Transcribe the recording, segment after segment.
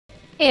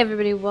Hey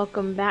everybody,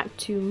 welcome back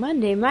to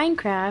Monday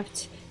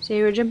Minecraft.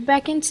 Today we're jumping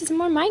back into some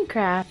more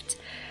Minecraft.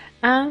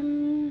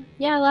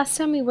 Yeah, last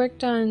time we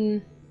worked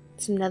on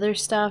some nether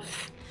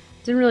stuff.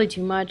 Didn't really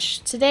do much.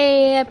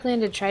 Today I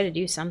plan to try to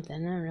do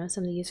something, I don't know,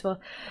 something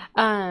useful.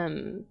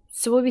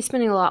 So we'll be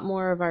spending a lot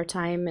more of our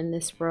time in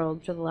this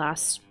world for the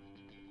last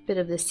bit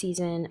of this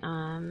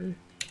season.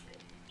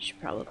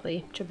 Should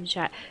probably jump in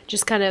chat.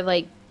 Just kind of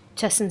like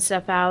testing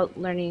stuff out,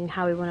 learning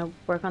how we want to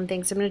work on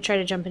things. I'm going to try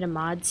to jump into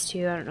mods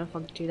too. I don't know if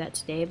I'll do that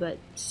today, but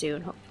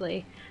soon,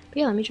 hopefully. But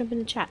yeah, let me jump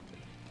into chat.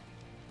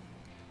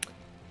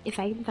 If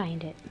I can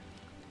find it.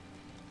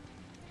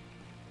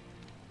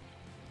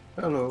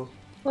 Hello.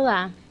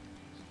 Hola.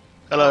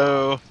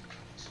 Hello.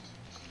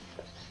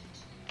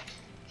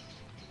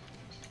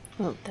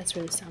 Oh, that's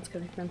where the sound's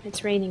coming from.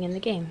 It's raining in the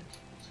game.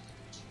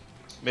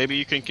 Maybe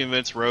you can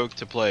convince Rogue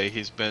to play.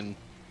 He's been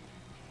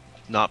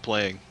not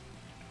playing.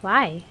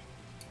 Why?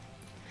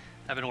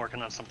 I've been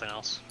working on something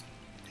else.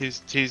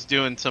 He's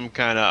doing some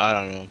kind of, I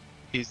don't know.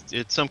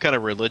 It's some kind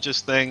of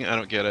religious thing. I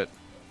don't get it.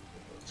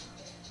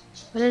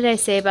 What did I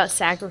say about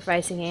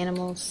sacrificing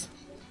animals?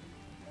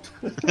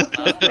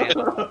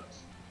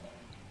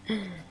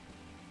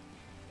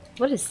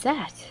 What is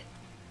that?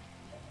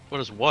 What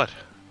is what?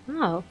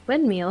 Oh,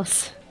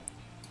 windmills.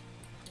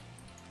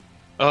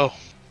 Oh,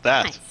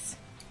 that. Nice.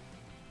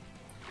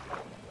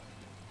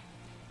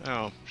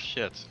 Oh,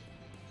 shit.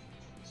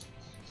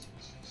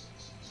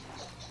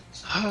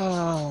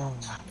 Oh.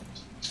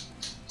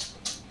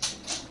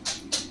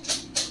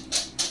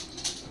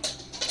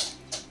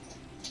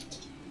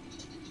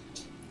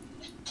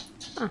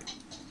 Huh.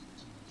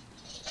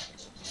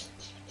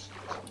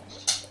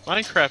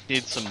 Minecraft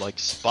needs some like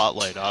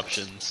spotlight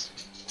options.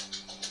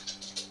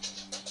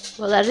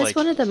 Well, that is Like-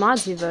 one of the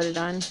mods we voted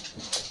on.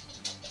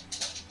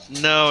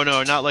 No,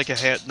 not like a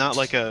head. Not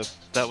like a.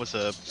 That was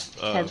a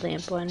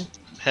Headlamp one.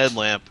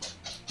 headlamp.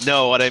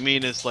 No, what I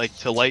mean is like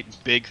to light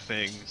big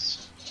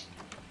things.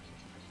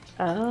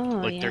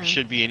 Oh, Like yeah. there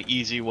should be an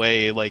easy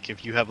way, like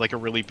if you have like a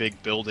really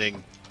big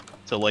building,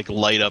 to like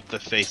light up the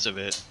face of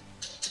it.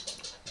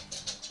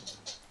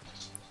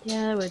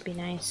 Yeah, that would be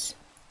nice.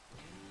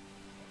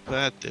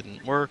 That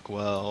didn't work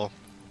well.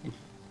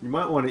 You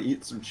might want to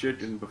eat some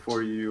chicken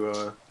before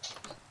you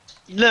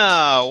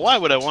No, why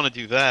would I want to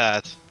do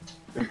that?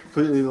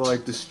 completely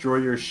like destroy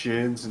your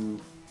shins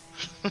and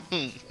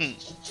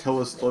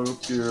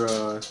telescope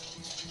your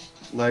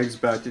legs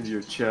back into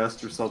your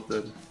chest or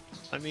something.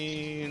 I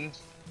mean,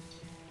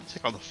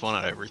 take all the fun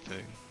out of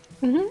everything.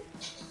 Mm-hmm.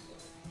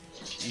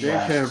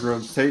 Jank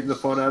Hambrams taking the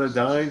fun out of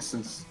dying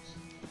since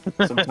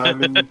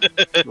sometime in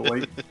the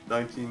late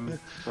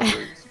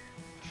 1900s.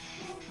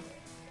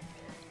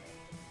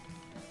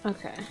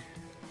 Okay.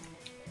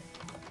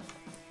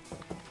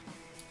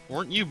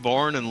 Weren't you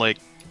born in like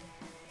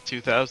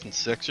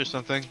 2006 or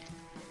something?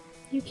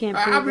 You can't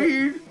I prove it.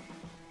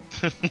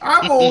 mean,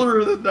 I'm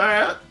older than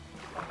that.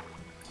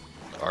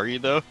 Are you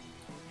though?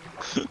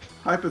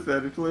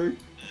 Hypothetically.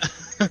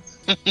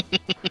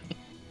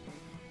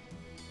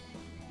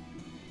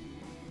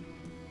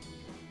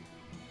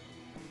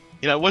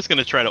 You know, I was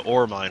gonna try to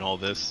ore mine all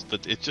this,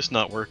 but it's just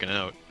not working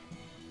out.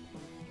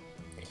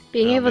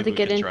 Being able Maybe to we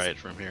get can try it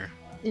from here.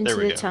 into There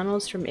we the go.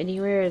 tunnels from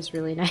anywhere is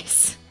really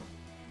nice.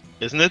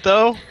 Isn't it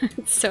though?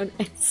 It's so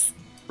nice.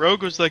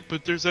 Rogue was like,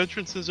 but there's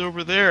entrances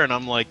over there, and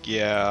I'm like,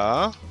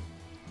 yeah,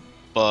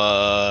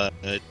 but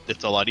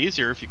it's a lot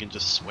easier if you can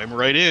just swim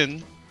right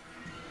in.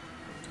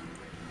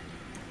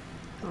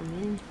 Oh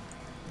man.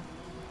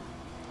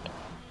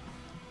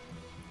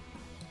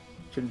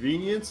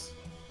 Convenience?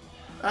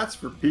 That's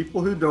for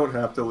people who don't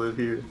have to live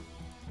here.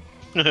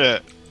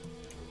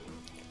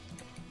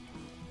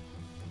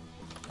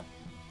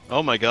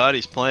 Oh my god,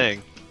 he's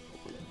playing.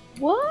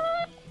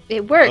 What?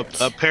 It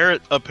worked.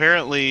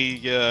 Apparently,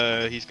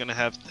 he's gonna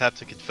have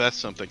to confess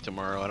something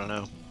tomorrow. I don't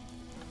know.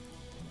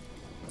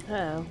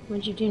 Oh,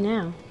 what'd you do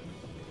now?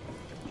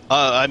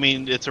 I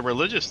mean, it's a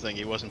religious thing.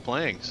 He wasn't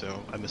playing,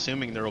 so I'm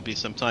assuming there will be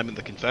some time in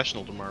the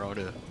confessional tomorrow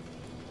to,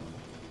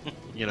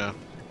 you know.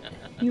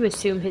 You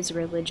assume his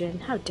religion.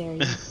 How dare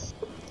you?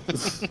 I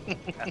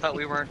thought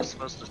we weren't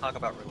supposed to talk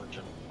about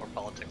religion or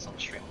politics on the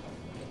stream.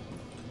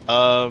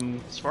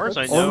 As far as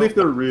I know, Only if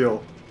they're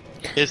real.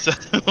 it's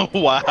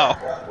wow.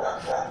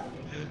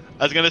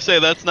 I was gonna say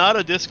that's not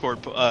a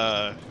Discord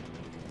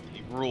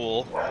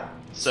rule,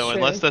 so Sure.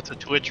 unless that's a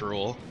Twitch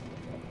rule.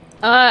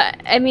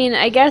 I mean,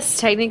 I guess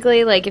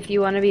technically, like, if you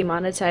want to be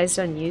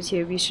monetized on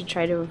YouTube, you should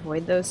try to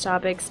avoid those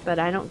topics, but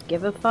I don't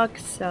give a fuck,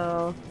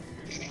 so...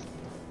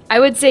 I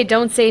would say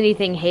don't say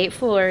anything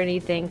hateful or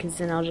anything, because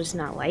then I'll just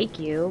not like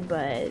you, but...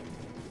 I It's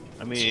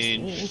just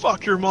mean, me.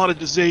 fuck your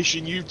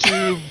monetization,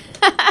 YouTube.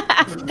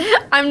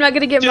 I'm not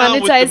gonna get Down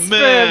with the monetized for a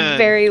man.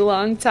 very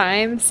long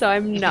time, so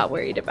I'm not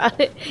worried about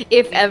it,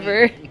 if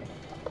ever.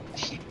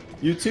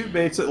 YouTube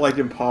makes it like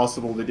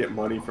impossible to get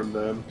money from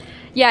them.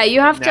 Yeah, you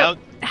have Now- to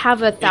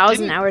have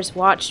 1,000 didn't- hours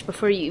watched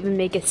before you even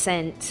make a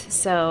cent,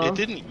 so... It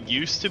didn't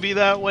used to be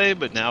that way,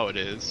 but now it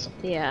is.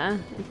 Yeah,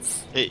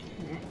 it's...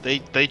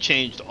 They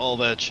changed all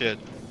that shit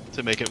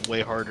to make it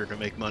way harder to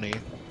make money.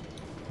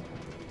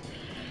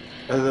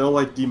 And they'll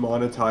like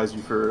demonetize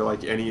you for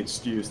like any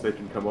excuse they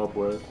can come up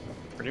with.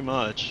 Pretty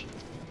much.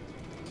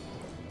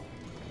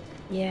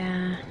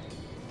 Yeah.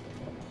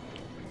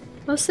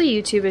 Mostly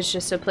YouTube is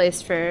just a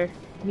place for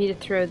me to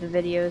throw the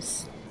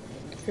videos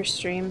for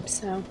stream,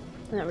 so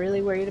I'm not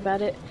really worried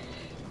about it.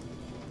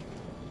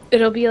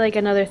 It'll be like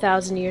another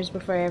 1,000 years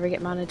before I ever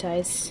get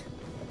monetized.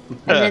 And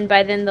then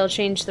by then they'll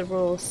change the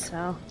rules,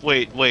 so...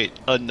 Wait,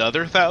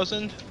 another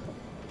 1,000?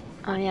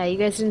 Oh yeah, you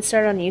guys didn't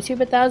start on YouTube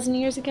 1,000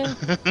 years ago?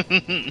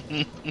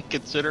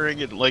 Considering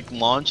it like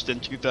launched in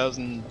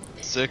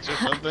 2006 or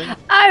something?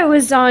 I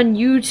was on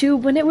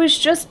YouTube when it was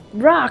just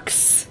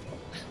rocks!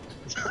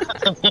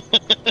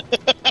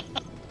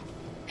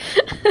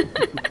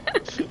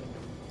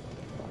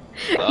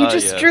 You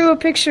just drew a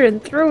picture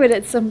and threw it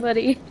at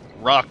somebody.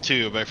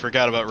 RockTube, I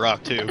forgot about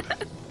RockTube.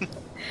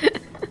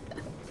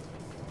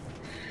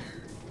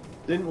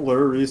 Didn't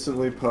Lure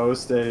recently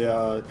post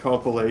a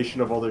compilation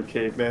of all their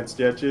caveman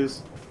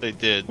sketches? They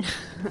did.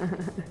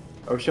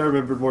 I wish I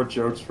remembered more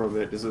jokes from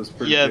it, because it was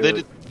pretty Yeah,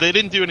 good. they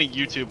didn't do any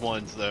YouTube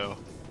ones though.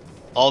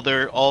 All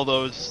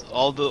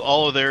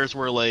of theirs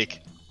were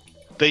like,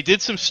 they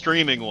did some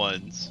streaming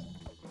ones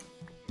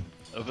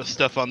of the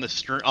stuff on the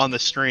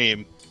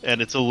stream,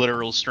 and it's a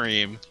literal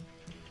stream.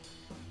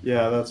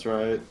 Yeah, that's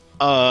right.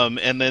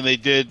 And then they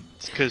did,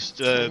 because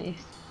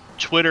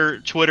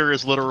Twitter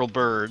is literal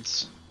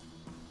birds.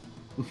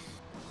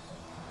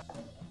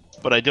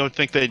 But I don't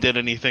think they did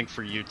anything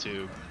for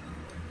YouTube.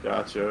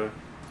 Gotcha.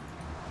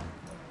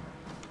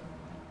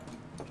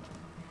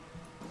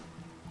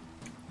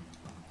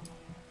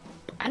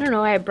 I don't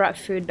know why I brought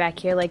food back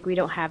here, like we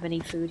don't have any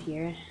food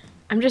here.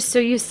 I'm just so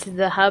used to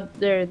the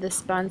hub, or the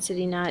spawn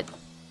city not...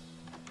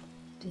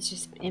 It's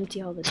just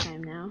empty all the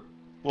time now.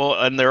 Well,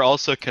 and they're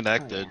also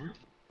connected. Oh, yeah.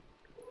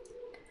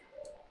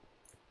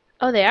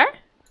 Oh, they are?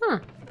 Huh.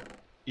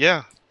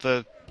 Yeah,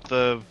 the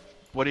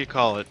what do you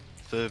call it?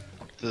 The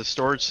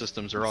storage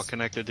systems are all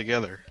connected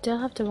together. Still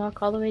have to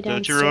walk all the way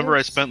downstairs? Don't you remember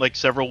I spent like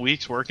several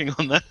weeks working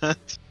on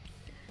that?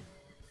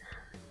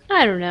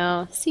 I don't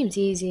know. Seems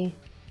easy.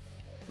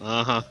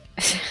 Uh-huh.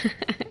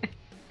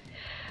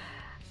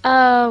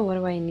 What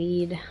do I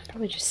need?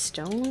 Probably just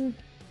stone?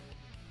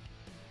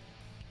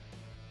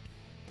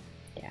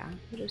 Yeah,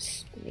 I'll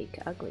just make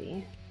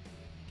ugly.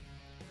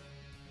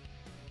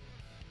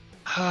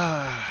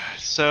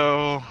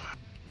 So,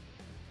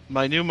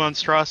 my new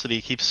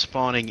monstrosity keeps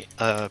spawning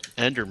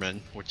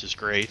Enderman, which is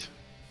great.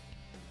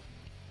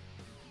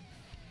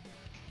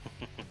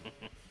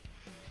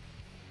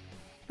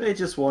 They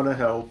just want to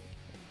help.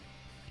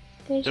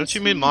 Don't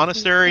you mean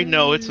monastery?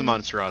 No, it's a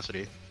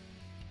monstrosity.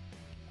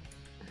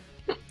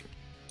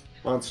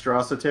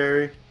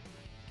 Monstrositary?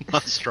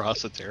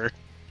 Monstrositary.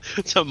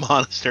 It's a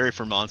monastery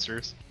for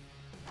monsters.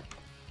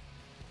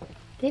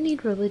 They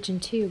need religion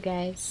too,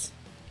 guys.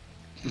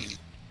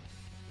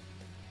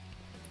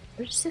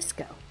 Where does this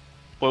go?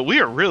 Well, we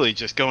are really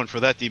just going for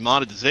that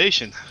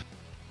demonetization.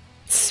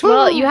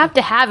 Well, you have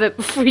to have it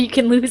before you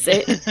can lose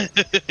it.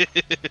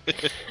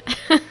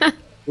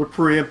 We're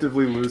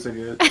preemptively losing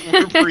it.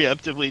 We're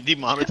preemptively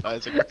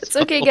demonetizing ourselves. It's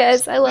okay,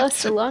 guys. I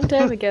lost a long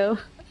time ago.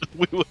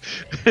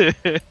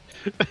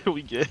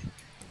 we get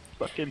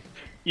fucking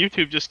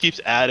YouTube just keeps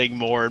adding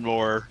more and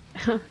more.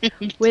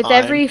 With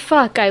every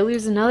fuck, I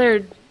lose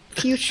another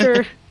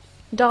future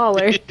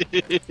dollar.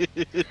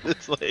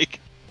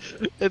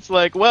 It's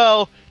like,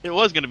 well, it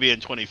was going to be in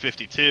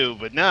 2052,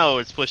 but now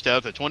it's pushed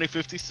out to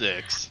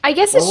 2056. I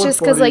guess it's just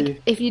because,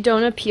 like, if you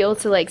don't appeal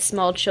to, like,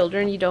 small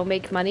children, you don't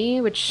make money,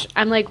 which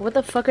I'm like, what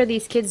the fuck are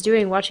these kids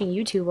doing watching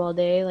YouTube all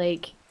day?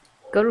 Like,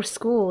 go to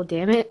school,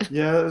 damn it.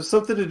 Yeah, it's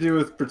something to do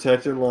with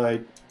protecting,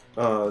 like,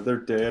 their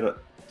data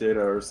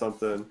or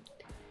something.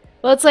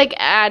 Well, it's like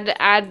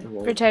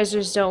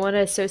advertisers don't want to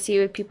associate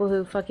with people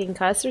who fucking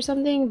cuss or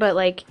something, but,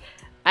 like,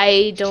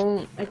 I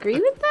don't agree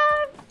with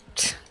that.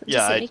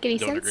 Yeah, I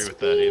don't agree with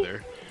that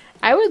either.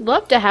 I would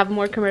love to have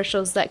more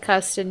commercials that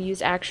cuss and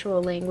use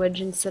actual language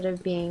instead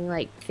of being,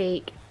 like,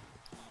 fake.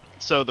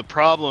 So the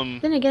problem,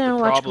 then again, I don't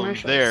watch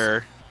commercials.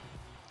 There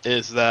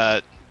is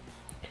that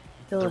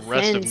the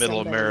rest of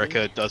Middle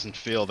America doesn't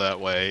feel that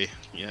way.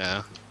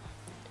 Yeah.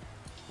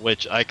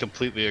 Which I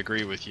completely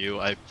agree with you.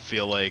 I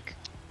feel like,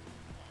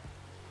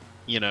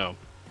 you know,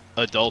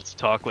 adults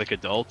talk like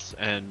adults,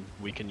 and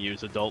we can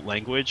use adult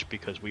language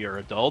because we are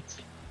adults,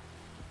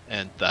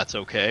 and that's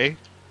okay.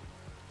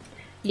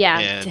 Yeah,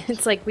 and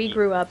it's like we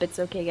grew up, it's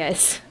okay,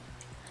 guys.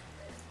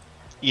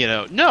 You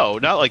know, no,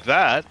 not like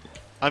that.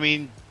 I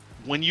mean,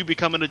 when you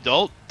become an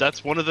adult,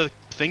 that's one of the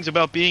things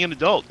about being an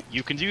adult.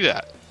 You can do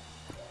that.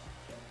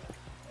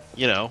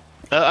 You know,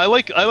 I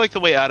like the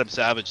way Adam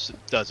Savage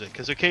does it,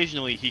 because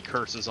occasionally he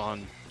curses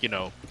on, you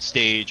know,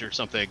 stage or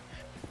something,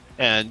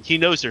 and he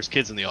knows there's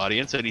kids in the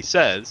audience, and he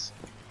says,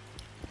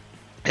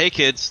 "Hey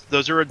kids,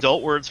 those are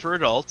adult words for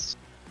adults,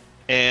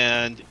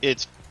 and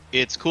it's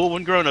it's cool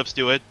when grown-ups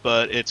do it,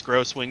 but it's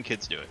gross when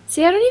kids do it.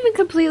 See, I don't even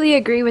completely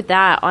agree with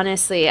that,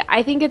 honestly.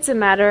 I think it's a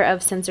matter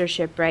of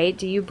censorship, right?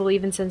 Do you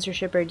believe in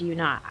censorship or do you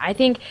not? I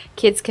think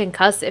kids can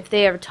cuss if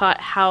they are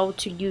taught how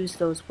to use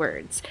those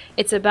words.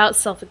 It's about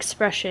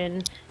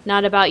self-expression,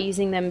 not about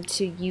using them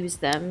to use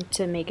them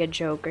to make a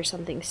joke or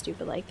something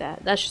stupid like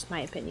that. That's just my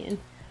opinion.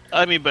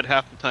 I mean, but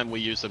half the time we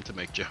use them to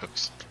make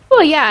jokes.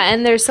 Well, yeah,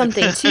 and there's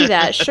something to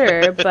that,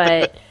 sure,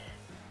 but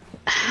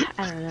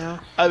I don't know.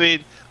 I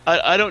mean,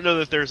 I don't know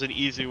that there's an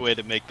easy way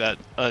to make that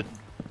a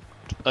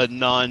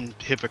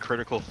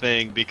non-hypocritical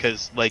thing,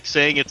 because, like,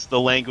 saying it's the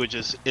language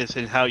is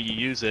in how you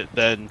use it,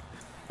 then...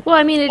 Well,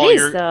 I mean,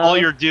 All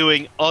you're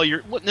doing... No,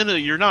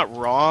 you're not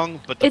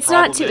wrong, but it's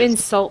not to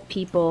insult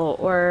people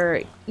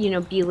or, you know,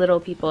 belittle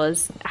people.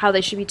 Is how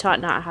they should be taught,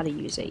 not how to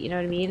use it, you know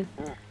what I mean?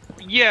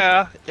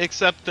 Yeah,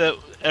 except that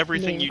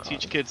everything you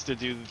teach kids to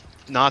do,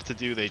 not to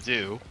do, they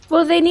do.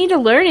 Well, they need to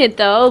learn it,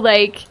 though,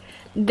 like...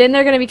 Then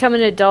they're gonna become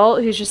an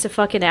adult who's just a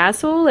fucking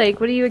asshole? Like,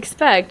 what do you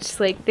expect?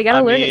 Like, they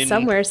gotta learn it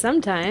somewhere,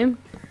 sometime.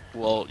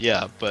 Well,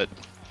 yeah, but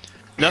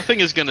nothing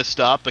is gonna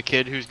stop a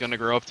kid who's gonna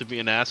grow up to be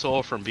an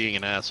asshole from being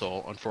an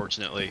asshole,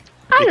 unfortunately.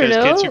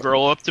 Because kids who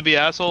grow up to be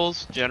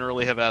assholes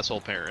generally have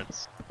asshole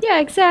parents. Yeah,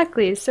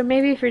 exactly. So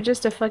maybe if you're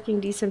just a fucking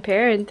decent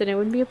parent, then it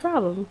wouldn't be a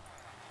problem.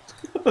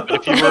 But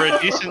if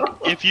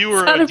you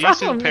were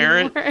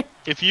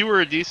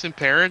a decent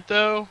parent,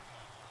 though,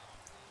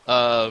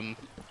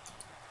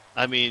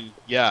 I mean,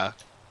 yeah,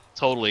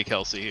 totally,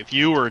 Kelsey. If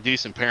you were a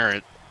decent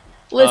parent...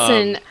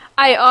 Listen,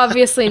 I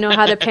obviously know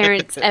how to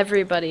parent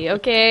everybody,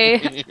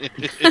 okay?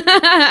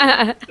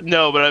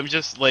 No, but I'm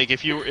just, like,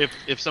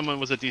 if someone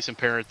was a decent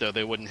parent, though,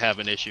 they wouldn't have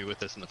an issue with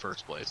this in the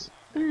first place.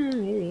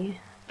 Maybe.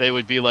 They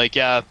would be like,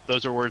 yeah,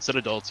 those are words that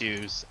adults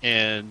use,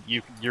 and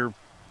you're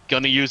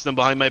gonna use them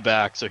behind my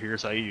back, so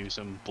here's how you use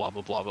them, blah,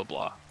 blah, blah, blah,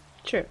 blah.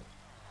 True.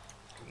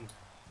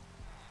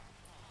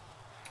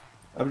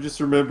 I'm just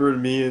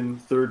remembering me in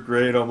 3rd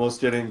grade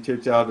almost getting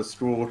kicked out of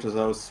school because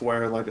I was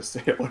swearing like a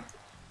sailor.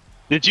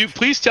 Did you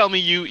please tell me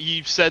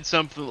you said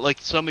something like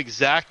some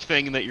exact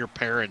thing that your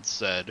parents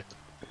said?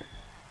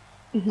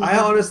 I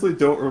honestly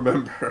don't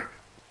remember.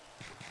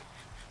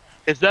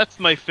 Because that's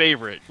my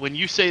favorite. When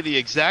you say the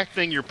exact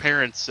thing your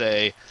parents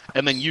say,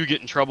 and then you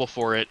get in trouble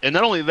for it. And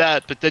not only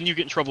that, but then you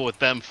get in trouble with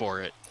them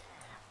for it.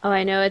 Oh,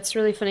 I know. It's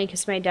really funny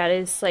because my dad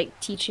is, like,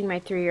 teaching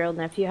my 3-year-old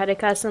nephew how to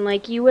cuss. And,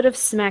 like, you would have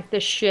smacked the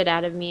shit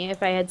out of me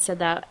if I had said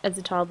that as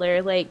a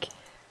toddler. Like,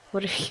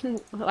 what are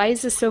you... Why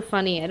is this so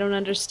funny? I don't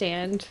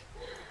understand.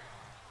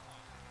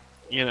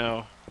 You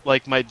know,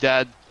 like my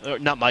dad...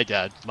 not my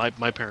dad.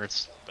 My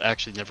parents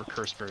actually never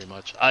cursed very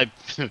much.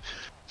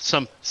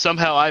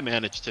 Somehow I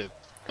managed to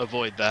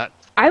avoid that.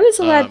 I was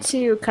allowed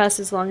to cuss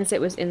as long as it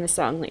was in the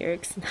song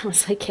lyrics. And that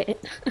was, like,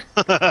 it.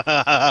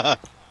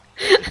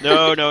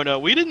 No.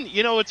 We didn't.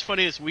 You know what's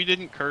funny is we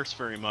didn't curse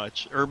very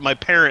much. Or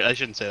I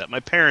shouldn't say that. My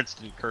parents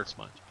didn't curse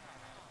much.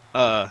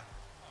 I,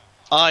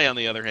 on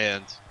the other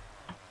hand,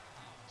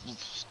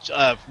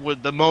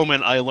 with the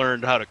moment I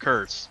learned how to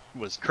curse,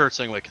 was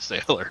cursing like a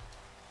sailor.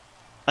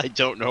 I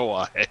don't know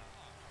why.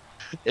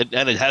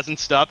 And it hasn't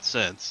stopped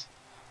since.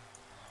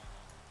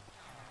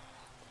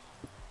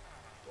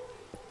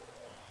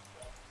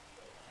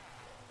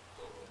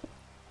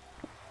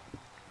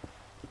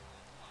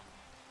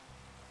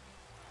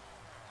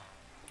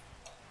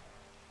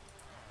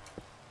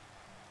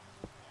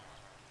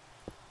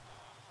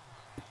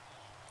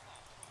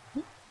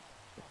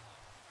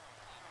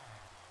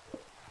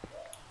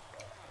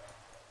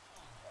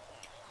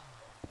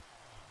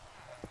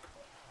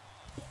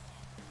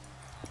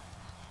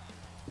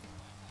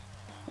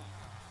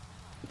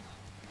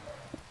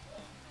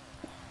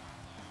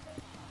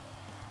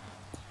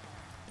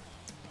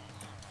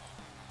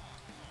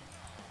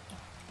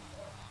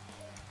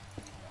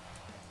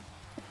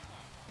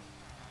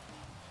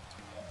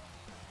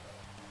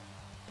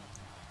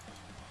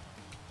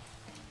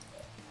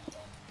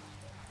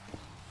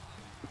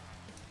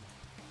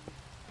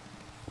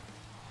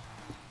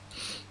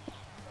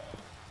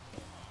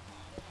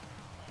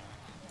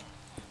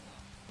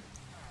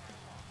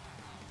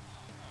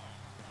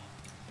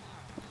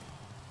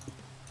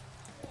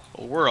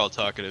 Well, we're all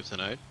talkative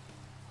tonight.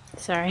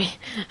 Sorry.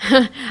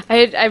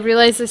 I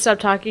realized I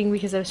stopped talking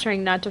because I was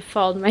trying not to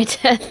fall to my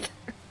death.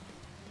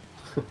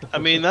 I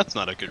mean, that's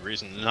not a good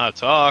reason to not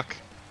talk.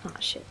 Oh,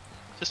 shit.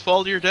 Just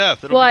fall to your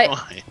death. It'll be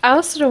fine. I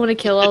also don't want to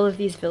kill all of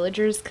these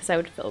villagers because I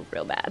would feel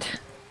real bad.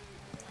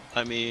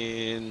 I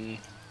mean...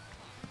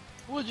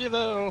 Would you,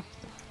 though?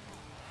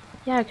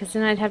 Yeah, because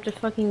then I'd have to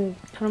fucking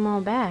put them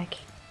all back.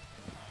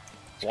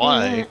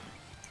 Why?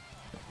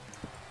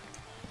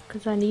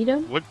 Because I need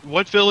them.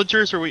 What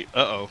villagers are we...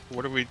 Uh-oh.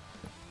 What are we...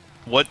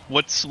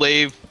 What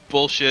slave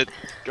bullshit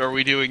are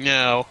we doing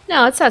now?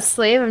 No, it's not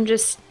slave. I'm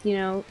just, you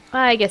know...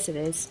 Well, I guess it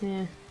is.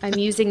 Yeah. I'm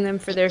using them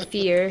for their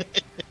fear.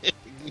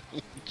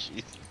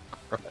 Jesus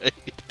Christ.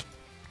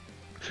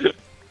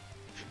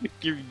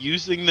 You're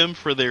using them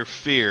for their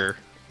fear.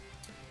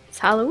 It's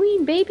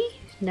Halloween, baby.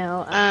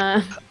 No,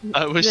 I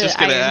was just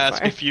gonna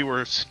ask if you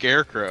were a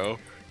scarecrow.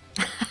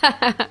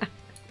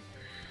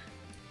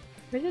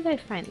 Where did I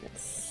find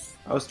this?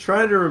 I was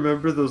trying to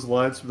remember those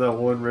lines from that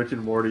one Rick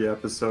and Morty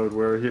episode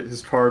where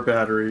his car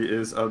battery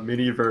is a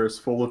miniverse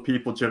full of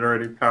people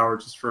generating power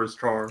just for his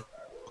car.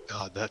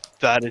 God,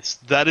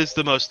 that is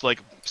the most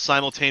like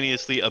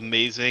simultaneously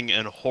amazing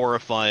and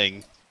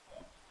horrifying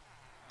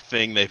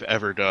thing they've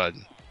ever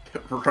done.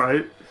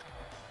 Right?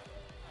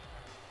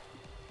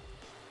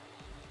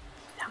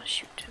 Now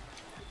shoot.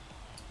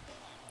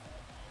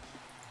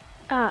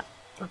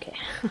 Okay.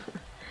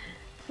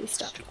 Please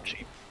stop. Stupid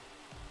sheep.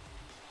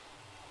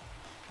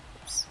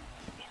 Oops.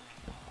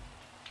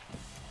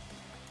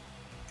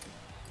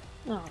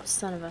 Oh,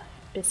 son of a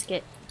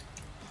biscuit.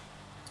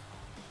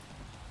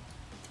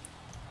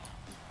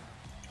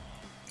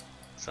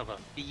 Son of a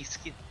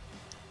biscuit.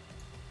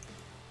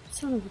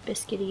 Son of a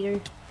biscuit eater.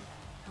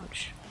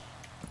 Ouch.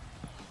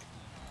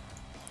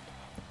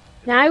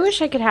 Now I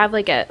wish I could have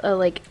like a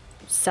like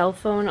cell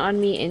phone on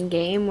me in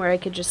game where I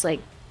could just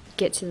like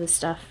get to the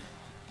stuff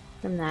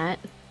from that.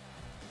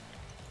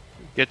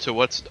 Get to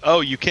what's...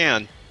 Oh, you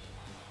can.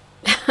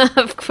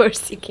 Of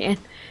course you can.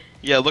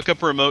 Yeah, look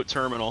up remote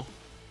terminal.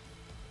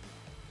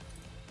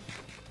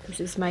 This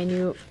is my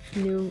new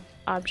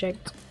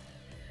object.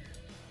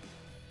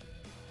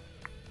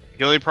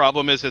 The only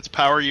problem is its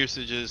power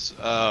usage is...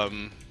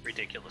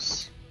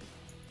 Ridiculous.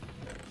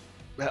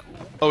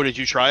 Oh, did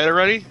you try it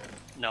already?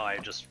 No, I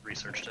just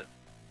researched it.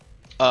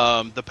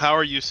 The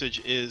power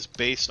usage is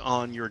based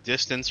on your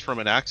distance from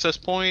an access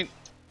point.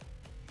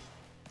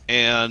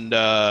 And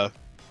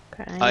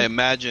Okay. I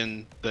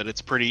imagine that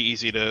it's pretty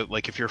easy to,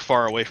 like, if you're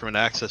far away from an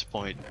access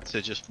point, to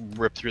just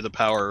rip through the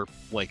power,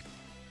 like,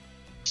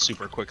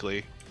 super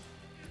quickly.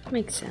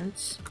 Makes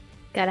sense.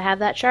 Gotta have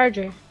that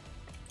charger.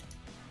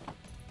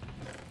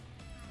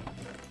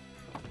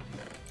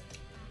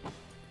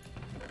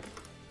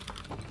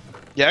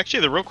 Yeah,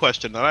 actually, the real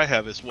question that I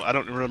have is, I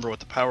don't remember what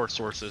the power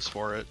source is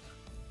for it.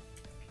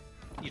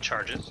 You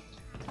charge it.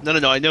 No,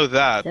 I know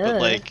that, Duh.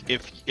 but, like,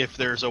 if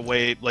there's a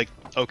way, like,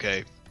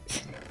 okay,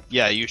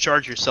 yeah, you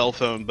charge your cell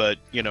phone, but,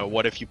 you know,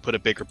 what if you put a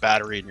bigger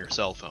battery in your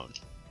cell phone?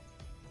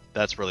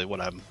 That's really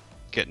what I'm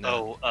getting at.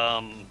 Oh,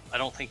 I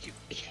don't think you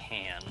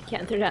can.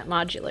 Yeah, they're not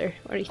modular.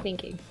 What are you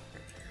thinking?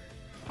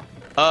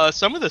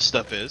 Some of this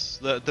stuff is.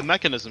 The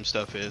mechanism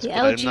stuff is, The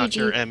but I'm not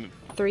sure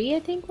LGG3, I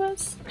think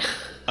was.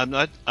 I'm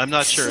not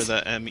sure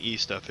the ME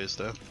stuff is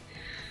though.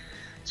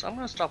 So I'm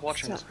gonna stop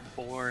watching So- this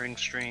boring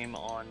stream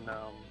on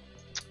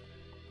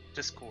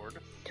Discord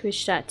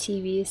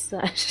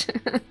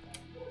Twitch.tv/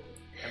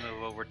 and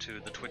move over to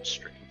the Twitch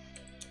stream.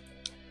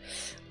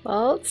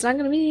 Well, it's not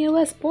gonna be any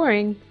less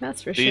boring,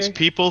 that's for These sure.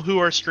 people who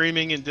are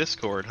streaming in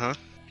Discord, huh?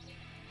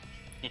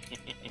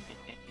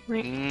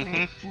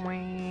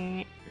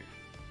 Mhm.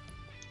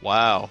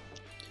 Wow.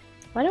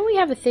 Why don't we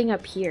have a thing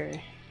up here?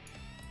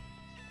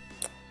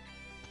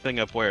 Thing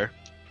up where?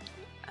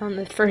 On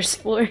the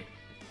first floor.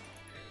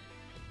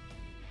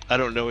 I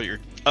don't know what you're.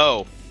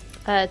 Oh,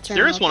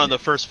 there is one on the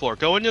first floor.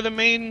 Go into the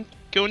main.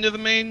 Go into the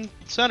main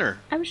center.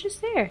 I was just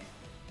there.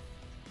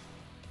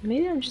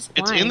 Maybe I'm just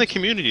blind. It's in the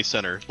community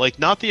center, like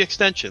not the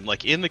extension,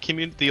 like in the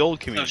the old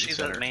No, community she's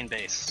center. at the main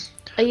base.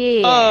 Oh,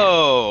 yeah.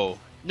 Oh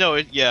no!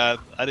 Yeah,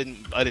 I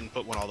didn't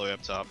put one all the way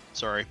up top.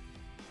 Sorry.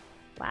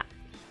 Wow.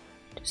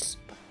 Just...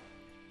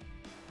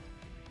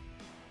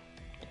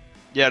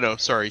 Yeah, no,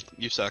 sorry.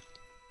 You suck.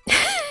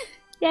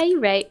 Yeah,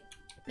 you're right.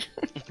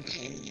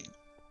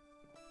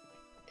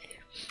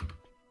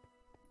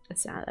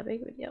 It's not that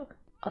big of a deal.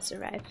 I'll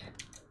survive.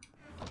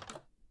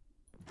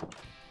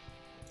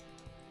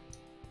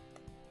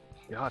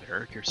 God,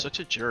 Eric, you're such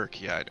a jerk.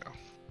 Yeah, I know.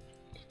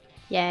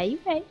 Yeah, you're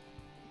right.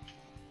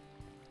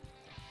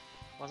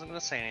 Wasn't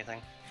gonna say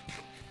anything,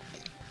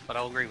 but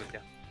I'll agree with you.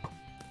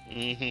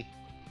 Mm-hmm.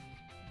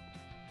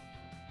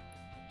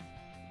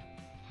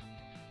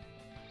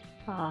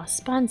 Aw,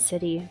 Spawn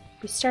City.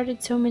 We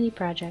started so many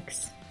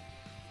projects.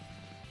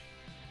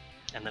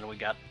 And then we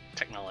got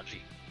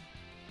technology.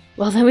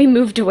 Well, then we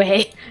moved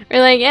away.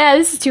 We're like, yeah,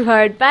 this is too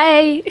hard.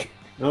 Bye. It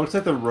looks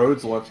like the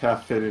road's left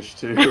half finished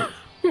too.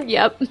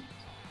 Yep.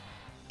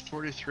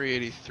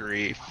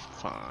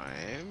 4383.5,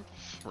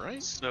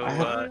 right? So,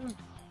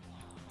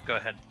 go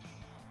ahead.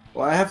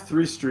 Well, I have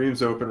 3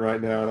 streams open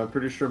right now, and I'm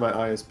pretty sure my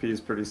ISP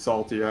is pretty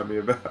salty at me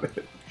about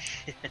it.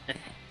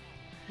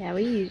 Yeah,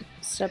 we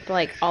used up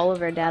like all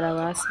of our data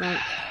last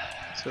month.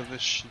 So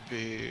this should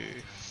be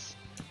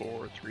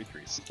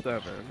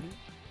 4337.5,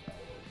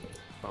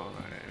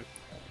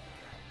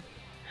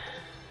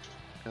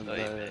 and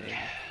then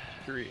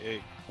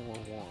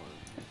 3841.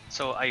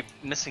 So I'm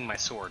missing my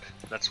sword.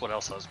 That's what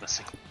else I was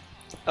missing.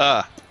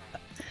 Ah,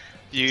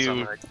 So you.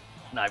 I'm like,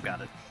 no, I've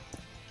got it.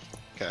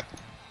 Okay.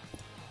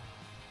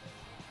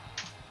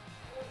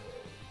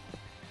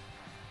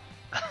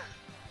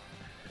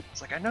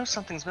 It's like, I know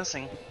something's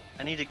missing.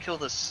 I need to kill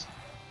this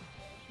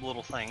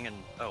little thing, and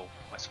oh,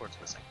 my sword's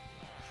missing.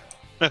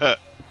 Oh,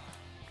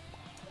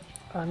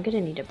 I'm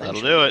gonna need a bunch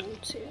That'll do of it. wool,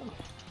 too.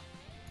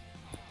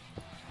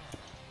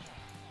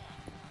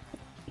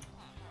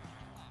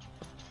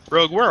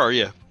 Rogue, where are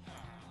you?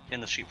 In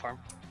the sheep farm.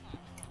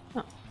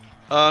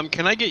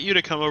 Can I get you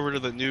to come over to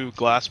the new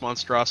glass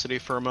monstrosity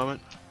for a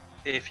moment?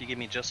 If you give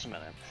me just a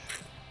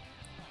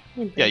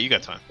minute. Yeah, you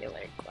got time.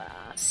 Regular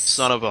glass.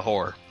 Son of a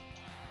whore.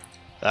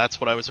 That's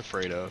what I was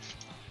afraid of.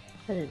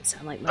 That didn't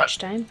sound like much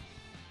time.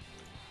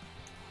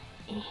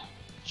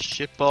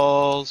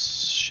 Shitballs,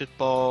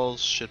 shitballs,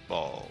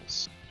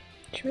 shitballs.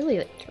 Should really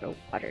like throw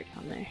water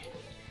down there.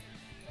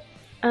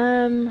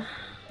 I'm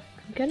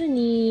gonna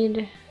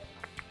need.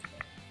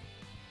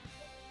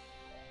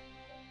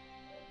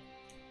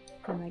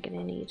 What am I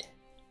gonna need?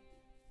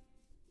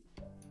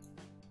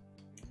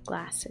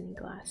 Glass. I need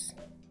glass.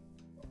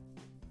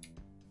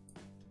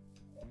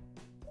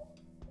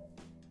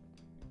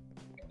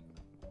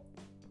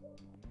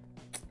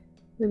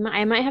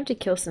 I might have to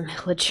kill some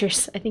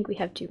villagers. I think we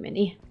have too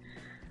many.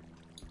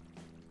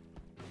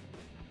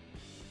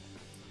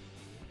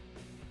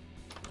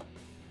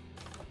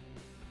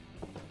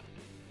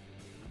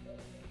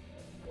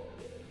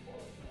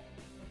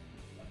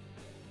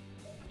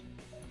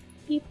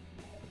 Beep.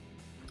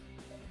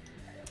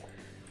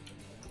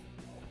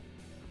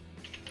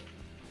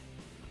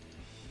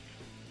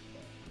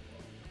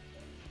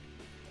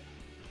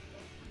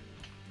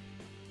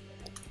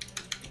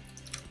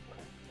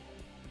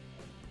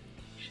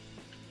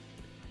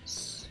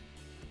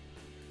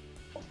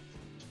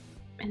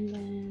 And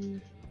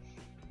then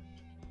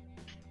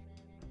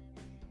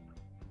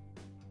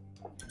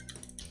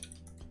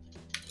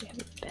we have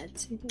a bed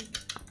sleeping.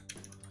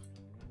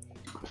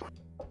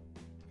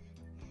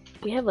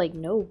 We have like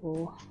no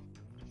wool.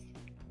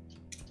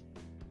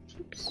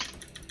 Oops.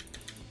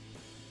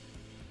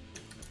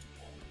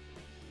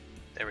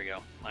 There we go.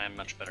 I am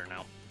much better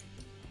now.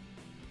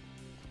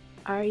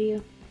 Are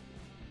you?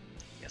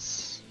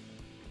 Yes.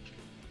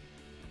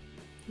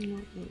 No,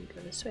 let me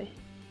go this way.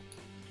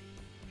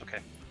 Okay.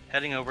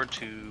 Heading over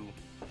to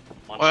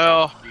Well-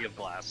 Monstrosity of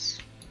Glass.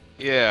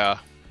 Yeah.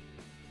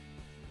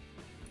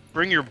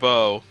 Bring your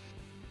bow.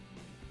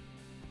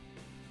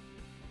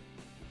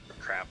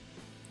 Crap.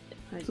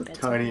 Oh, It's a bed's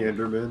tiny open.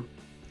 Enderman.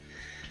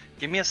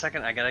 Give me a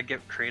second. I gotta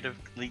get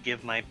creatively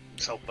give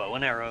myself bow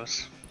and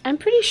arrows. I'm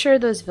pretty sure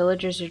those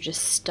villagers are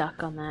just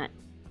stuck on that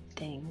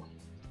thing.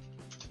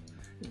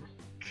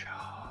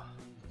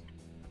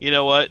 You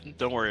know what?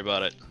 Don't worry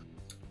about it.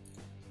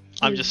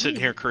 I'm just sitting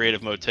here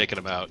creative mode taking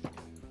them out.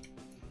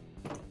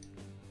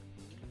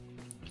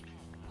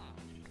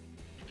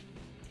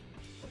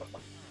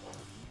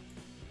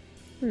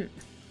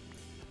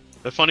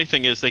 The funny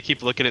thing is, they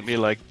keep looking at me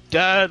like,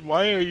 Dad,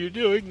 why are you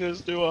doing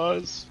this to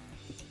us?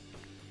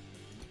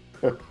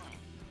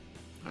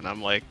 And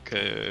I'm like,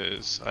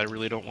 'cause I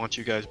really don't want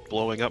you guys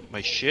blowing up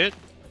my shit.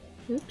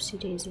 Oopsie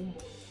daisy.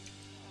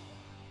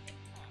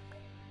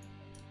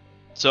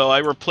 So I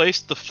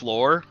replaced the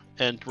floor,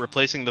 and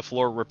replacing the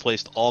floor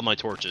replaced all my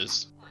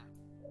torches.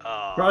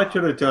 Probably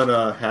could have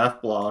done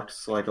half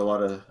blocks like a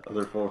lot of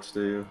other folks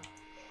do.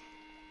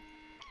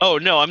 Oh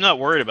no, I'm not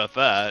worried about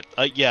that.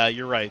 Yeah,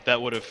 you're right.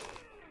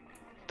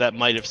 That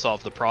might have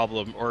solved the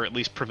problem, or at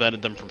least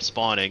prevented them from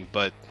spawning.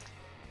 But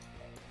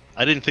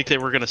I didn't think they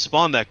were gonna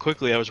spawn that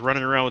quickly. I was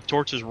running around with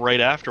torches right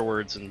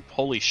afterwards, and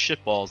holy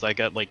shitballs, I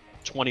got like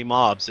 20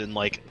 mobs in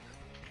like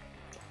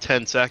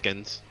 10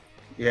 seconds.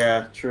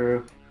 Yeah,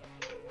 true.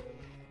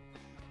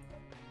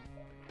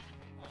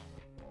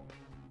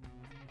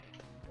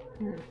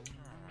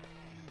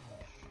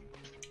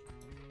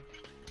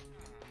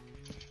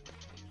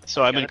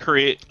 So I'm in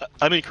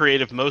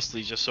creative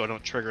mostly just so I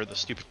don't trigger the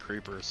stupid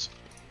creepers.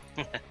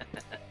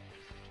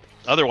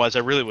 Otherwise, I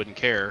really wouldn't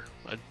care.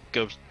 I'd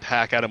go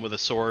hack at him with a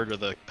sword or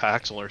the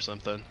Paxel or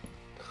something.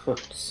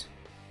 Oops.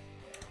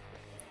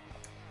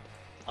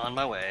 On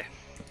my way.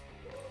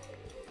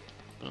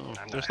 Oh,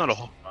 I'm there's gonna not a have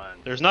whole some fun.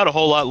 there's not a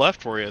whole lot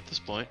left for you at this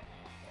point.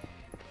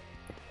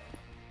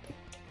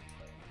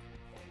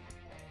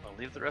 I'll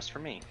leave the rest for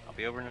me. I'll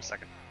be over in a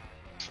second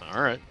All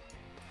right.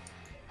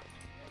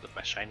 with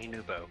my shiny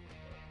new bow.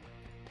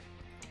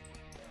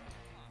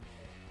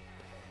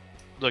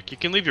 Look, you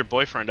can leave your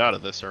boyfriend out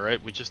of this, all right?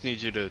 We just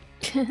need you to.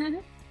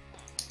 The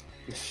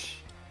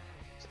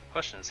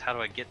question is, how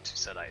do I get to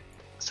said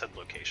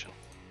location?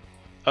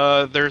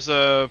 There's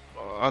a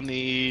on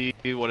the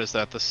what is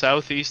that? The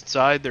southeast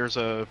side. There's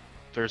a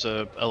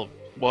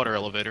water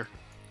elevator.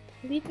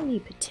 We even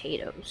need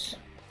potatoes.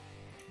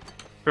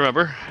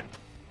 Remember?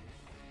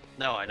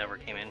 No, I never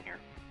came in here.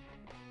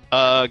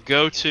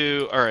 Go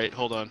to. All right,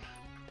 hold on.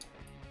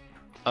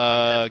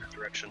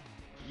 Direction.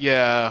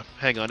 Yeah,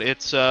 hang on.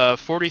 It's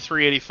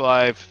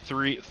 4385,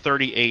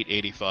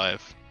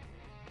 3885.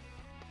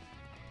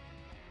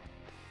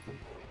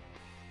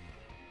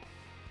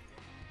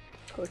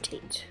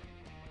 Rotate.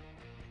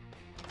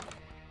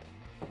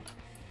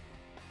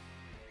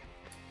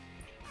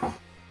 I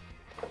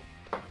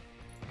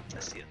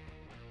see it.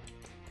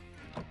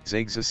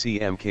 Zaxus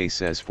CMK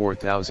says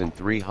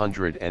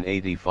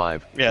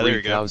 4,385, Yeah, there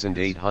you go.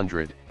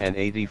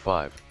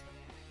 3,885.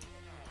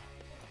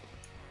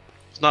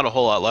 There's not a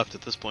whole lot left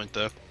at this point,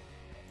 though.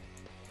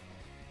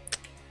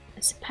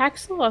 Is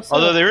Paxel also?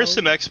 Although there is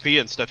some XP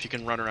and stuff you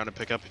can run around and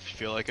pick up if you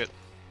feel like it.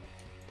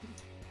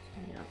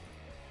 I know.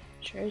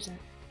 Sure isn't.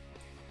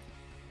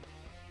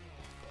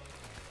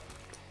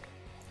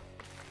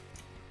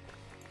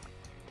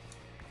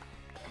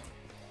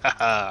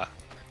 Haha.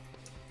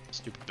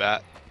 Stupid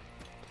bat.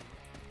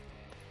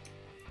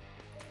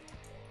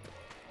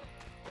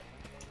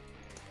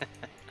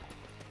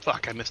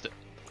 Fuck, I missed it.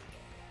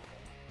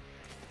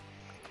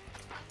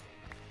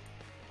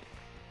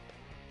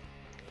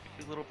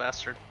 You little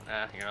bastard.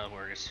 Ah, you're not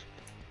worries.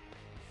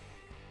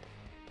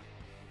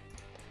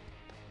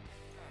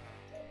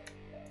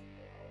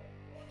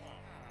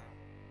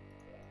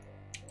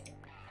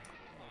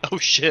 Oh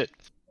shit.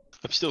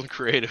 I'm still in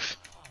creative.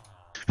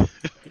 I've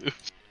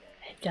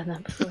done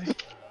that before.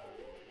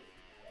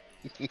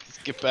 Let's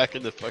get back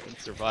into fucking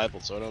survival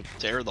so I don't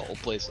tear the whole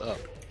place up.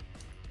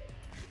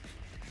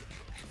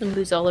 And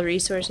lose all the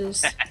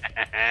resources.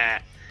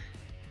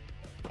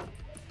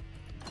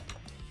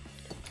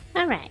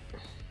 Alright.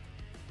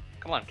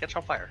 Come on, catch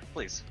on fire,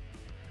 please.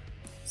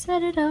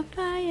 Set it on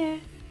fire.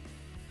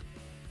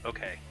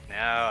 Okay,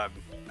 now I'm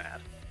mad.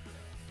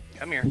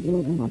 Come here.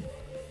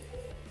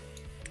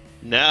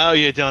 Now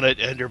you done it,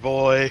 Ender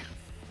Boy.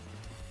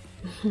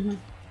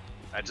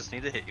 I just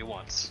need to hit you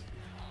once.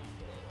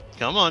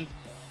 Come on.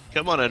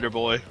 Come on, Ender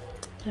Boy.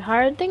 The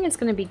hard thing is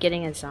going to be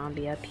getting a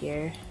zombie up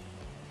here.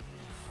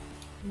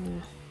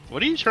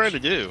 What are you trying to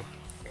do?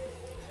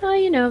 Oh,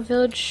 you know,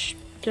 village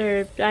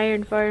or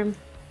iron farm.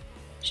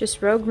 It's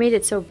just Rogue made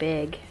it so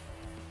big.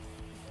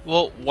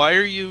 Well, why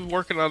are you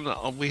working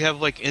on... we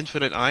have, like,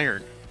 infinite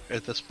iron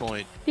at this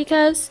point.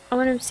 Because I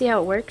want to see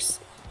how it works.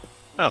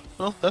 Oh,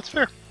 well, that's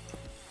fair.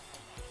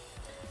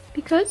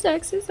 Because,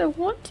 Zaxus, I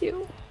want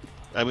to.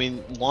 I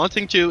mean,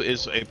 wanting to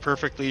is a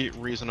perfectly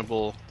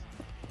reasonable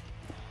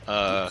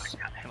Got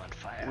him on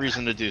fire.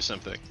 reason to do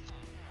something.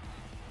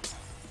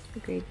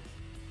 Agreed.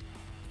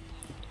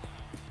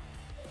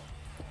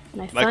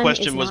 My My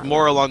question was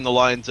more along the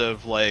lines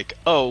of, like,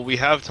 oh, we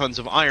have tons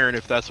of iron,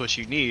 if that's what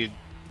you need,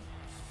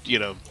 you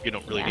know, you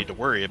don't really need to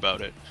worry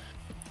about it.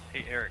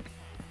 Hey, Eric,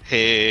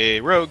 Hey,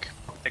 Rogue.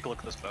 take a look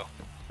at this bow.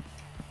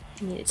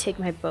 I need to take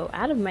my bow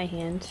out of my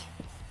hand.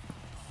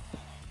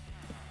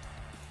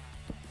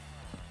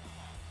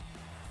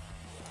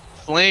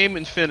 Flame,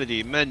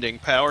 Infinity, Mending,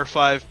 Power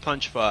 5,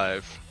 Punch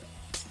 5.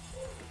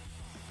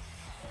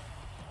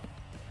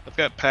 I've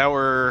got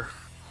Power...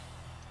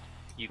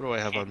 You What do I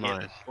have can't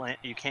on get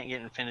you can't get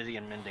Infinity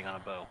and Mending on a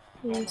bow.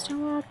 Please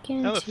don't walk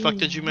into How the fuck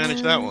did you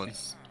manage that one?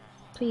 axe.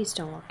 Please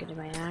don't walk into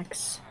my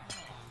axe.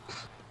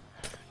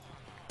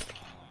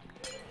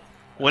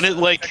 When it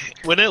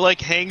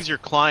like hangs your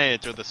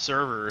client or the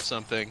server or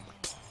something.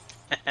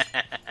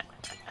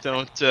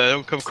 Don't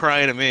come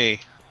crying to me.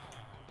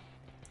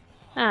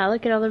 Ah,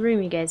 look at all the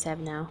room you guys have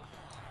now.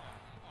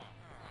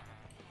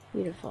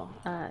 Beautiful.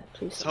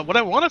 Please. So what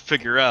I want to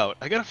figure out,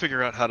 I gotta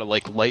figure out how to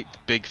like light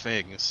big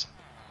things.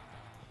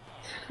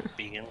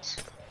 Beacons.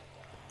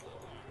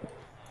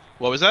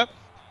 What was that?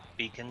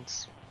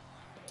 Beacons.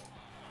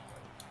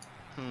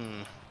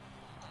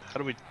 How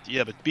do we?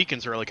 Yeah, but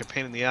beacons are like a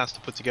pain in the ass to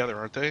put together,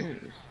 aren't they?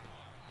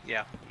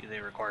 Yeah, they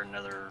require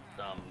another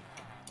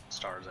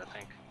stars, I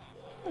think.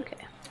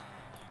 Okay.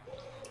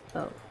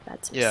 Oh,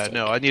 that's a Yeah, mistake.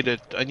 no, I need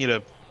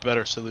a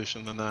better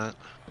solution than that.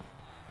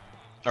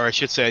 Or I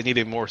should say, I need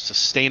a more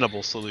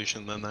sustainable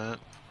solution than that.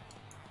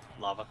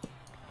 Lava.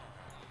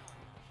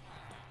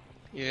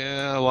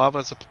 Yeah,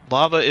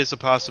 lava is a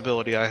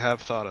possibility. I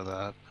have thought of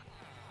that.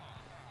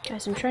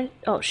 Guys, I'm trying.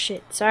 Oh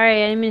shit!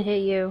 Sorry, I didn't mean to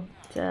hit you.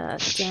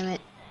 Damn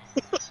it!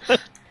 I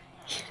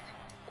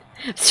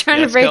was trying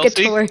to Yes, break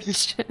Kelsey? a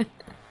torch.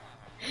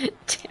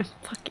 Damn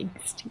fucking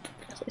stupid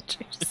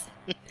villagers.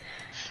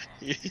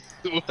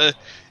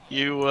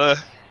 you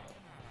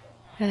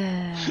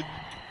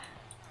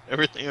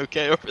everything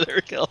okay over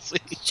there,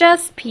 Kelsey?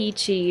 Just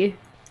peachy.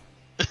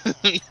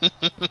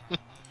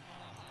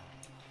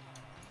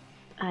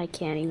 I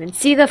can't even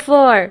see the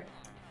floor.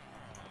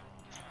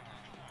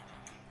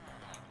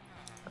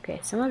 Okay,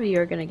 some of you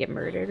are gonna get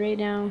murdered right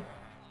now.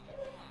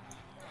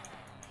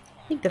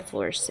 I think the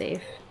floor is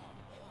safe.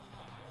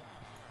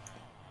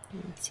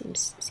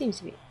 Seems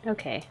to be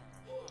okay.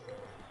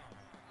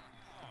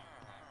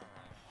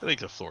 I think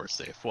the floor is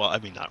safe. Well, I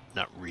mean,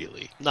 not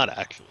really, not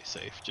actually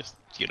safe. Just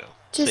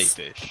Just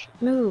safe-ish.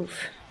 move.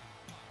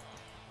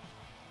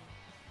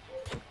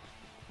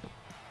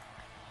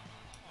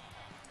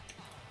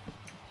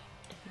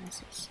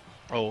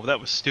 Oh, that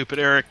was stupid,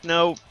 Eric.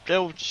 No,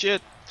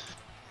 shit.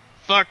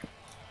 Fuck.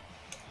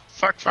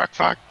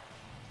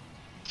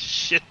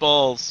 Shit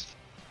balls.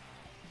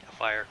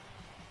 Fire.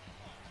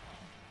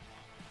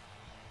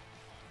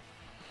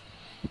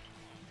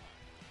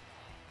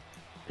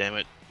 Damn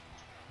it.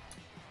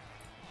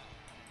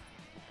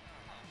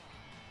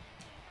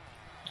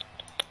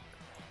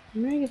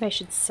 I'm wondering if I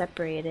should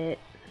separate it.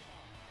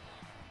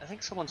 I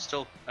think someone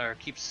still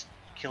keeps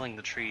killing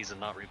the trees and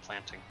not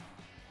replanting.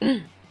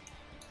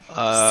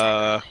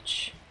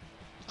 Sacrilege.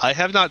 I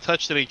have not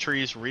touched any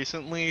trees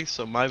recently,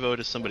 so my vote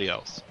is somebody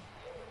else.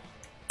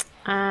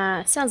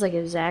 Sounds like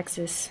it was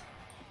Zaxus.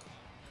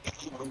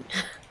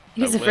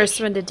 He's I the wish.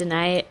 first one to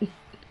deny it.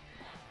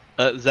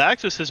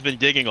 Zaxus has been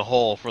digging a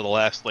hole for the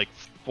last like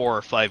 4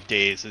 or 5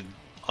 days,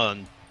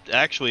 and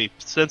actually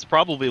since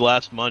probably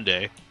last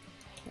Monday.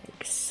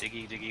 Yikes.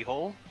 Diggy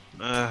hole.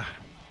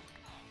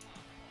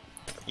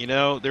 You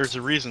know, there's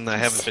a reason I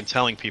haven't been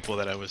telling people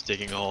that I was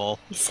digging a hole.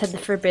 You said the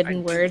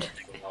forbidden word.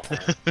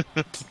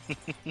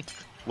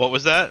 What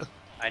was that?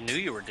 I knew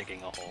you were digging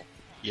a hole,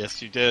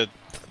 Yes, you did.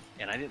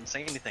 and I didn't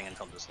say anything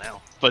until just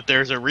now. But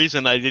there's a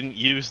reason I didn't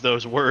use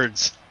those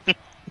words.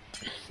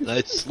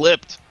 I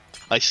slipped.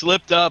 I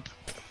slipped up.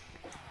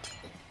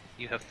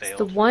 You have failed.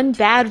 The one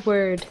bad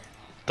word.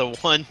 The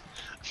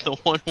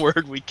one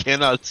word we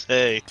cannot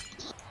say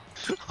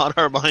on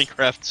our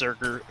Minecraft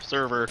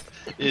server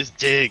is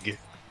dig.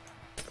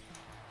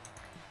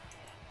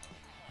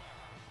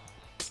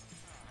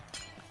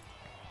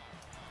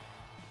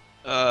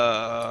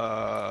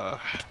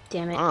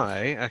 Damn it.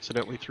 I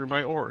accidentally threw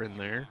my ore in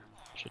there.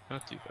 Should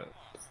not do that.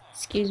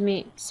 Excuse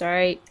me.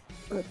 Sorry.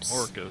 Oops.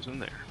 Ore goes in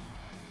there.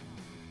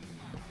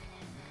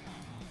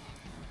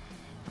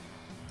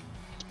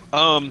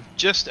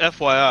 Just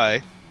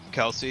FYI,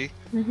 Kelsey,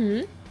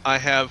 Mm-hmm. I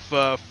have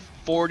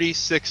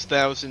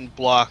 46,000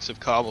 blocks of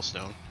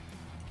cobblestone.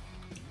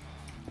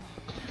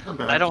 Not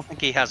bad. I don't think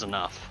he has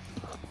enough.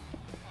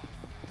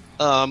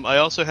 I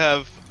also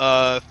have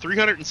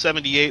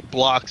 378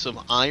 blocks of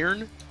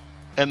iron,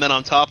 and then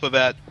on top of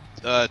that,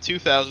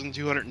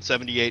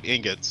 2,278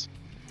 ingots.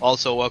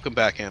 Also, welcome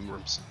back,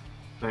 Hambrams.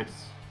 Thanks.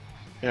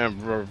 I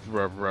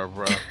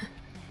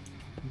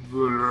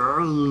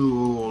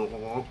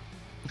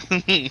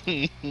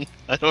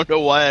don't know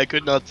why I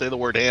could not say the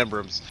word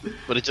Hambrams,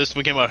 but it just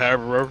came out.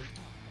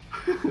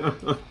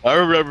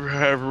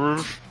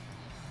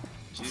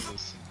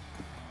 Jesus.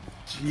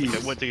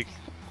 Jeez.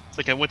 It's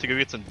like I went to go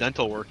get some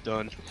dental work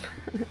done.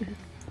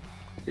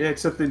 Yeah,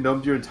 except they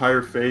numbed your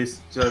entire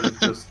face.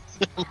 Just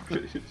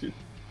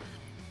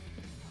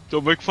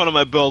Don't make fun of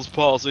my Bell's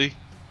palsy.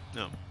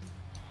 No.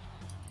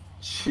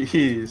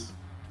 Jeez.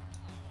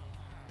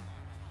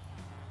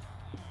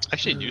 I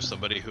actually knew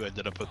somebody who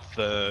ended up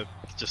with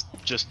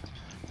just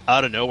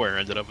out of nowhere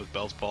ended up with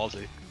Bell's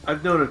palsy.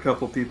 I've known a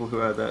couple people who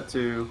had that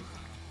too.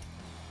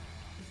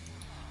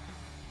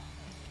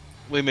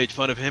 We made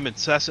fun of him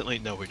incessantly.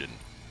 No, we didn't.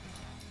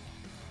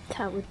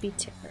 That would be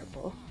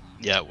terrible.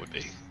 Yeah, it would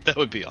be. That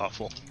would be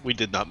awful. We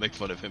did not make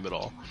fun of him at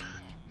all.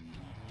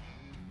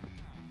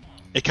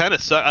 It kind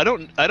of sucked. I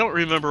don't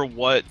remember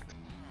what.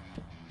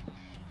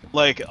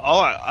 Like,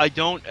 I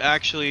don't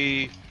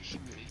actually.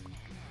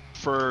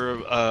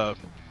 For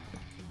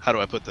how do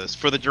I put this?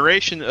 For the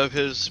duration of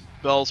his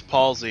Bell's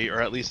palsy,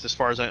 or at least as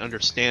far as I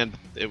understand,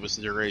 it was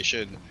the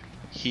duration.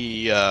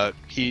 He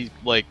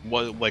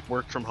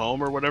worked from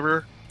home or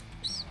whatever,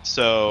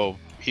 so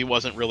he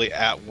wasn't really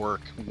at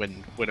work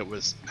when it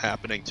was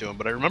happening to him.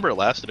 But I remember it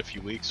lasted a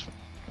few weeks.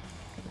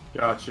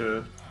 Gotcha.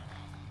 A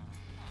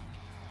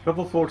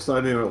couple folks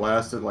I knew it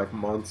lasted like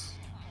months.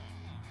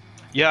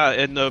 Yeah,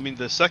 and I mean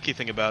the sucky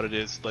thing about it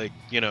is, like,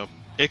 you know,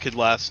 it could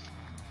last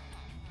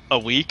a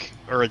week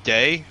or a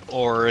day,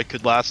 or it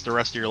could last the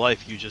rest of your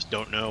life. You just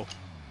don't know.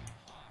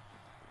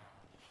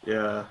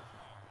 Yeah.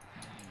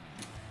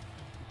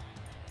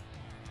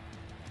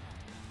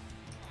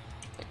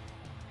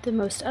 The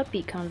most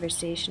upbeat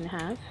conversation to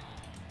have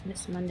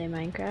this Monday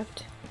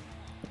Minecraft.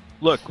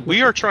 Look,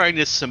 we are trying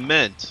to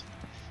cement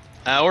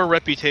our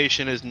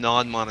reputation as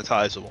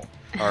non-monetizable.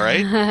 All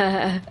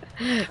right,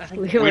 we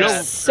We were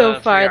don't- so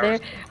 3 far hours. there.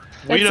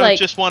 we That's don't like-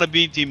 just want to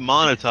be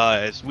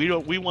demonetized. We're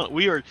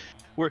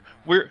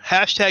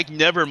hashtag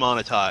never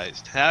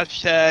monetized.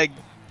 Hashtag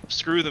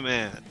screw the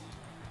man.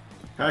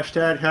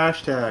 Hashtag.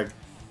 Hashtag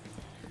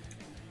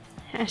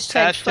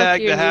Hashtag fuck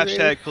the you,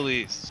 hashtag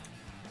police.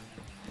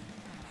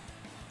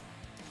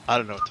 I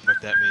don't know what the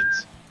fuck that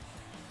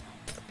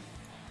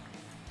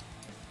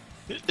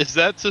means. Is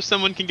that so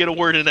someone can get a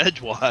word in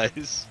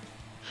edgewise?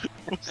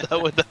 Was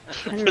that what I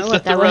don't know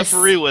what the that was.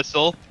 referee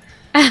whistle?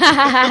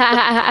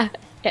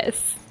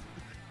 Yes.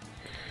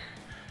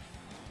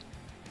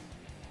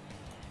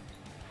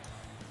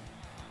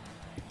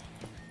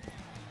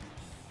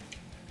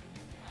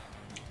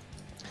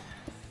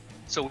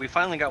 So we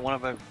finally got one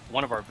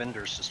of our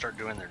vendors to start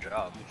doing their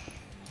job.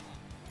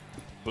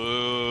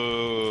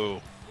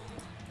 Boo.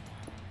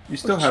 You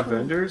still Which have one?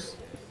 vendors?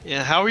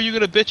 Yeah, how are you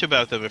gonna bitch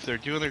about them if they're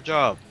doing their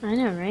job? I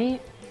know,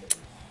 right?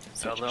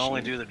 So Such a they'll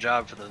only shame. do the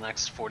job for the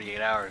next 48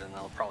 hours, and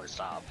they'll probably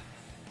stop.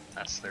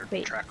 That's their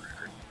Wait. track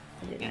record.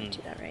 I did not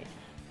do that right.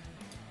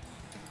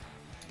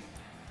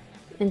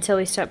 Until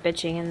we stop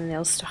bitching, and then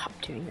they'll stop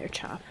doing their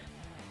job.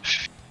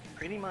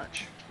 Pretty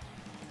much.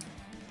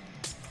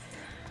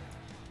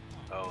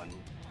 Oh, and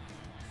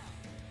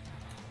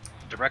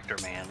Director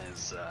Man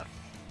is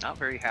not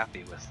very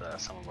happy with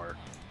some of our.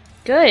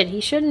 Good,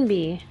 he shouldn't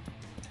be.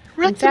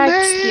 In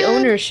fact, the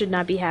owner should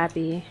not be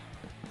happy.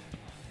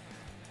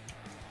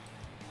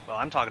 Well,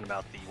 I'm talking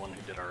about the one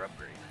who did our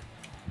upgrade.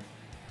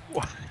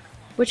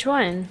 Which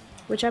one?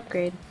 Which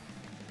upgrade?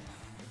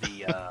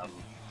 The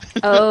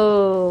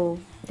Oh,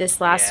 this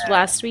Yeah.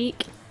 last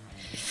week?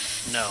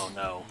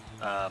 no.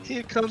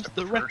 Here comes the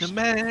September wrecking 1st.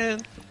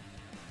 man.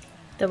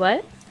 The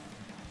what?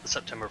 The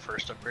September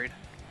 1st upgrade.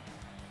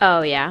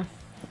 Oh, yeah.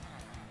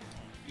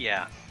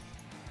 Yeah,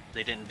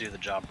 they didn't do the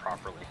job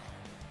properly.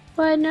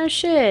 What? No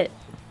shit.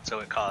 So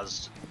it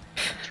caused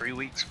 3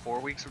 weeks, 4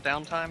 weeks of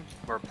downtime,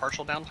 or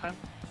partial downtime.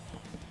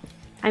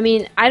 I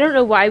mean, I don't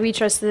know why we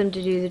trusted them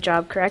to do the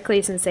job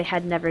correctly since they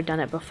had never done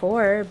it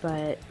before,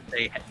 but...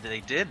 They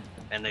did,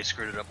 and they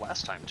screwed it up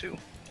last time, too.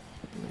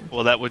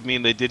 Well, that would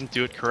mean they didn't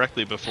do it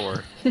correctly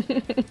before.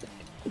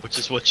 Which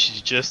is what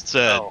she just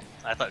said. Oh,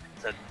 I thought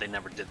you said they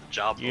never did the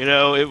job before. You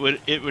know,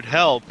 it would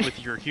help with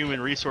your human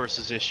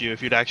resources issue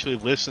if you'd actually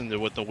listen to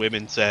what the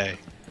women say.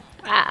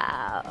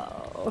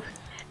 Wow.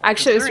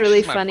 Actually, it was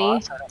really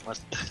funny.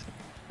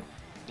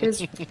 It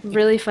was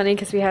really funny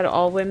because we had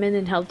all women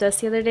in help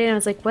desk the other day, and I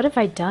was like, what have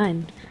I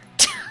done?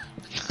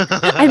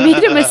 I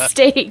made a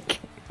mistake.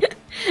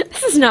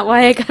 This is not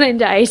why I got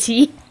into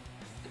IT.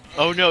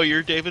 Oh no,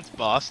 you're David's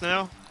boss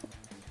now?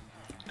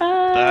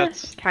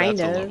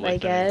 Kind of, I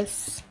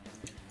guess.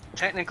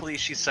 Technically,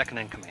 she's second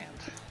in command.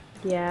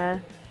 Yeah.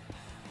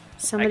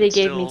 Somebody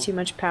gave me too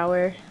much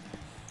power.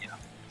 Yeah.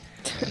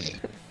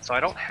 So I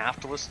don't have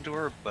to listen to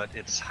her, but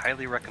it's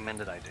highly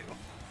recommended I do.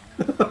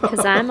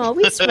 Because I'm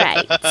always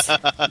right.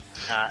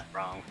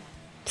 Wrong.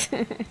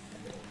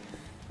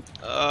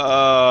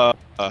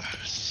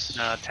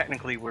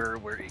 Technically, we're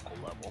equal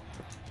level.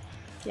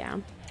 Yeah.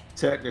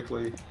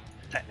 Technically.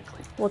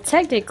 Well,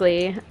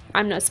 technically,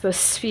 I'm not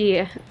supposed to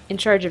be in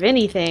charge of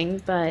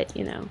anything, but,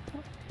 you know,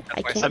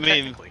 I can't. I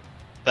mean,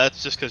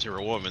 that's just because you're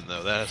a woman,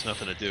 though. That has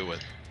nothing to do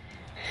with...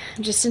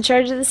 I'm just in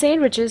charge of the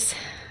sandwiches.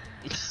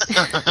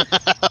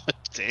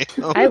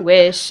 Damn. I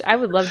wish. I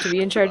would love to be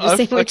in charge of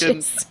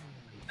sandwiches.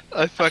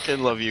 I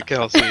fucking love you,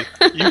 Kelsey.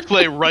 You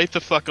play right the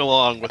fuck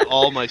along with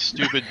all my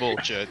stupid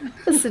bullshit.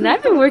 Listen,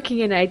 I've been working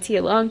in IT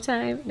a long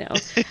time. No.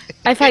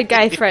 I've had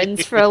guy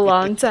friends for a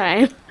long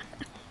time.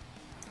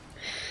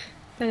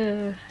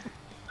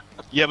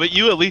 Yeah, but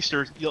you at least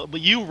are...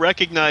 But you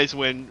recognize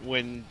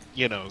when,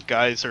 you know,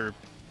 guys are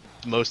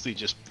mostly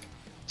just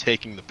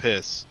taking the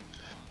piss.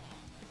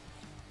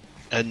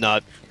 And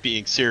not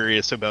being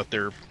serious about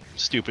their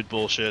stupid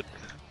bullshit.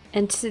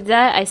 And to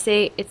that, I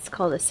say it's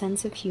called a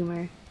sense of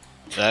humor.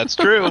 That's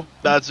true.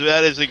 That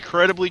is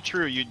incredibly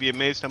true. You'd be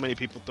amazed how many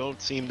people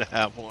don't seem to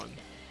have one.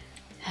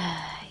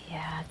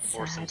 Yeah, it's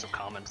Or sad. sense of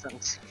common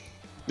sense.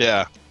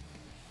 Yeah.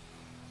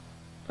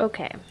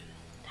 Okay.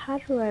 How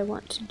do I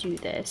want to do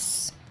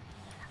this?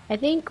 I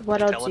think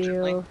what I'll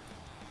do...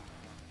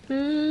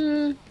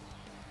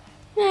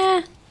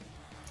 Yeah.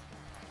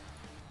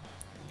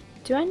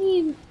 Do I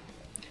need...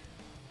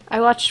 I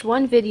watched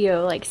one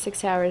video like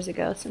 6 hours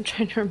ago, so I'm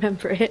trying to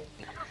remember it.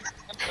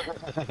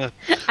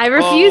 I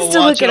refuse to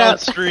look it up.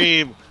 Watch it on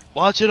stream.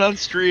 Watch it on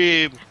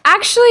stream.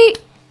 Actually,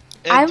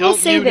 And I will don't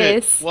say mute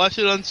it. this. Watch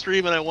it on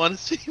stream, and I want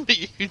to see what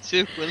you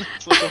do when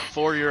it's like a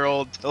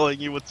 4-year-old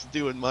telling you what to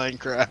do in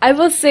Minecraft. I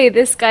will say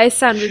this guy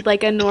sounded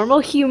like a normal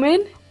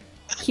human.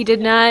 He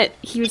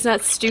was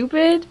not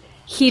stupid.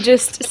 He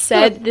just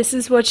said, this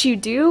is what you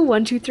do,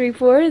 1, 2, 3,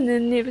 4, and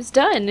then it was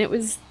done. It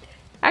was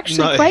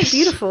actually quite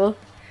beautiful.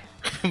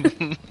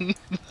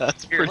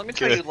 That's Here, let me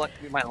tell you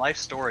my life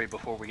story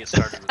before we get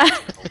started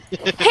with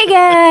this. Hey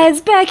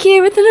guys, back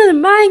here with another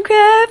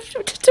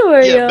Minecraft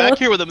tutorial. Yeah, back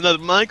here with another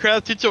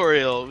Minecraft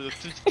tutorial. With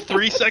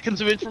 3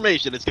 seconds of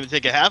information. It's going to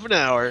take a half an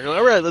hour.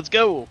 Alright, let's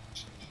go.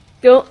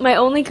 My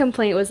only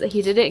complaint was that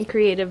he did it in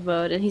creative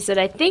mode, and he said,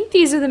 I think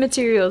these are the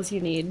materials you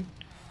need.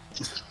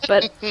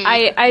 But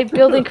I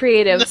build in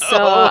creative,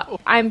 so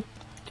I'm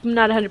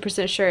not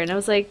 100% sure. And I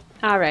was like,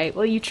 alright,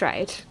 well you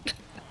tried.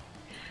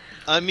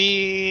 I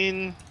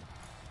mean...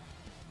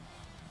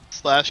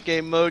 /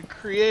 game mode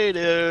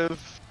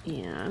creative.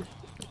 Yeah,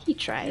 he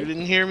tried. You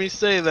didn't hear me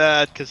say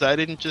that, because I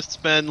didn't just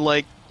spend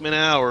like an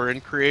hour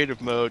in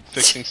creative mode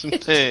fixing some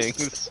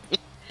things.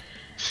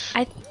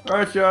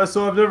 Alright guys,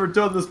 so I've never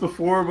done this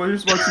before, but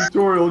here's my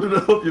tutorial to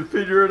help you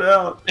figure it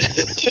out.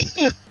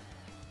 I'm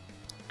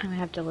gonna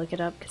have to look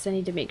it up, because I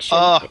need to make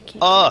sure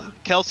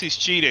Kelsey's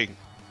cheating.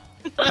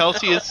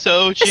 Kelsey is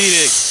so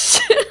cheating.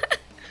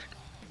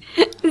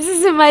 This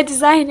isn't my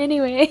design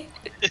anyway.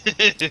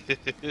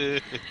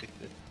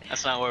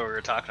 That's not what we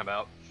were talking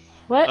about.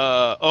 What?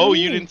 Oh,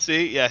 you didn't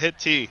see? Yeah, hit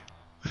T.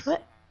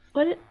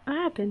 What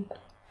happened?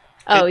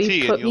 Oh,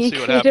 you put me in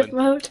creative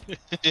mode?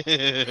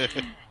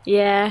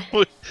 Yeah.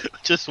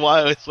 Just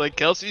why it's like,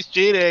 Kelsey's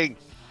cheating.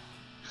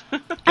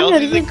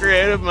 Kelsey's in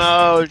creative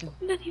mode.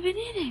 I'm not even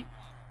in it.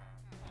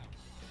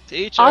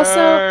 Teacher.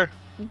 Also,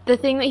 the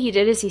thing that he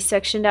did is he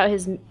sectioned out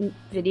his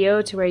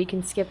video to where you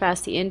can skip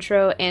past the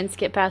intro and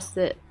skip past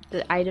the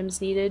items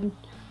needed.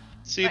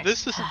 See,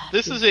 this is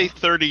a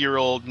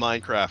 30-year-old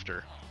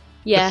Minecrafter.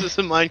 Yeah. This is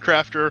a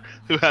Minecrafter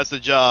who has a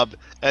job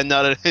and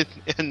not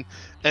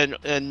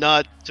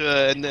not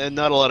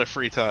a lot of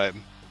free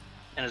time.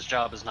 And his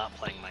job is not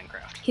playing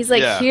Minecraft. He's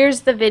like,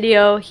 here's the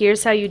video,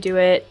 here's how you do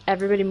it.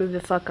 Everybody move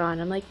the fuck on.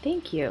 I'm like,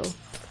 thank you.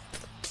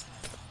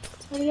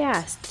 That's what he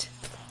asked.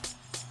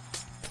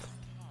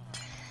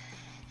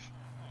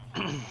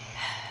 They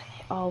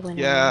all went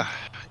Yeah.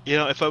 You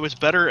know, if I was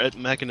better at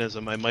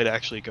Mekanism, I might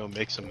actually go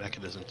make some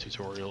Mekanism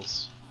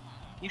tutorials.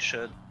 You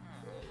should.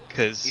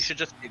 Because you should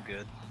just be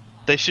good.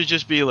 They should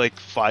just be like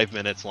 5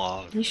 minutes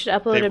long. You should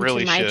upload them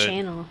to my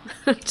channel.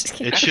 Just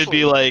kidding. It should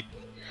be like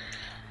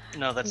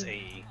No, that's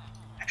AE.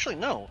 Actually,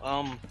 no.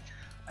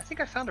 I think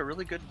I found a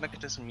really good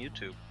Mekanism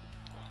YouTube.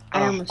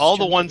 All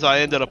the ones I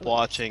ended up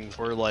watching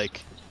were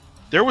like,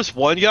 there was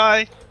one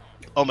guy.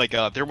 Oh my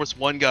god, there was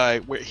one guy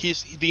where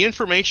the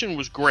information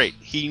was great.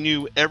 He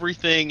knew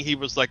everything. He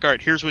was like, all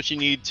right, here's what you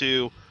need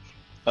to,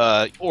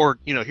 or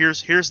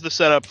here's the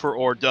setup for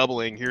ore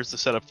doubling. Here's the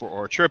setup for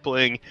ore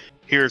tripling.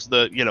 Here's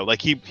the,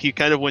 like he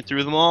kind of went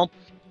through them all.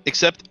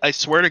 Except, I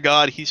swear to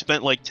God, he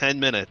spent like 10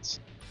 minutes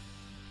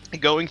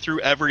going through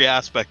every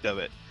aspect of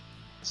it.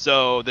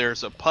 So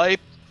there's a pipe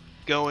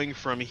going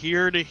from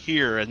here to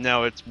here, and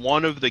now it's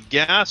one of the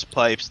gas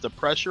pipes, the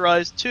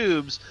pressurized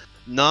tubes,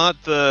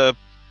 not the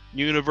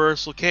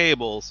universal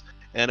cables,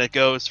 and it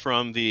goes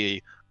from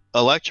the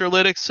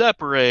electrolytic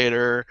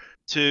separator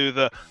to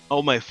the,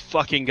 oh my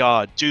fucking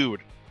god,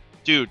 dude,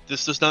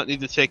 this does not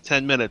need to take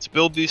 10 minutes.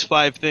 Build these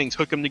 5 things,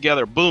 hook them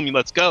together, boom,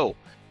 let's go.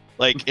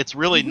 Like, it's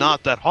really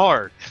not that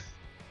hard.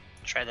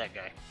 Try that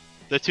guy.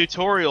 The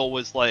tutorial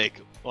was like,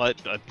 well,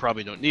 I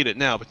probably don't need it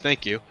now, but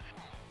thank you.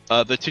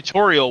 The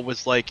tutorial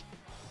was like,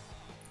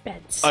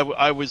 beds.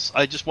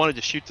 I just wanted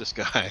to shoot this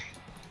guy.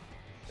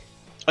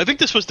 I think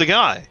this was the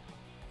guy.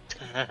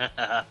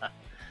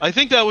 I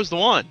think that was the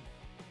one.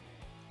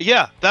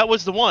 Yeah, that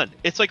was the one.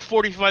 It's like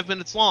 45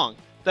 minutes long.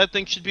 That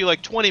thing should be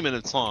like 20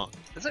 minutes long.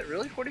 Is it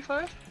really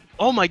 45?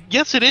 Oh my,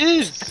 yes it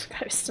is!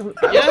 Yes!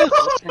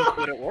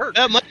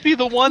 That might be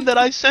the one that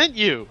I sent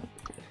you.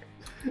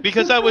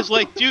 Because I was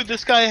like, dude,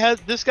 the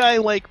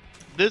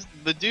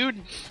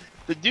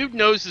dude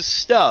knows his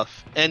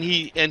stuff, and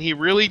he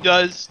really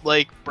does,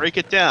 like, break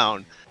it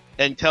down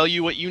and tell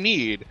you what you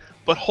need.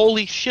 But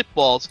holy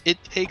shitballs,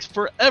 it takes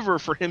forever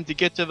for him to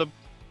get to the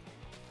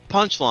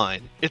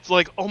punchline. It's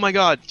like, oh my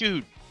god,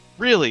 dude,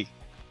 really?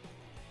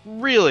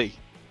 Really?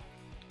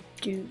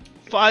 Dude.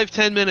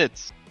 5-10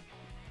 minutes.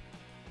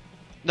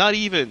 Not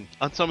even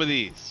on some of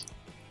these.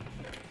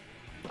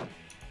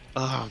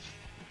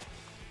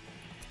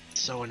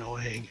 So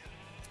annoying.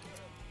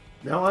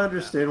 Now I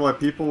understand why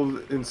people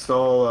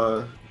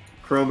install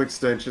Chrome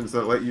extensions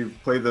that let you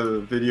play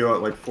the video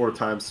at like 4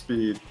 times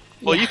speed.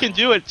 Well, you can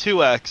do it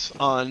 2x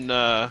on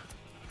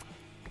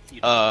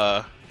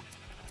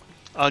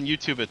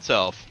YouTube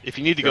itself. If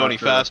you need to go any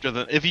faster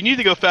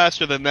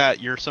than that,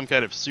 you're some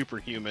kind of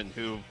superhuman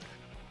who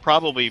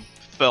probably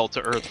fell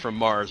to Earth from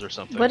Mars or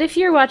something. What if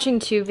you're watching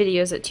 2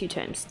 videos at 2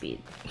 times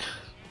speed?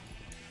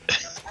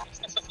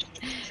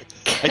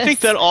 I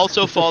think that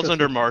also falls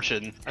under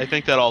Martian.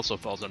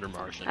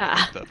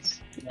 Ah,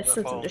 That's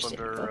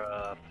understandable.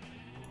 under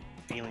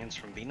aliens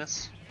from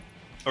Venus.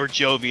 Or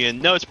Jovian.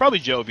 No, it's probably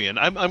Jovian.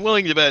 I'm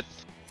willing to bet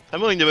the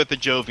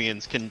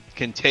Jovians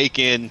can take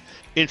in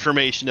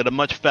information at a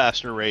much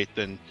faster rate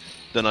than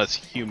us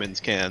humans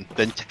can,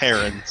 than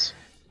Terrans.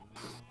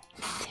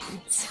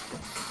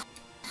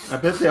 I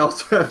bet they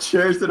also have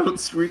chairs that don't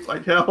squeak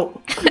like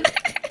hell.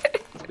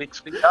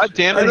 Squeak. God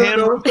damn it,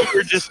 Ham!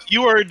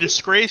 You are a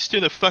disgrace to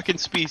the fucking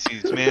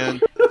species,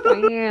 man.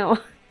 Wow.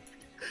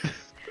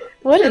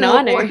 What an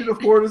honor. All I can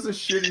afford is a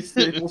shitty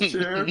Staples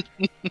chair.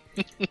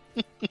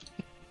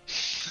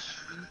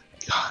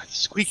 God,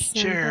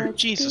 squeaky chair.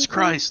 Jesus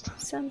Christ.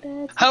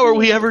 How How are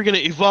we ever going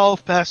to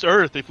evolve past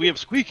Earth if we have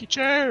squeaky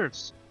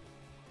chairs?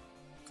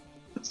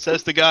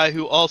 Says the guy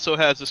who also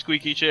has a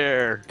squeaky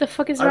chair. The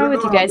fuck is wrong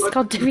with you guys? It's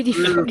called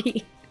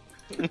WD-40.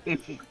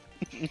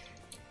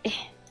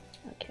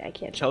 Okay, I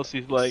can't.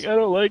 Chelsea's like, I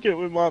don't like it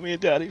when mommy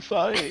and daddy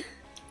fight.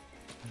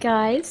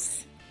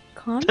 Guys,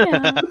 calm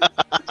down.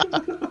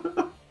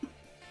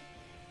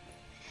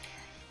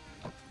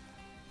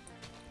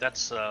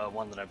 That's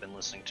one that I've been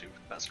listening to for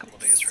the past couple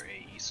of days for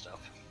AE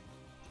stuff.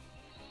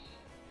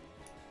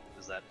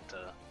 Is that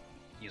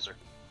user?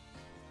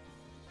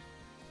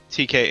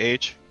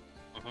 TKH.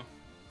 I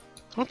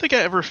don't think I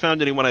ever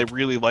found anyone I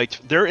really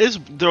liked. There is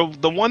the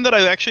one that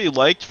I actually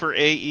liked for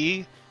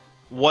AE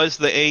was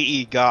the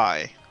AE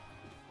guy.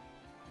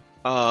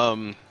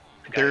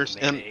 There's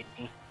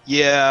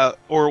yeah,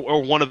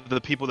 or one of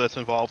the people that's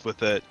involved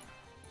with it.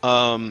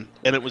 And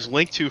it was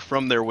linked to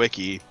from their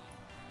wiki.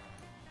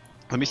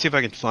 Let me see if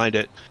I can find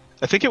it.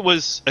 I think it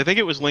was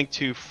linked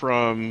to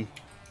from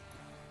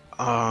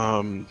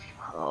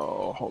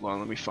oh, hold on,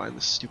 let me find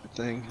this stupid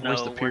thing.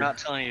 Where's the we're not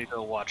telling you to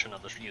go watch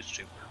another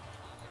YouTuber.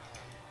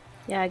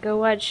 Yeah, go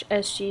watch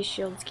SG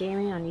Shields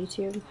Gaming on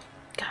YouTube.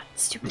 God,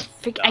 stupid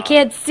I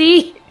can't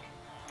see!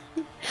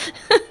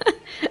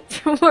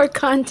 For more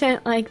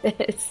content like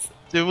this.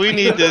 Do we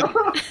need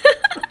to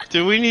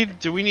do we need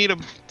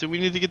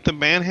to get the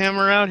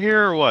manhammer out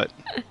here or what?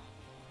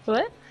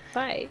 What?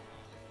 Why?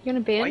 You're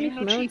gonna ban Why me you from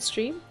no my own cheat?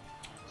 stream?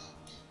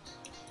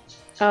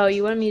 Oh,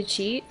 you want me to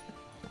cheat?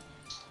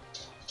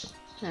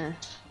 Huh.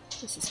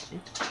 This is fine.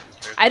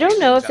 I don't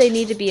know if they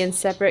need to be in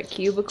separate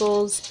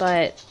cubicles,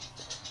 but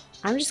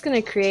I'm just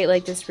gonna create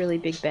like this really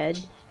big bed.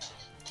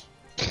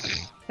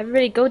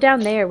 Everybody go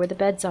down there where the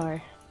beds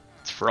are.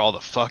 It's for all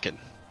the fucking.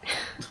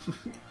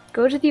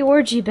 Go to the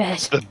orgy bed.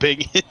 The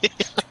big.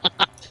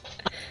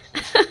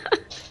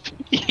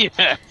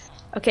 Yeah.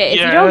 Okay, if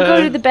you don't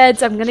go to the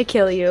beds, I'm gonna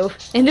kill you.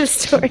 End of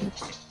story.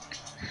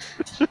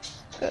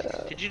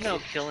 Did you know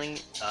killing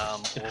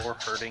or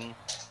hurting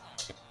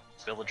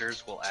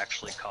villagers will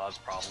actually cause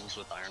problems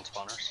with iron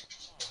spawners?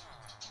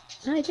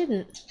 No, I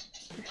didn't.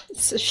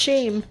 It's a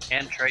shame.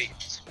 And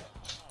trades.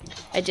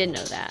 I did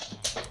know that.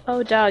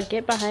 Oh, dog,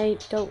 get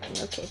behind. Don't.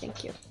 Okay,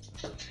 thank you.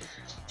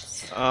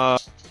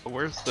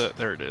 Where's the?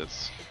 There it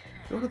is.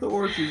 Go to the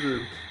orgy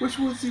room. Which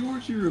one's the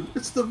orgy room?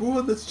 It's the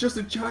one that's just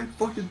a giant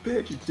fucking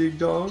bitch, you ding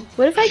dong.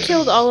 What if I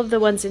killed all of the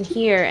ones in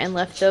here and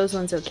left those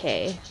ones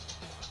okay?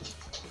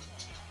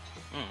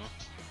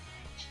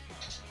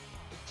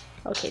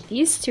 Okay,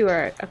 these two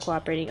are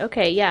cooperating.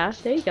 Okay, yeah,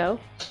 there you go.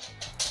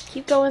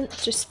 Keep going,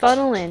 just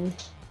funnel in.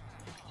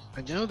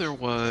 I know there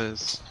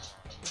was.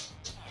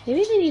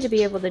 Maybe they need to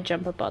be able to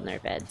jump up on their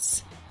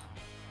beds.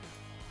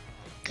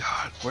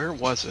 God, where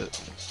was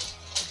it?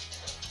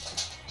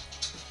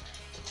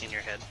 In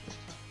your head.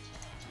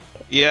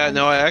 Yeah,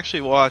 no, I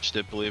actually watched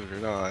it, believe it or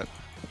not.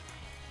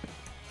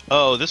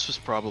 Oh, this was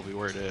probably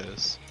where it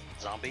is.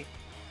 Zombie?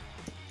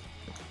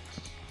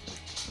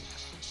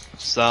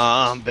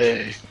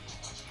 Zombie.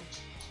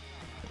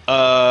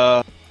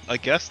 I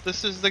guess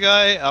this is the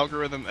guy,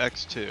 Algorithm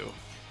X2.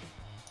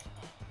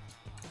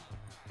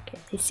 Okay,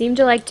 they seem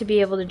to like to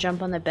be able to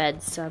jump on the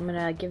beds, so I'm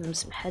gonna give them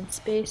some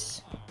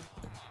headspace.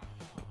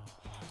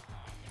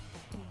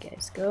 You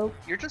guys go.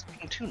 You're just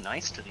being too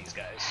nice to these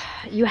guys.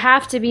 You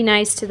have to be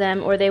nice to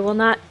them, or they will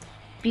not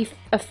be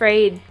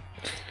afraid.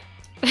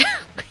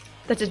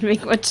 That didn't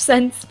make much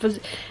sense, but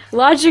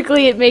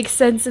logically it makes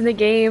sense in the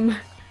game.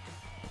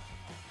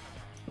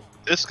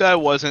 This guy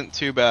wasn't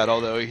too bad,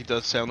 although he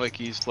does sound like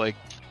he's, like,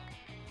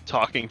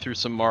 talking through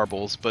some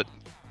marbles, but...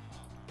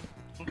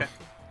 Okay.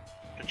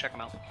 Go check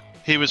him out.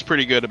 He was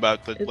pretty good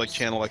about the, like,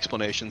 channel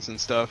explanations and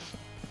stuff.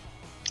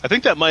 I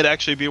think that might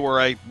actually be where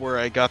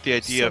I got the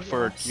idea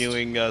for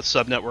doing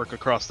subnetwork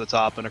across the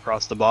top and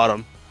across the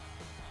bottom.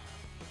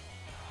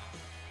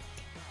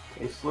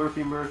 Hey,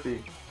 Slurpy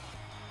Murphy.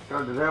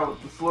 Got it out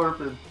with the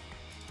slurping.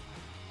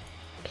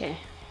 Okay.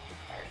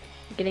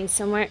 Getting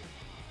somewhere.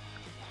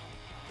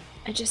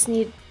 I just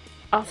need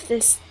off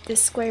this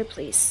square,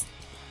 please.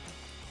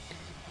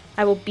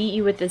 I will beat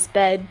you with this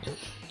bed.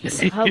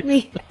 So help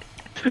me.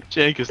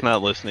 Jank is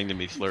not listening to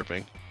me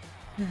slurping.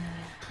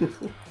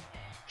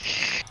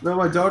 No,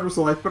 my daughter was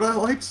like, but I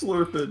like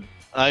slurping.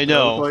 I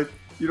know. I was like,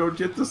 you don't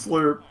get to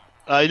slurp.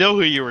 I know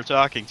who you were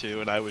talking to,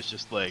 and I was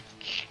just like...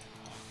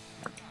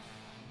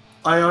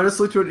 I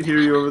honestly couldn't hear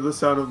you over the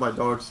sound of my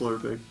dog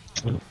slurping.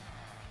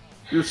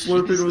 Your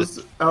slurping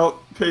was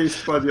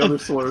outpaced by the other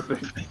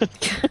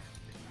slurping.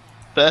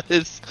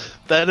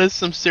 That is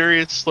some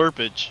serious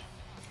slurpage.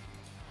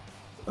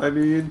 I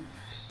mean,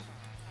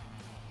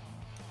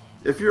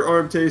 if your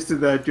arm tasted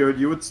that good,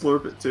 you would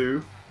slurp it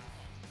too.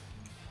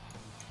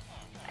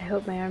 I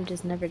hope my arm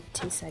does never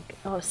taste like...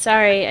 Oh,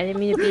 sorry. I didn't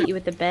mean to beat you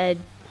with the bed.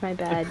 My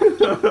bad.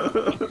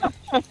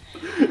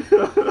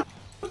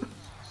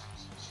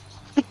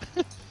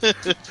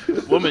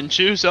 Woman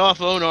chews off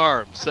own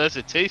arm. Says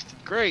it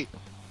tasted great.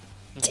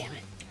 Damn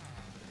it.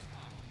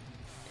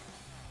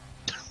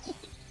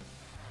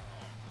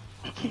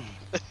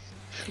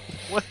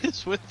 What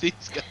is with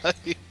these guys?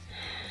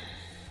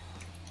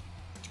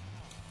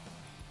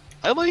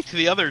 I liked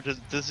the other.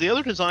 Does the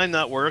other design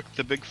not work?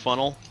 The big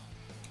funnel?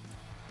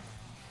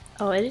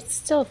 Oh, it's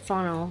still a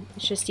funnel.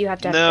 It's just you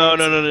have to have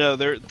No.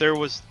 There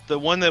was the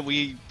one that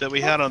we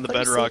had on the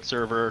Bedrock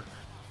server.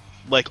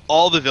 Like,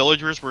 all the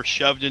villagers were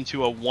shoved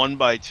into a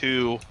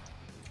 1x2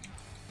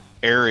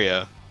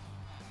 area.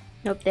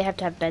 Nope, they have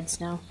to have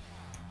beds now.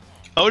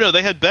 Oh no,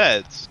 they had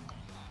beds.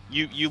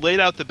 You laid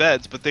out the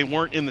beds, but they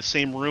weren't in the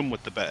same room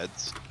with the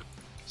beds.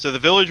 So the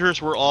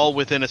villagers were all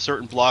within a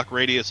certain block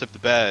radius of the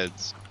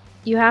beds.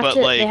 You have but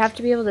to. like, they have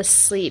to be able to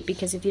sleep,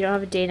 because if you don't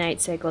have a day-night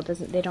cycle,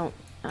 they don't.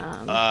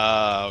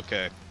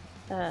 Okay.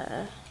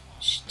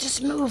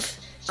 Just move.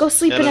 Go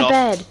sleep And in then a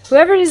I'll- bed.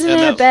 Whoever is in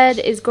and a that- bed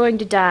is going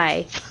to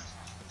die.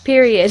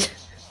 Period.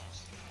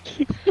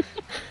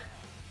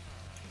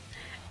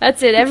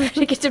 That's it.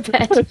 Everybody get to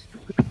bed.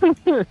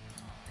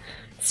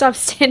 Stop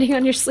standing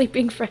on your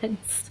sleeping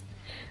friends.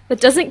 That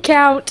doesn't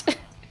count.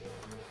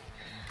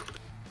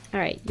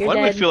 Alright, you're Why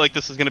dead. do I feel like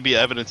this is going to be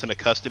evidence in a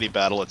custody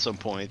battle at some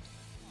point?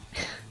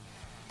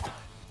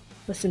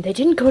 Listen, they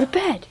didn't go to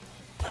bed.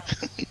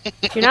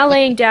 If you're not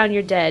laying down,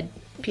 you're dead.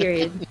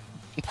 Period.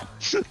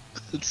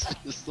 It's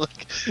just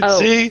like, Oh,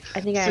 see?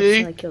 I think I See?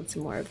 accidentally killed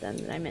some more of them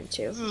than I meant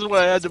to. This is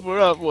what I had to put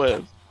up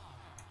with.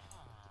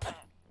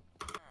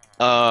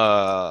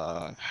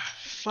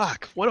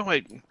 Fuck, what do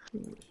I...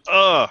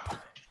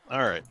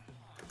 Alright.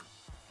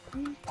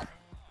 Good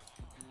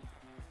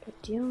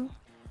deal.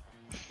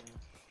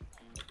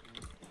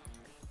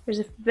 There's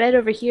a bed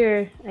over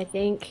here, I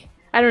think.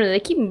 I don't know, they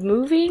keep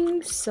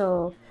moving,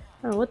 so...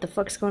 I don't know what the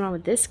fuck's going on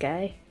with this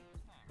guy.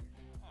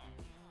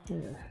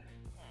 Ugh.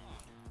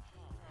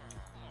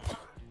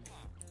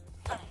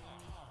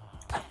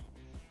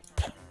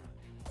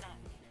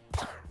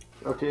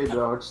 Okay,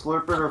 dog,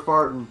 slurping or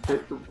farting,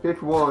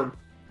 pick one.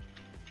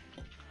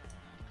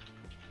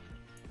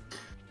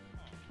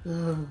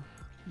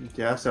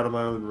 Gas out of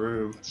my own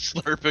room.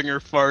 Slurping or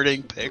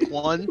farting, pick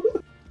one.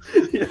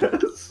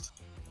 Yes.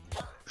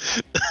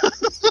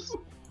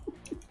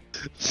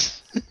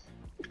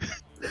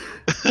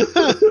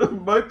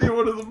 Might be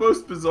one of the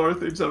most bizarre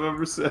things I've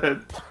ever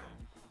said.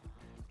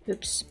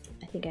 Oops.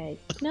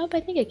 Nope, I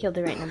think I killed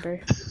the right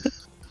number.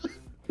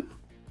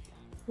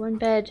 One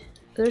bed.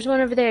 There's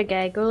one over there,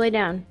 guy. Go lay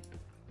down.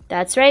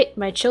 That's right.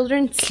 My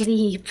children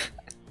sleep.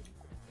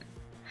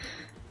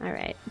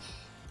 Alright.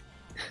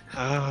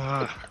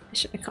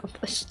 Mission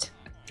accomplished.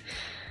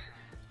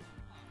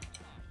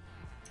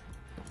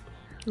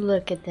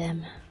 Look at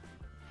them.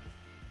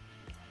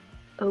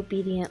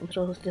 Obedient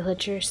little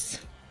villagers.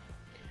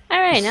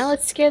 Alright, now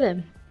let's scare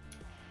them.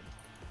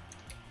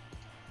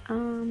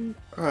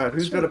 Alright,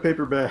 who's got a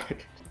paper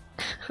bag?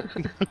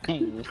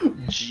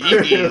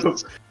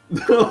 Jeez.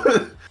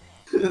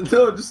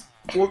 No, just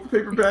pull up the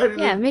paper bag.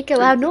 Yeah, make a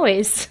loud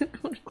noise.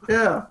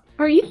 Yeah.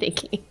 What are you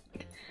thinking?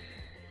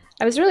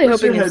 I was really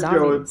Where's hoping your a head zombie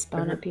going? would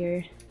spawn up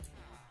here.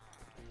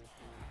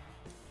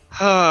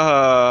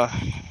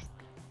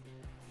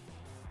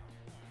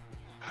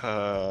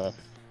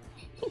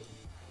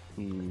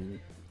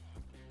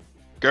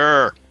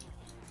 Grr.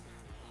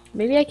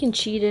 Maybe I can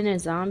cheat in a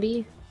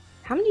zombie.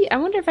 How many? I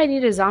wonder if I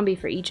need a zombie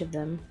for each of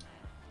them.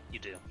 You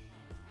do.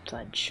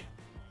 Fudge.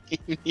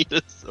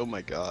 Oh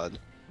my god.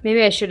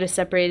 Maybe I should have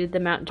separated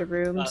them out into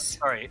rooms.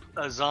 Sorry,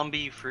 a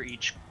zombie for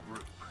each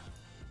group.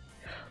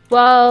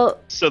 Well,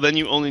 So then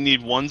you only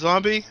need one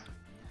zombie?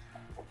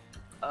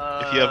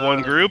 If you have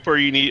one group, or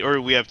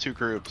we have two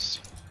groups?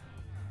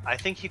 I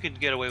think you could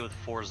get away with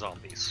 4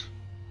 zombies.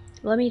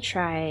 let me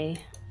try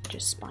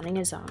just spawning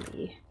a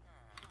zombie.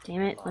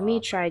 Damn it, let me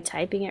try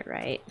typing it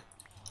right.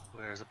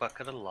 Where's a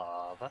bucket of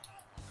lava?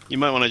 You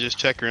might want to just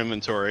check your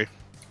inventory.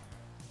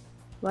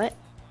 What?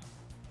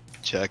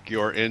 Check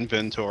your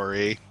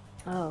inventory.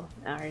 Oh,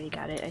 I already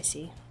got it, I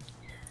see.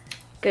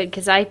 Good,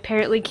 because I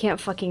apparently can't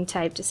fucking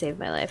type to save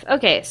my life.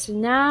 Okay, so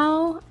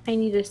now I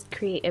need to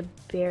create a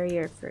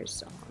barrier for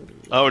zombie.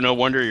 Oh, no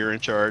wonder you're in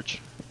charge.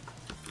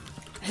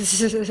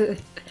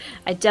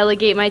 I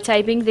delegate my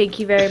typing, thank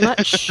you very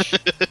much.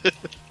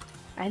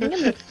 I think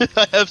I'm gonna...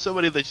 I have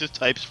somebody that just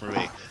types for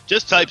me.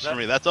 Just types for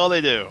me, that's all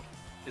they do.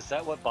 Is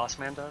that what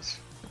Bossman does?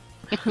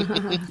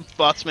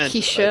 Bossman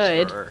He just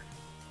should. types for her.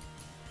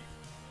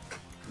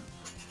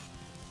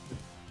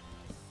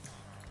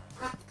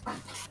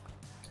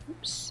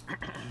 Oops.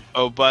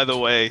 Oh, by the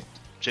way,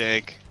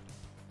 Jank,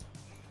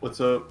 What's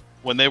up?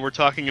 when they were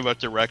talking about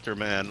Director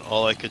Man,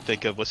 all I could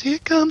think of was, here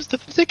comes the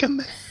Snicker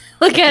Man.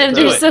 Look at him,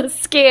 Do they're it. so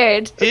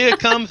scared. Here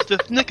comes the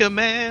Snicker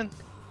Man.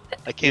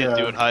 I can't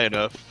do Yeah. it high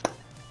enough.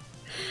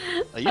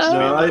 I used to be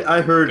No, able to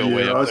I heard go you.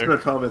 way I up was there. going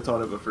to comment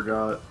on it, but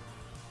forgot.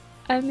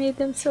 I made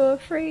them so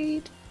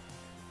afraid.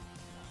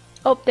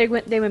 Oh, they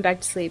went back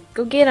to sleep.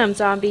 Go get him,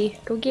 zombie.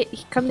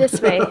 Come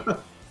this way.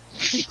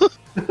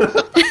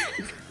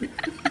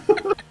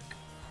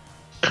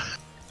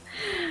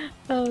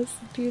 Oh, it's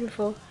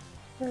beautiful.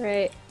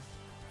 Alright.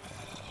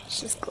 Let's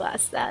just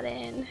glass that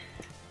in.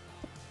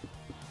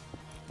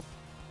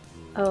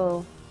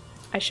 Oh.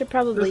 I should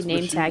probably This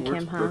name machine tag works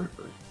him, huh?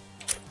 perfectly.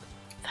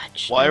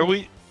 Fudge. Why are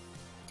we...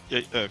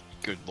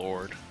 good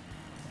lord.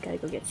 Gotta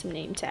go get some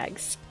name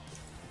tags.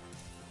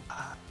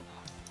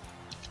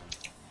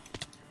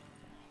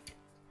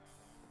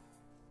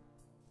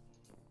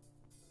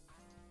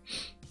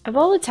 Of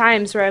all the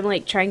times where I'm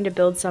like trying to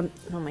build some...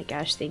 Oh my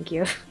gosh, thank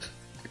you.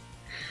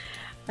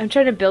 I'm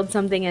trying to build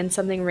something and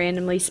something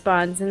randomly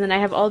spawns, and then I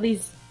have all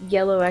these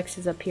yellow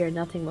X's up here and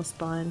nothing will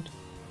spawn.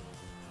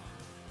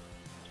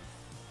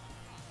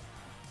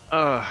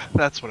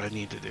 That's what I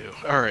need to do.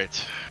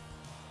 Alright.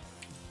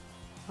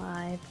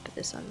 I put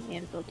this on the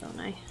anvil, don't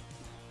I?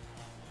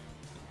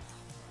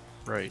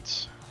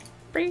 Right.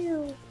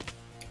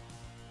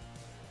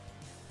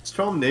 Just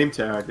call him name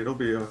tag. It'll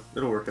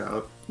work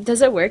out.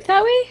 Does it work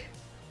that way?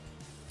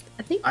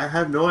 I think... I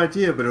have no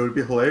idea, but it would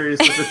be hilarious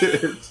if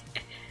it is.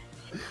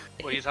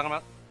 What are you talking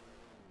about?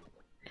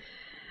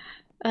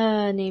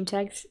 Name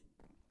tags.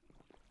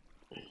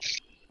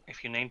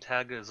 If you name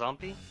tag a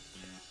zombie?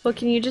 Well,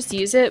 can you just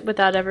use it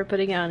without ever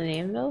putting it on an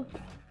anvil?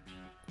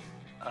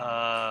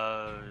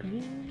 Yeah,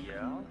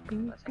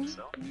 I think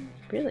so.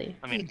 Really?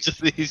 I mean,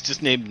 He's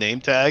just named name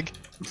tag.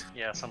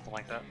 yeah, something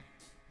like that.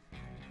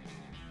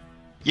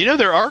 You know,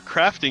 there are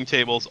crafting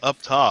tables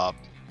up top.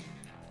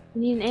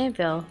 We need an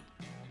anvil.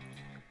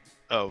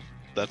 Oh,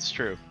 that's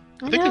true.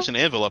 I I think know. there's an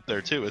anvil up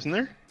there too, isn't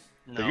there?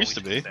 No, There used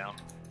we to took be. it down.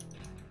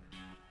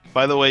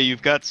 By the way,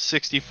 you've got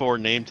 64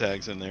 name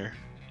tags in there.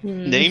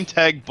 Hmm. Name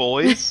tag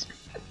boys?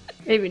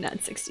 Maybe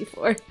not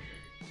 64.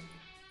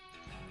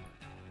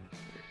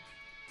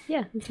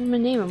 Yeah, that's what I'm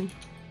gonna name them.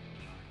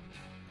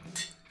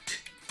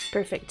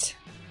 Perfect.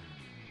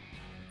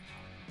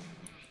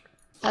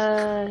 Is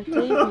there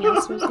anything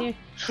else was here?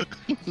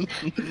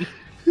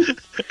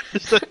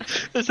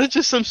 Is that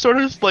just some sort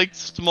of like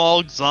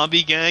small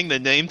zombie gang, the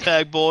name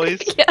tag boys?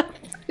 Yeah,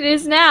 it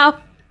is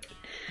now.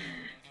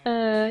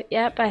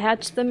 Yep, I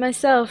hatched them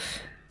myself.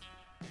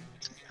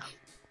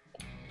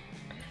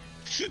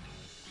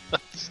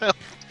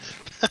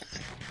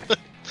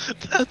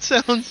 That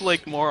sounds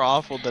like more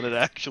awful than it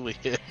actually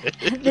is.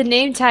 The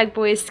name tag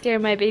boys scare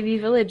my baby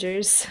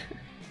villagers.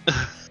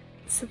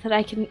 So that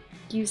I can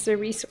use their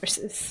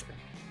resources.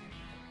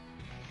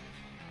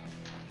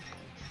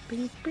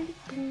 Bing, bing,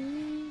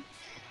 bing.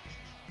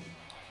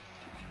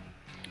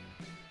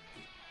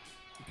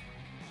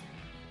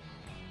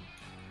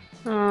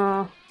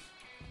 Aw.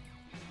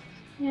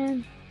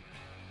 Man.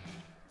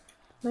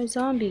 My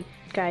zombie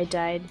guy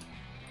died.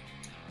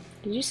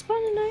 Did you spawn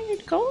an iron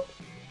gold?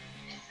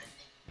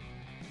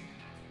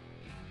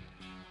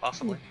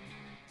 Possibly.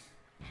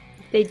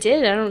 If they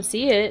did, I don't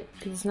see it.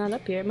 Because it's not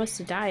up here. It must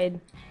have died.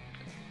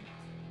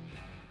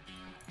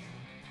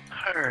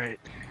 Alright,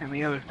 and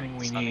the other thing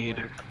we Sunny, need...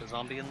 will you put the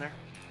zombie in there?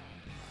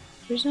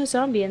 There's no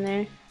zombie in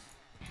there.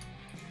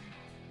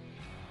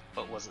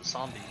 But was it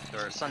zombie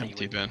or Sunny?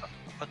 Empty when you bin.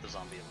 put the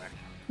zombie in there.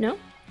 No?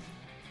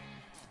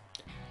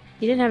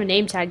 He didn't have a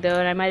name tag though,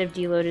 and I might have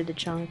deloaded the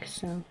chunk,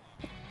 so...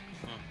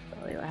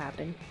 Probably what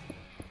happened.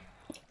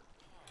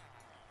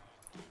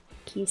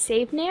 Key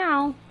save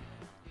now!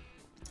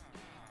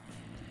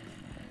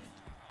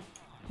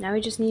 Now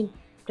we just need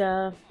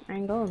iron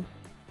golem.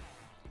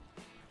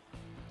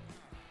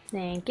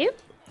 Thank you.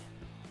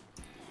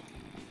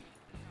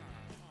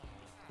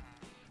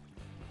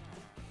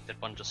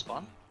 Did one just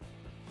spawn?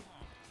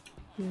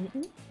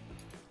 Mm-mm.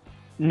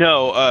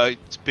 No,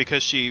 it's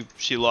because she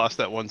lost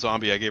that one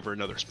zombie, I gave her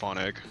another spawn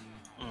egg.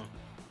 Mm.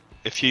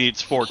 If she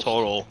needs 4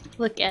 total,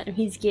 Look at him,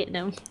 he's getting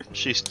them.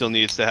 she still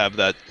needs to have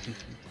that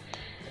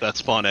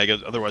spawn egg,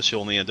 otherwise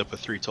she'll only end up with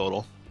 3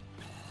 total.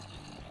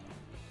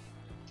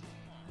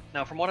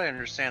 Now, from what I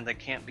understand, they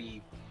can't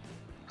be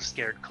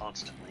scared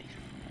constantly.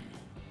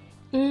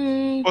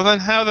 Well then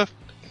how the...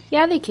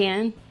 Yeah, they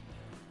can.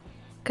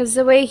 Because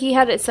the way he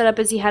had it set up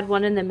is he had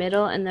one in the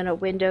middle and then a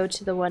window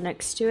to the one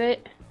next to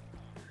it.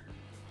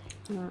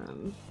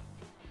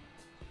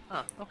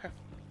 Huh, okay.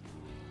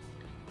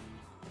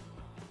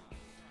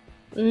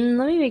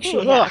 Let me make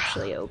sure he Ugh.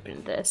 actually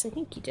opened this. I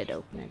think he did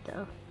open it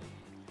though.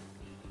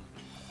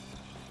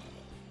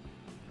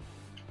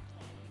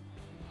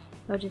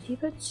 Oh, did he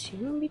put 2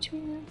 in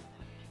between them?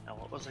 Now,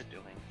 what was I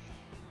doing?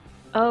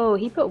 Oh,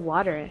 he put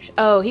water in.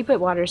 Oh, he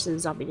put water so the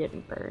zombie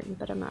didn't burn,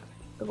 but I'm not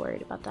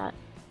worried about that.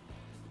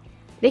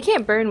 They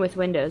can't burn with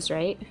windows,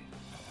 right?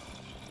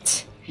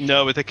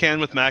 No, but they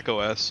can with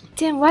macOS.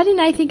 Damn, why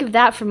didn't I think of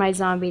that for my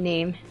zombie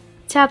name?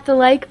 Tap the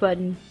like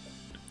button.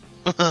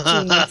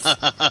 Genius.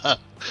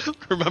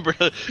 Remember...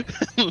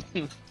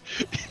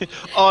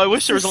 Oh, I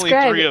wish there was only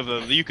Subscribe. 3 of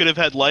them. You could have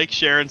had like,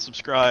 share, and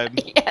subscribe.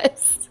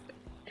 Yes.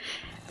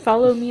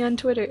 Follow me on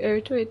Twitter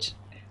or Twitch.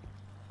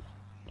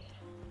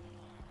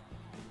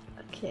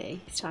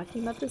 Okay, he's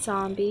talking about the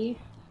zombie.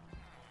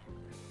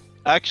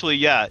 Actually,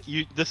 yeah,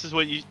 this is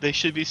what they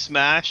should be: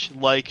 smash,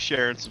 like,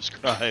 share, and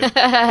subscribe.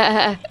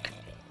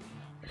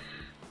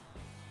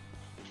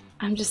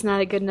 I'm just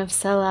not a good enough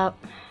sellout.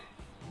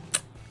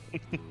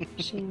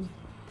 Shame.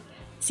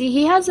 See,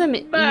 he has them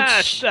in Smash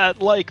each that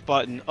like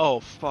button. Oh,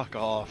 fuck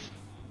off.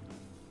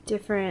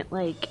 different,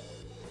 like,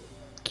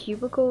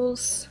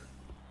 cubicles.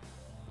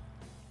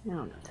 I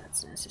don't know if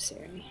that's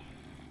necessary.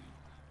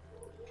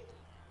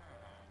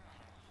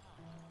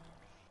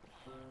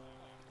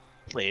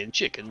 Playing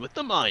chicken with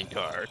the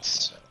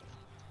minecarts.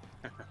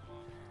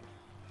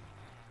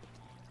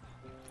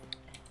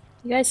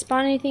 You guys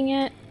spawn anything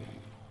yet?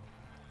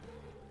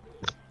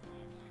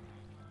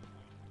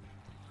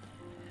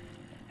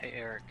 Hey,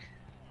 Eric.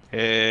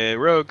 Hey,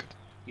 Rogue.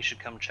 You should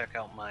come check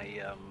out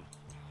my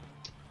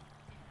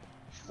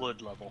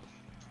fluid level.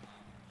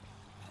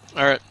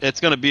 Alright, it's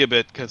gonna be a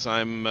bit, because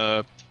I'm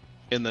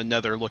in the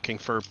nether looking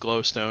for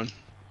glowstone.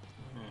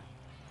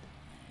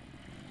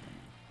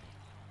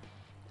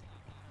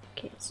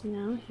 Okay, so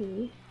now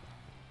he...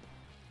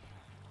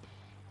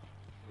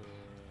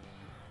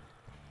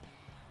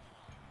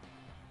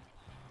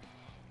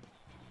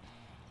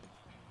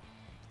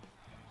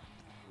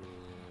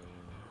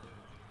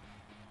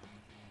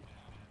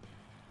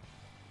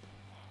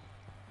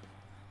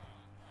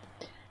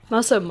 I'm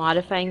also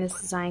modifying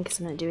this design because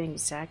I'm not doing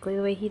exactly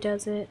the way he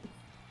does it.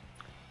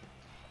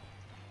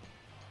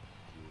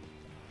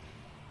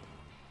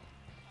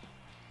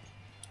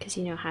 Because,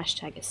 you know,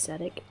 hashtag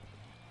aesthetic.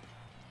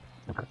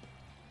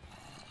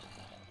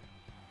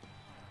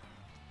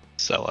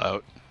 Sell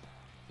out.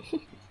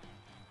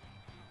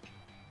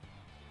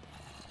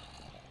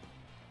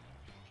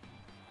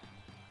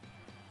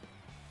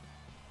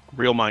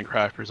 Real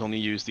Minecrafters only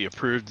use the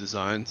approved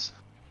designs.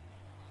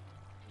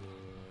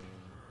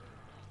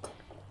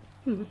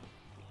 Hmm.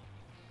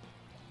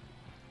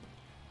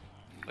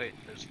 Wait,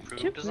 there's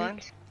approved Yep,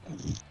 designs?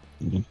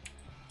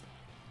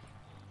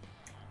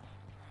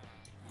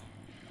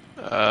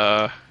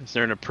 Is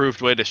there an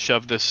approved way to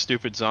shove this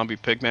stupid zombie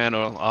pigman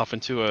off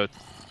into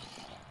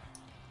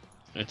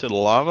the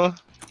lava?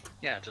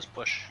 Yeah, just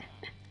push.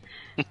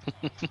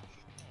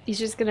 He's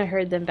just gonna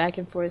herd them back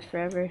and forth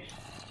forever.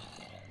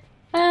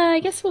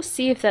 I guess we'll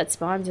see if that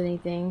spawns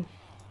anything.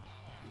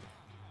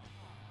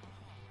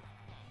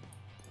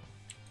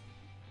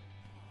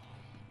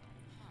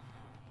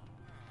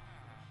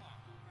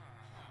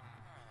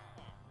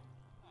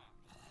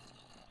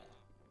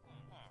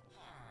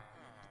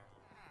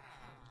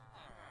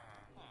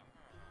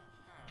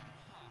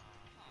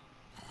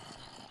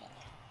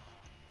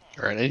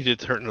 Alright, I need to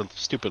turn the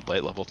stupid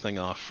light level thing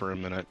off for a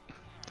minute.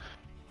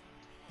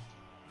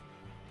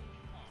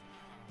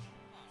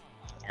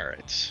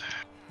 Alright.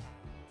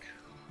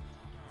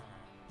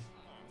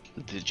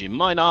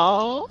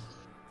 Digiminer!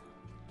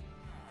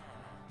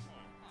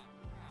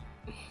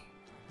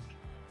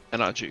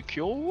 Energy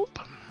Cube.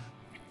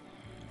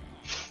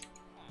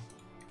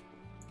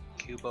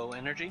 Cubo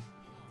energy.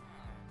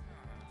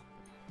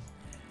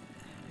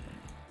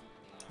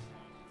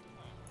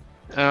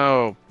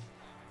 Oh,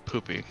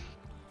 poopy.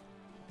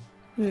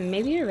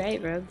 Maybe you're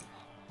right, Rogue.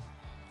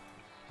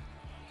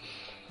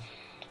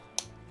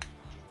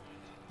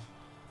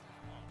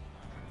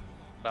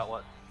 About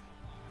what?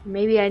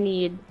 Maybe I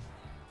need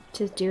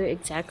to do it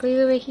exactly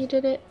the way he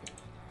did it.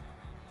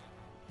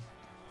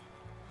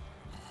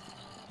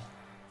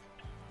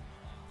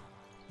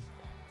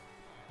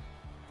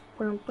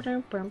 I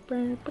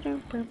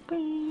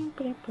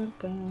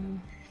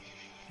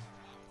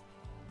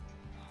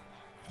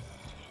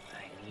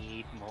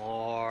need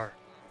more.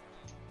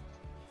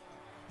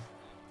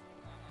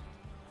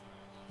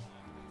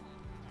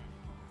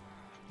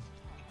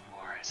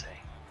 More, I say.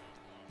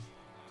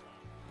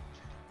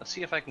 Let's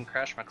see if I can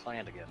crash my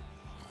client again.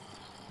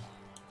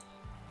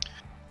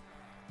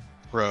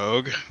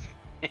 Rogue.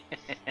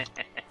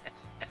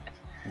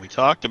 We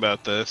talked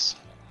about this.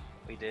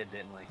 We did,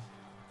 didn't we?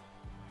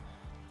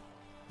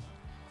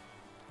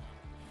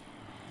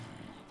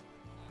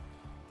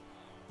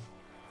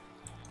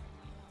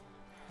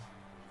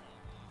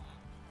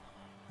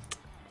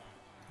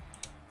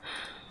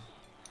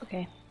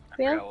 Okay. I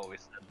forgot Well, what we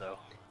said though.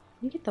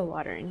 let me get the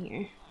water in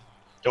here.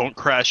 Don't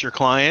crash your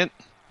client.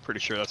 Pretty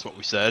sure that's what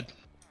we said.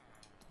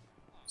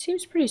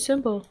 Seems pretty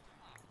simple.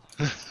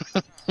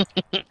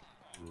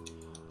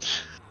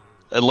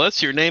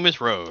 Unless your name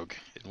is Rogue,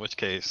 in which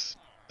case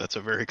that's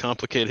a very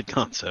complicated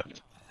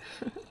concept.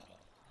 I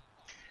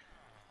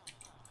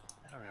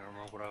don't even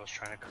remember what I was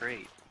trying to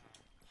create.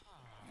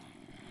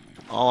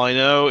 All I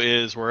know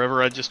is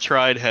wherever I just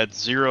tried had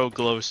 0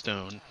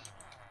 glowstone.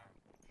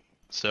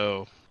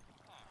 So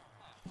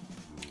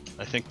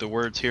I think the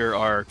words here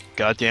are,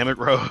 God damn it,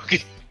 Rogue.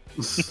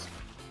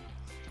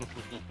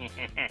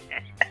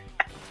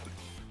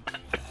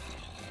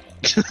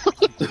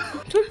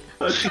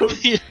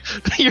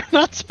 You're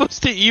not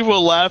supposed to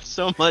evil laugh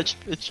so much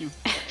that you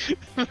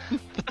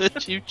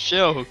that you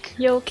choke.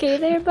 You okay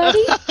there,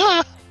 buddy?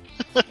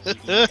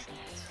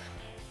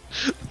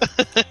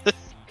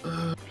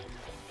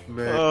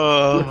 Man.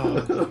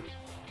 Oh,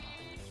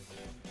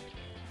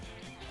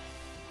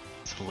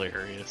 it's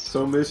hilarious.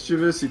 So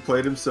mischievous, he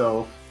played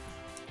himself.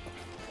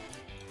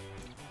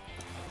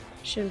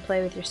 Shouldn't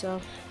play with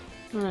yourself.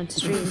 Not on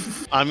stream.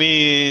 I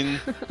mean,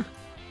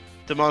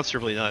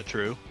 demonstrably not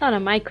true. Not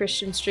on my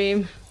Christian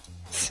stream.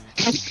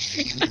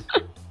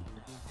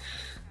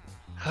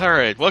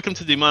 Alright, welcome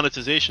to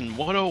Demonetization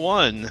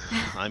 101.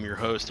 I'm your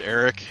host,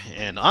 Eric,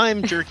 and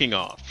I'm jerking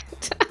off.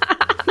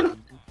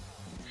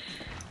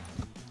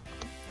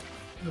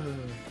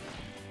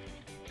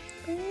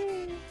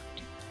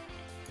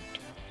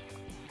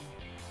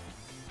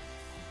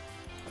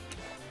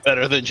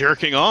 Better than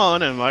jerking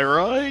on, am I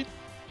right?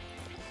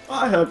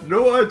 I have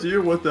no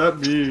idea what that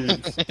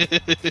means.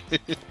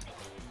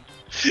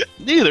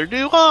 Neither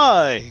do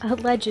I!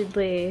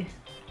 Allegedly.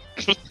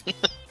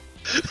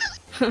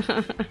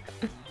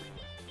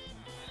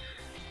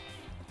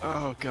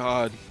 Oh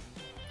god.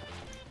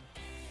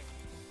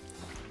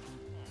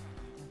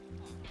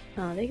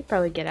 Oh, they could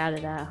probably get out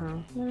of that, huh?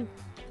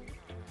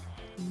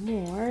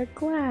 More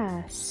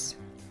glass.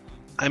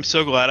 I'm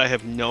so glad I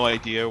have no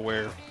idea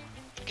where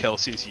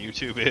Kelsey's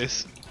YouTube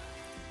is.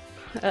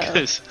 Uh-oh.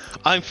 Because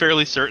I'm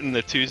fairly certain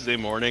that Tuesday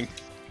morning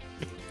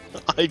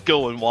I'd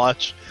go and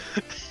watch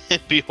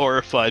and be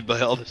horrified by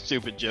all the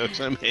stupid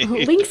jokes I made.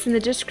 Links in the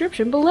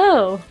description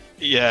below.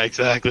 Yeah,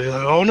 exactly.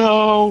 Like, oh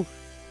no!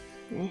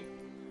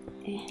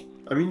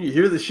 I mean, you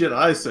hear the shit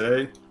I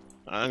say.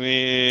 I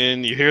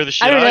mean, you hear the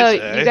shit I don't know.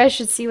 say. You guys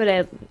should see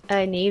what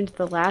I named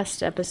the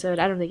last episode.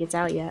 I don't think it's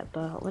out yet,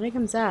 but when it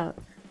comes out,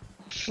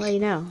 I'll let you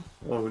know.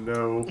 Oh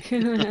no.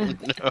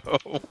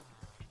 No.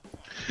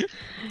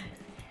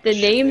 The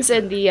names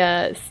and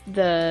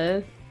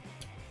the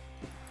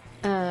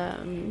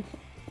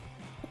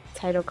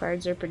title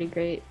cards are pretty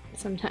great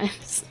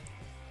sometimes.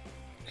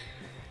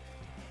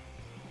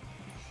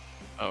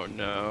 Oh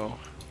no.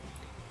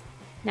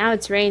 Now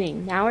it's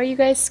raining. Now are you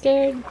guys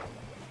scared?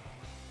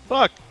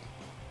 Fuck!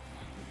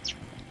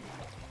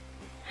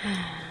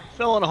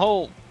 Fell in a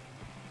hole.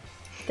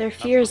 Their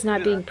fear is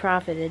not being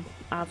profited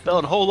off Fell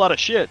in of. a whole lot of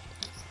shit.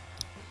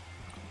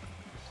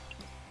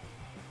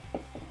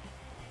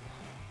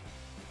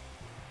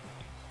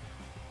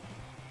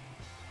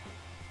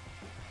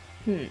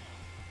 What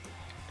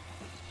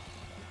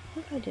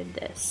if I did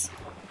this?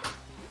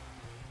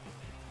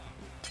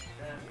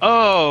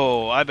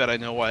 Oh, I bet I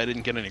know why I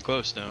didn't get any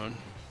glowstone.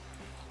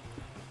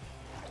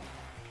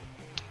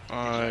 Did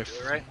I do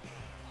it right?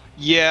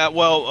 Yeah,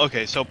 well,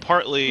 okay, so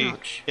partly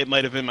Ouch. it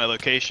might have been my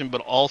location,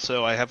 but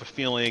also I have a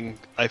feeling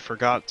I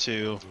forgot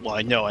to, well,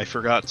 I know I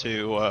forgot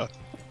to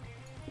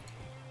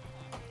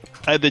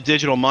I had the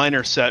digital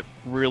miner set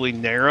really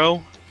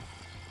narrow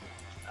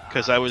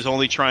because I was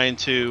only trying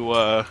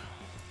to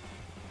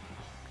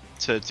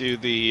do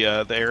the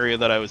area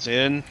that I was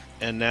in,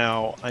 and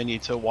now I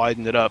need to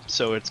widen it up.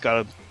 So it's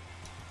got to.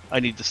 I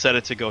need to set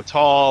it to go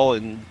tall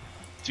and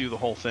do the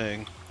whole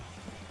thing.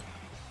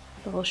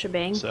 The whole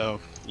shebang. So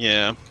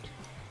yeah,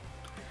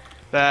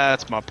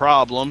 that's my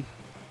problem.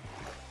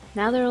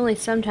 Now they're only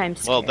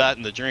sometimes scared. Well, that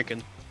and the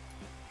drinking.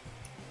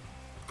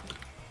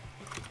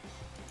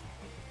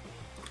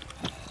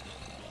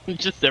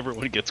 Just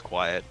everyone gets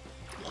quiet.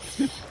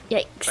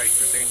 Yikes. Sorry, you were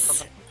saying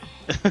something?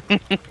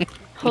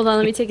 Hold on,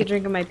 let me take a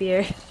drink of my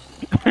beer.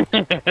 Let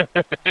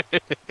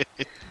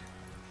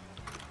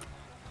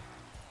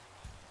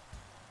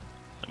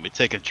me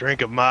take a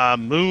drink of my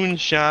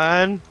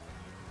moonshine.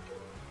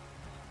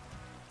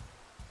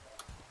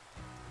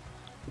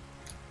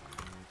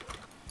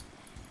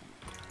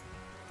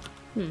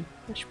 I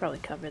should probably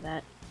cover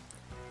that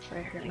before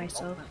I hurt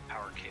myself. Ultimate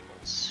power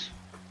cables.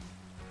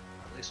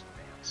 At least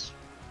advance.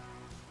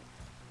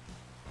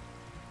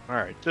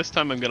 Alright, this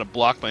time I'm gonna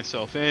block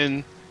myself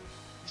in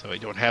so I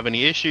don't have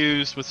any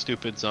issues with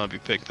stupid zombie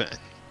pigmen.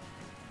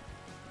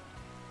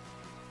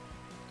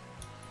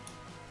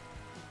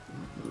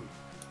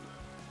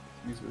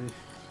 Excuse me.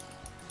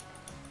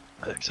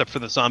 Except for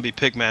the zombie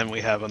pigman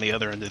we have on the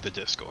other end of the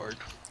Discord.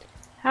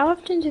 How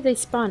often do they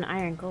spawn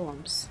iron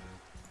golems?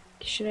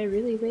 Should I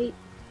really wait?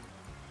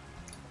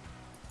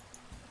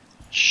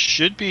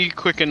 Should be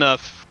quick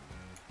enough.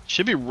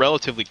 Should be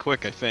relatively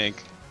quick, I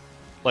think.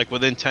 Like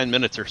within 10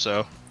 minutes or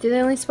so. Do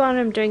they only spawn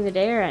them during the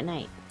day or at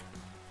night?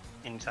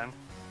 Anytime.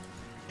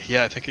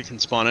 Yeah, I think it can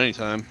spawn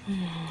anytime.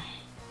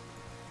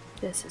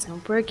 This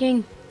isn't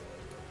working.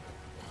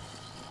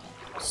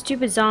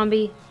 Stupid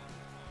zombie.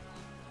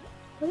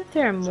 What if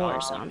there are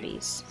more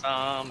zombies?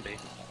 Zombie.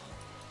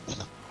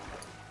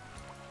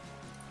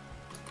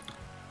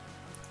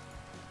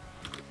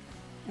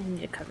 I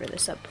need to cover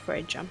this up before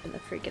I jump in the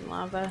freaking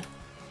lava.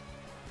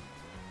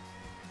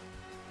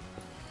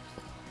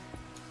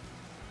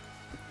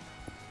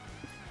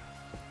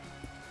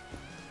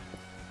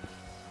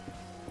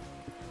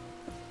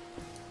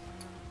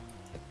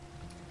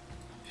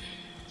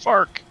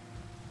 Fark!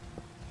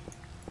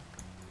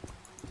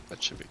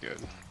 That should be good.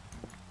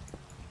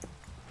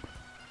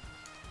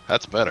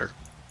 That's better.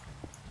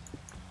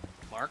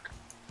 Mark?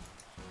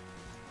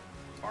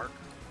 Mark?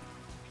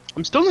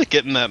 I'm still not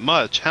getting that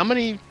much. How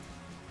many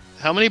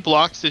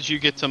blocks did you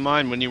get to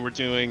mine when you were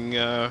doing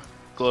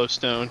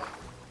glowstone?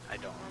 I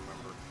don't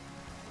remember.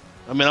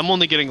 I mean, I'm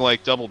only getting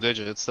like double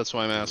digits. That's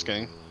why I'm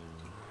asking.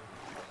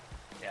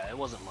 Yeah, it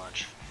wasn't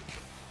much.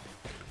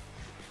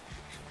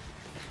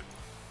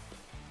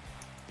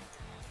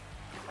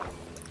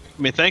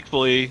 I mean,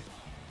 thankfully,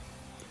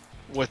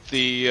 with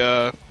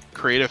the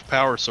creative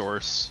power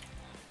source,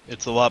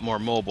 it's a lot more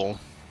mobile.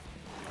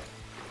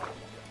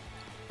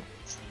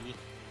 See?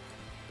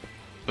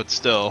 But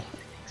still.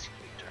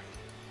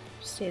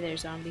 Stay there,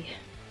 zombie.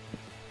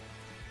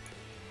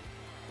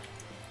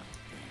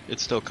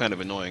 It's still kind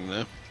of annoying,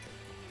 though.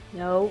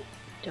 No,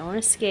 don't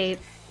escape.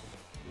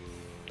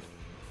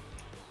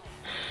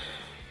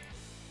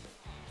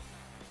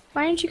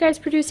 Why aren't you guys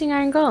producing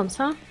iron golems,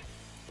 huh?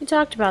 We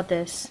talked about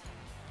this.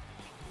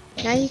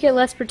 Now you get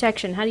less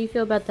protection. How do you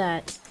feel about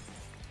that?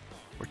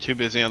 We're too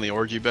busy on the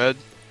orgy bed.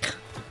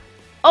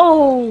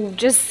 Oh,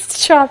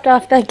 just chopped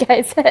off that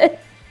guy's head.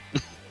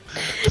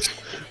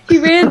 He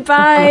ran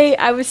by.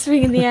 I was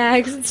swinging the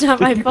axe. It's not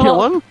my fault.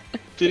 Kill him?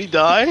 Did he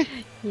die?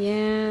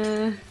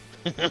 Yeah.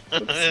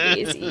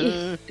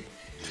 Oopsie-daisy.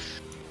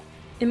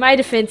 In my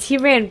defense, he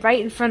ran right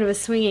in front of a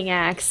swinging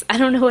axe. I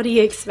don't know what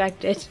he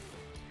expected.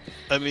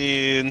 I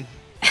mean...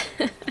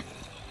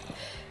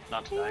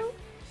 Not to die.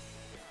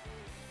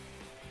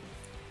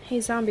 Hey,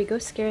 zombie, go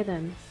scare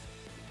them.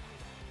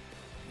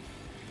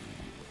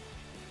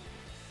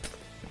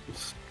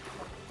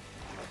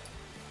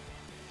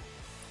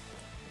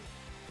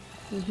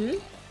 Mm-hmm.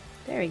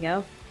 There we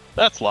go.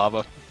 That's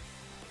lava.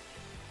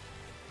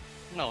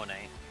 No, it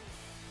ain't.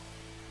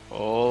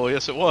 Oh,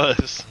 yes it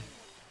was.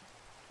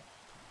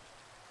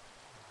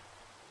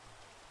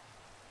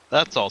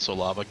 That's also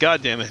lava.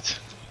 God damn it.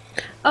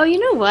 Oh, you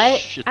know what?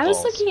 Shit I was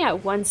balls. looking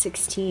at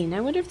 116. I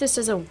wonder if this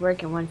doesn't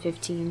work in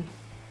 115.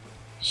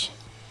 Shit.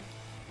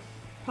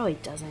 Probably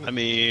doesn't. I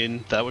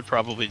mean, that would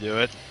probably do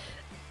it.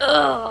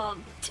 Oh,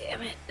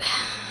 damn it.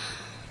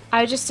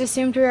 I just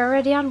assumed we were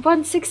already on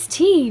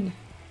 116.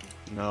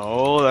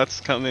 No, that's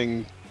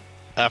coming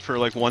after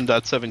like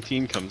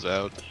 1.17 comes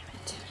out.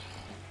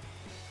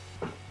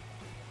 Damn it.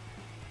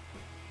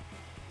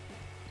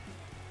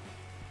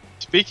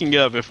 Speaking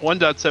of, if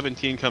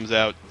 1.17 comes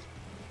out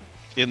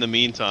in the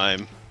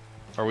meantime,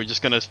 are we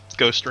just gonna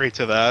go straight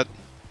to that?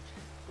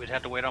 We'd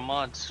have to wait on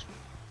mods.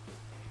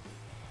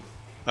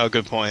 Oh,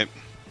 good point.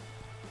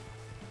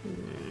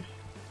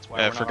 That's why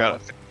Yeah, I we're forgot.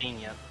 not on 15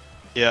 yet.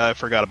 Yeah, I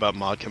forgot about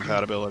mod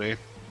compatibility.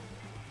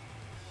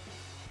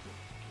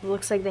 It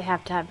looks like they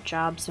have to have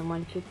jobs in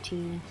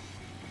 115.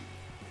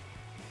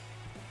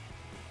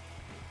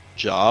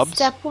 Jobs?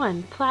 Step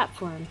 1,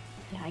 platform.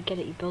 Yeah, I get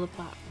it. You build a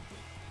platform.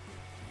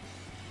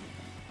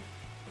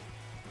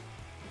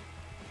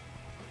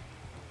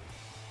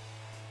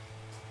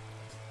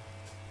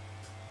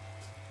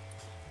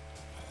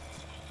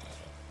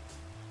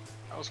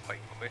 was quite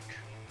quick.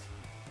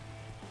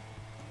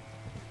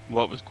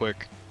 What was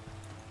quick?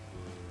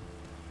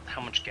 How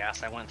much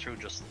gas I went through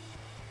just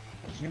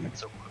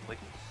so quickly.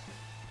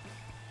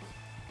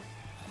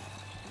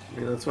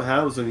 Yeah, that's what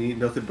happens when you eat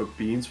nothing but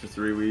beans for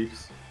 3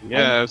 weeks.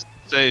 Yeah, I was gonna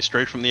say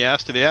straight from the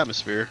ass to the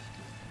atmosphere.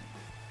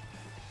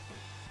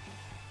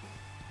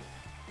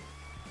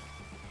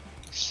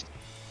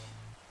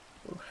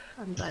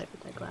 I'm glad I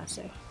put that glass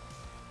there.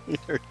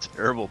 You're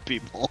terrible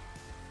people.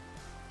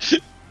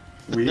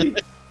 We?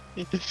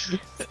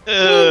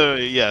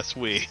 Yes,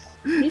 we.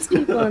 These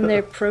people and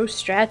their pro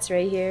strats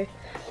right here.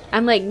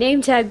 I'm like,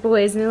 name tag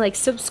boys, and they're like,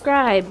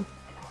 subscribe.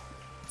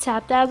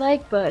 Tap that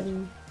like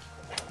button.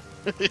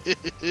 This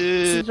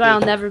is why I'll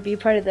never be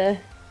part of the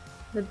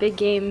big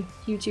game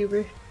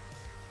YouTuber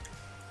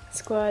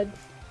squad.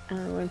 I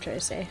don't know what I'm trying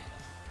to say.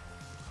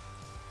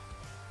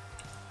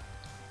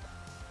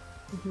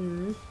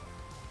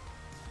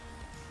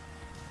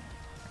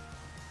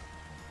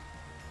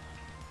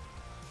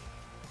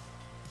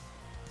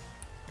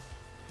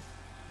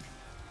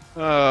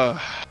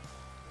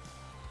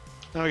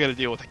 Now I gotta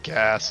deal with a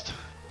ghast.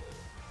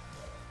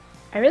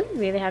 I really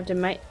think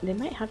they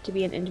might have to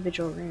be in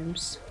individual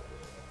rooms.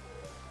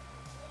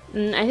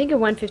 I think at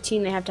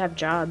 115 they have to have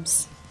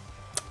jobs.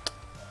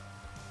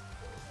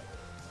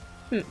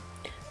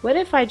 What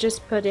if I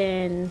just put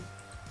in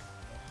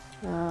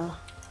a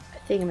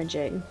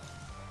thingamajig?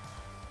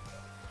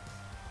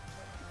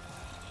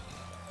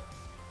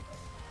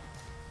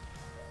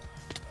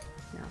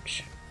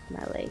 Ouch,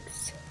 my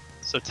legs.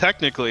 So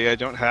technically I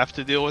don't have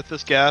to deal with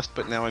this ghast,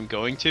 but now I'm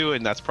going to,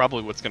 and that's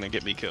probably what's gonna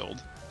get me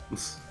killed.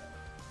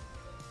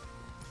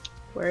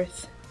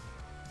 Worth.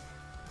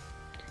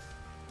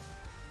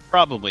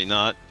 Probably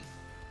not.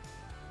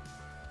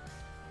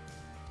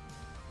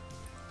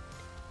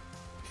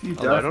 If you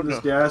Although I die don't from this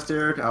know. gas,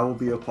 Derek, I will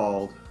be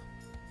appalled.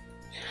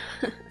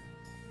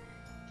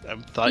 I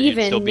thought you'd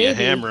Even, still be a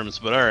maybe.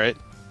 Hambrams, but alright.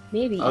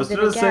 Maybe I was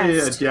even gonna say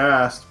a aghast.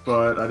 ghast,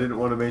 but I didn't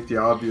want to make the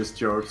obvious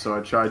joke, so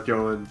I tried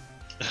going.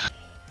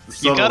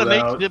 You gotta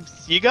route.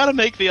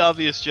 make the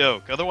obvious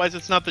joke, otherwise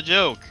it's not the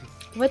joke.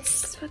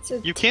 What's a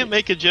You can't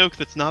make a joke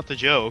that's not the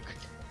joke.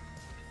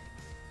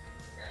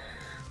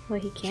 Well,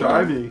 he can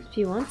Try me. if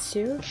he wants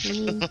to. I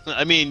mean,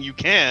 I mean, you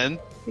can,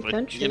 Free but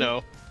country. you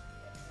know,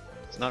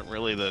 it's not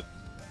really the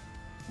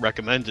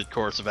recommended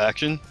course of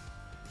action.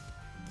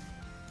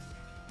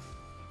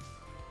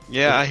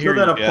 Yeah, I hear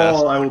Feel you, that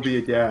appall, Ghast. I will be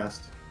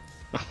aghast.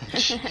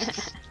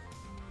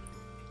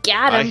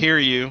 got I him. hear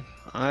you.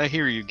 I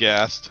hear you,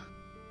 Ghast.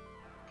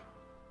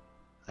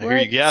 I hear you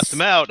What? gassed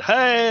him out.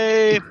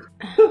 Hey!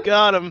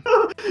 Got him.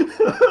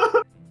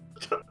 God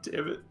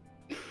damn it.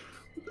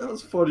 That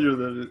was funnier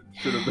than it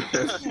should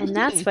have been. And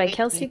that's why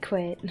Kelsey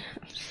quit.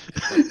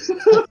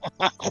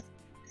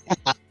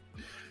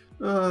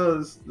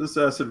 This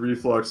acid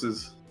reflux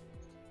is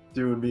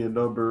doing me a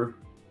number.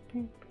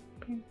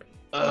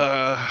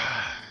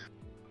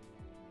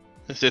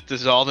 Is it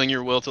dissolving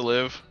your will to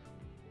live?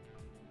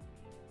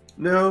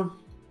 No.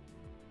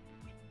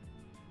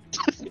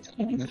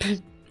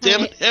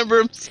 Damn it,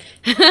 Hambrams!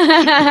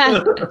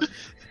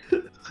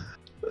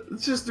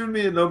 It's just doing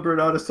me a number,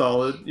 not a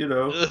solid, you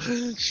know.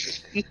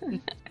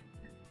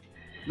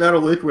 Not a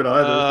liquid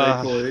either,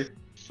 thankfully.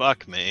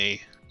 Fuck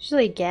me.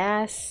 Usually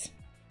gas.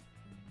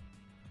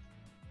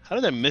 How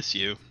did I miss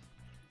you?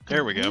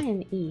 There we go.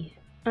 An E.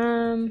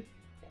 Do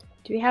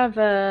we have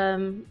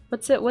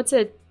what's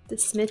the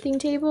smithing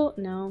table?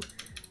 No.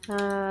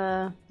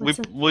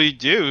 We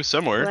do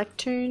somewhere.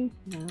 Lectern?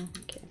 No.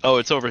 Okay. Oh,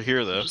 it's over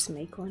here though. Just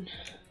make one.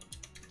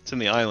 It's in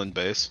the island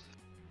base.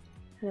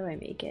 How do I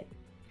make it?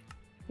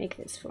 Make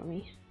this for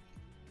me.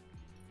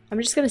 I'm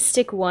just gonna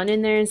stick one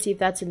in there and see if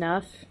that's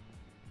enough.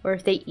 Or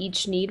if they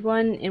each need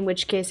one, in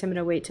which case I'm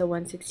gonna wait till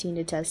 116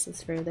 to test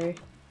this further.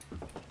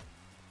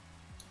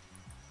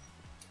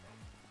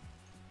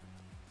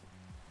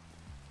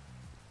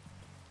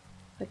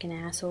 Fucking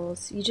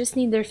assholes. You just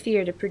need their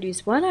fear to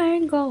produce one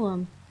iron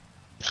golem.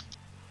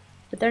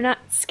 But they're not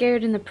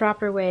scared in the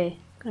proper way.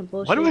 What kind of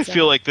bullshit Why do I is that?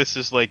 feel like this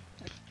is like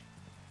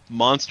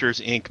Monsters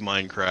Inc.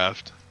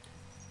 Minecraft?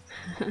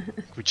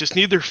 We just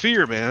need their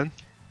fear, man.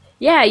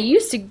 Yeah, you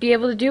used to be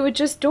able to do it with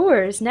just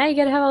doors. Now you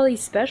gotta have all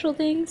these special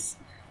things.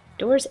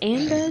 Doors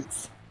and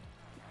beds.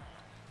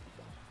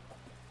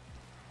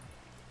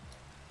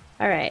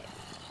 Alright.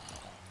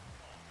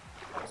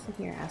 Listen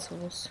here,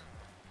 assholes.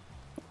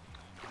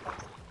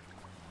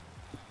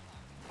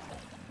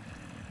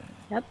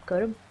 Yep,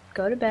 go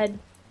to bed.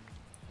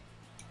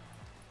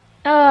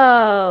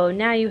 Oh,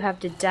 now you have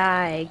to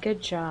die.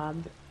 Good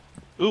job.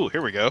 Ooh,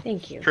 here we go.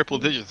 Thank you. Triple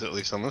digits at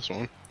least on this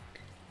one.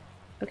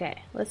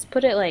 Okay, let's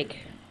put it like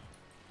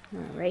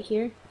right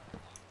here.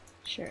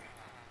 Sure.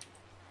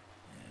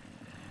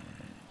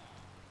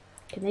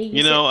 Can they use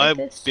You know, it like I'm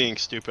this? being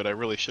stupid. I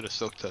really should have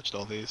silk touched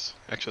all these.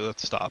 Actually,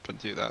 let's stop and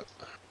do that.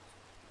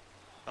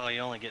 Oh, you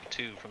only get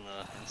 2 from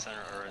the center,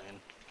 or in,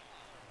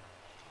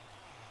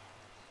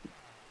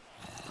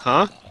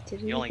 Huh?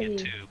 Didn't you only make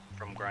get any- 2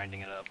 from grinding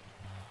it up.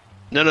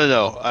 No.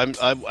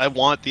 I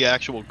want the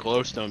actual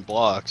glowstone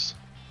blocks.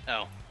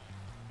 Oh,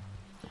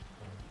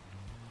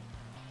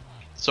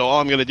 So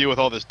all I'm going to do with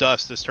all this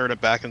dust is turn it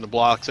back into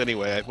blocks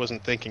anyway. I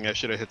wasn't thinking I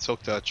should have hit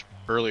Silk Touch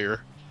earlier.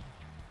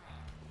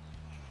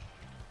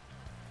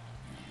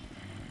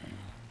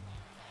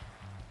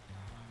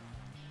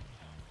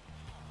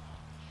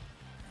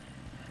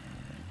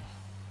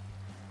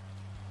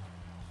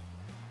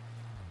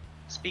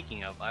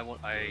 Speaking of,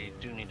 I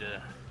do need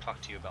to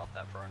talk to you about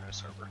that for our new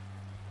server.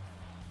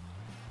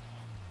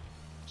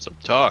 So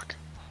talk.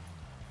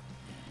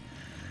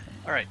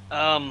 All right.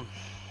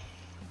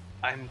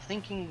 I'm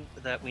thinking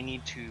that we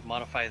need to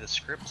modify the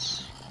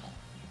scripts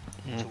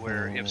to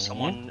where if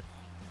someone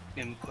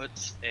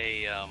inputs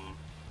a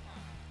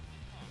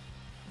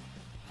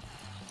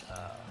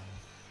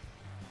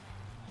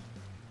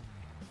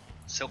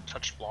Silk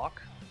Touch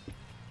block,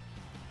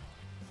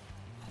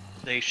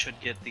 they should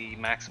get the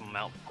maximum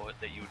output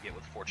that you would get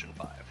with Fortune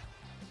 5.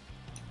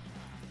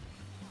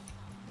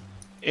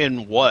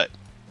 In what?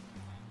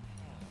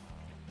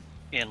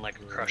 In like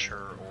a Crusher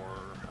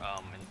or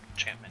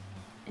enchantment.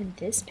 In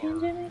this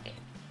pandemic?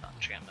 Not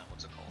enchantment,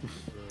 what's it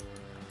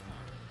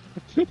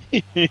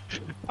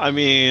called? I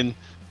mean,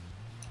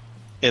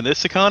 in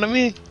this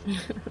economy?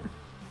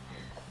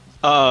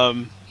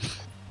 Fuck.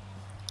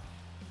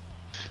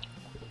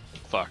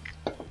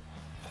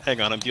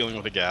 Hang on, I'm dealing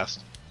with a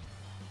ghast.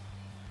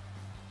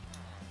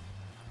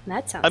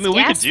 That sounds I mean,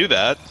 we could ghastly. do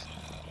that.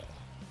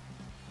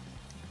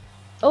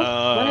 Oh,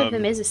 one of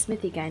them is a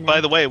smithy guy now.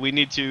 By the way, we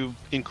need to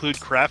include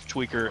Craft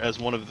Tweaker as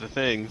one of the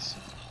things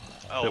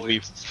Oh, that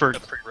we've... it's For... a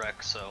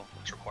prereq, so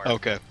it's required.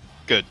 Okay,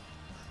 good.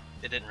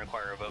 It didn't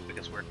require a vote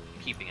because we're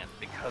keeping it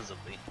because of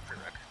the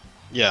prereq.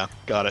 Yeah,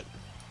 got it.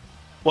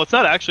 Well, it's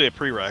not actually a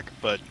prereq,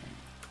 but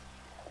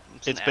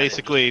It's an it's add-in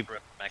basically... to the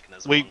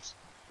mechanism we- ones.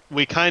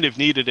 We kind of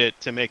needed it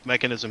to make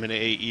Mekanism and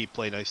AE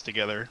play nice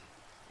together.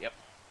 Yep.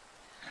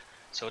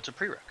 So it's a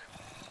prereq.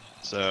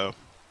 So...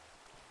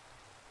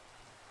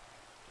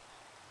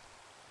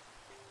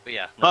 But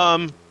yeah.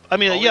 No, I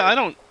mean, Oh, yeah,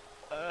 yeah.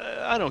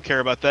 I don't care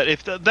about that.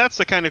 If that's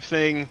the kind of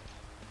thing,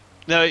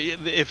 now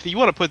if you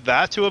want to put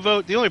that to a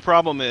vote, the only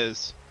problem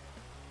is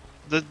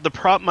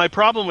my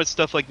problem with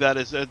stuff like that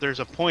is that there's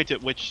a point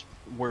at which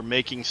we're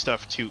making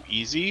stuff too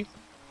easy,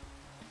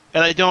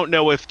 and I don't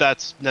know if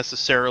that's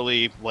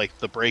necessarily like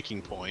the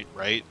breaking point,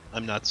 right?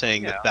 I'm not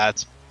saying Yeah.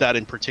 that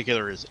in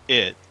particular is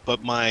it,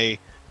 but my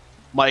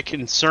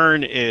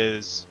concern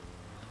is,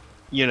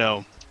 you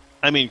know.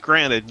 I mean,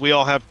 granted, we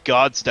all have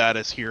God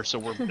status here, so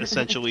we're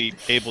essentially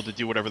able to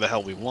do whatever the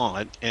hell we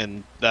want,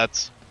 and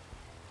that's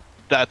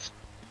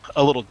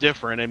a little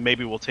different, and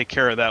maybe we'll take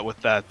care of that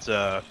with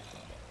that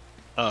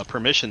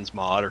permissions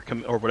mod,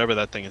 or whatever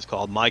that thing is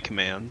called, my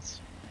commands.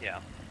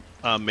 yeah.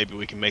 Maybe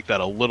we can make that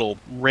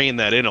rein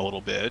that in a little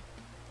bit,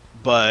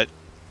 but,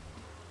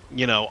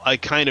 you know, I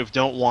kind of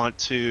don't want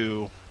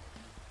to...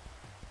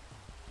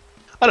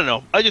 I don't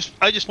know, I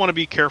just want to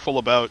be careful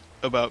about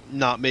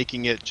not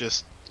making it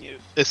just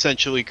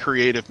essentially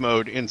creative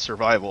mode in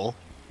survival.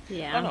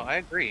 Yeah. Oh, no, I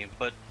agree.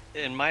 But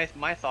in my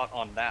thought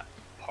on that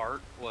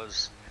part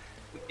was,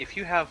 if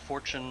you have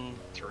Fortune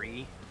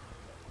 3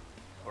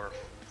 or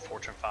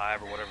Fortune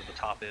 5 or whatever the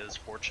top is,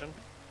 Fortune,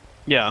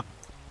 Yeah.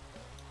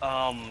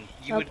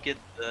 you would get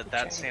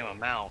that same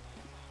amount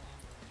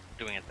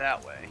doing it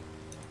that way.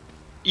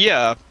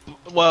 Yeah.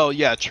 Well,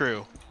 yeah,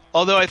 true.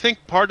 Although I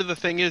think part of the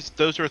thing is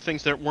those are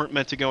things that weren't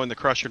meant to go in the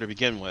Crusher to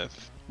begin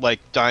with. Like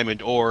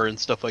diamond ore and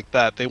stuff like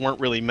that. They weren't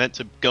really meant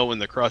to go in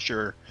the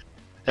Crusher.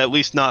 At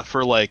least not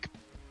for like...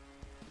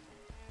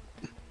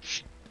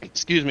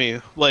 Excuse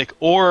me. Like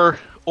ore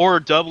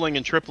doubling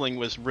and tripling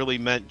was really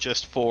meant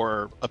just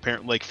for,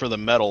 apparently, like for the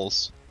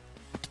metals.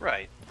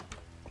 Right.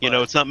 You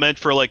know, it's not meant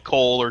for like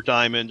coal or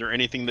diamond or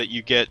anything that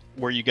you get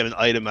where you get an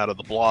item out of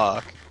the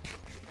block.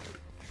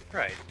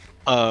 Right.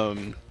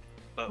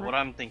 But what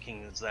I'm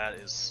thinking is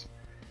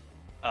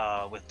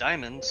with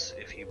diamonds,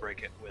 if you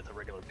break it with a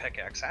regular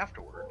pickaxe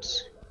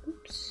afterwards.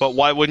 Oops. But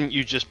why wouldn't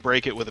you just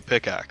break it with a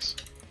pickaxe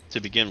to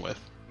begin with?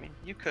 I mean,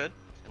 you could,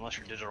 unless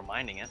you're digital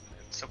mining it.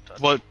 It's Silk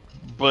Touch.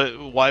 But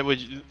why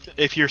would you,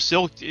 if you're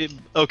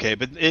okay,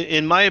 but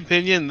in my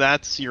opinion,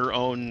 that's your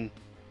own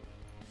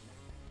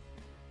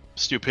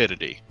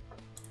stupidity.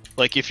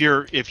 Like if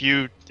you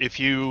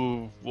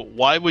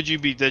why would you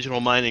be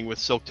digital mining with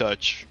Silk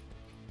Touch?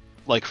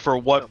 Like for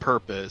what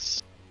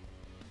purpose?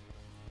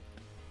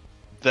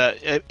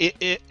 That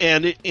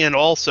and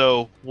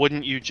also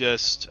wouldn't you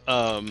just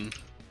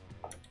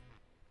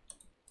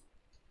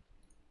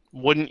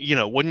wouldn't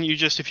you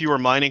just, if you were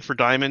mining for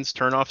diamonds,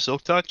 turn off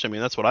Silk Touch? I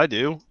mean, that's what I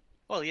do.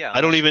 Well, yeah.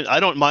 I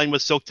don't mine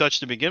with Silk Touch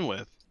to begin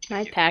with.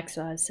 My pack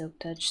still has Silk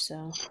Touch,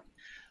 so...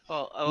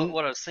 Well,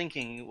 what I was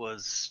thinking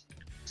was,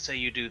 say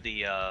you do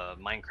the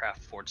Minecraft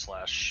 /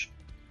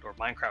 or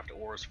Minecraft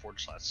ores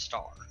 /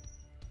 star.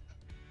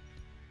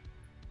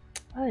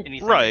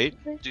 Anything Right.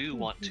 you do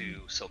want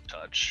to Silk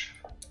Touch,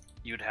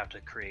 you'd have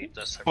to create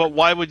the separate... But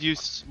why would you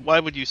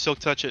Silk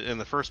Touch it in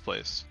the first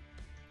place?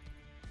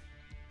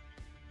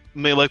 I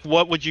mean, like,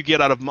 what would you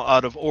get out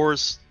of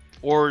ores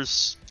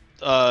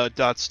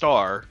dot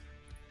star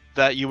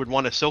that you would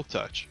want to Silk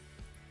Touch?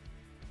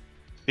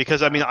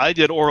 Because I mean, I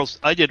did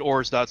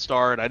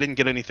ores.star, and I didn't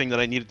get anything that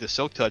I needed to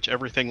silk touch.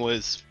 Everything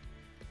was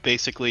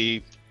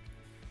basically,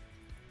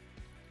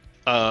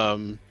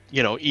 you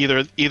know,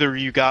 either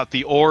you got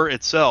the ore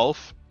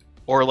itself,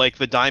 or like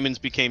the diamonds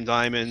became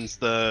diamonds.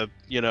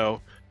 You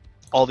know,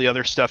 all the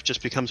other stuff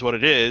just becomes what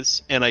it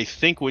is. And I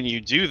think when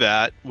you do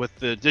that with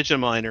the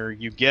Digiminer,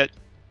 you get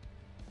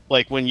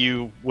like when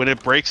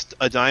it breaks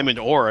a diamond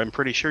ore, I'm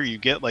pretty sure you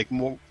get like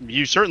more.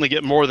 You certainly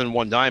get more than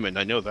one diamond.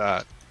 I know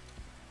that.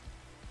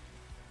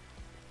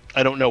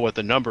 I don't know what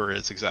the number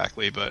is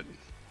exactly, but...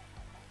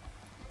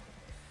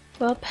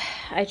 Well,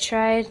 I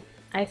tried,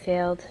 I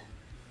failed,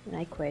 and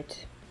I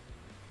quit.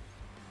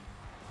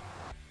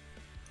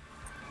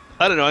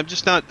 I don't know, I'm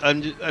just not...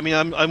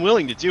 I'm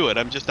willing to do it,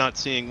 I'm just not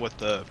seeing what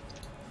the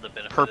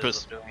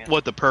purpose...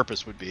 What the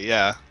purpose would be,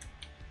 yeah.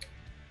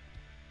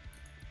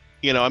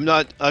 You know, I'm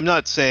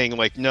not saying,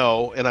 like,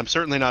 no, and I'm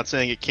certainly not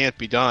saying it can't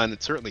be done.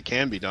 It certainly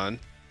can be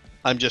done.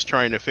 I'm just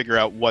trying to figure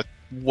out what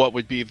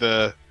would be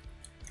the...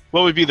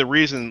 What would be the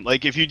reason?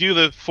 Like, if you do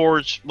the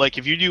forge, like,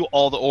 if you do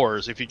all the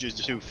ores, if you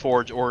just do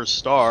forge, ores,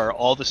 star,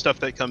 all the stuff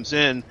that comes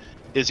in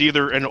is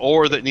either an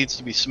ore that needs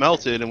to be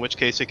smelted, in which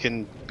case it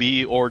can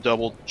be ore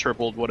doubled,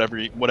 tripled,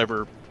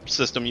 whatever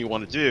system you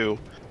want to do,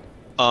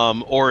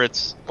 or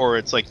it's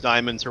like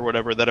diamonds or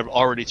whatever that have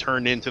already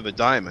turned into the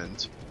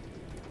diamond.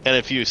 And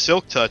if you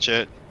silk touch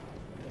it,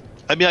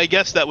 I mean, I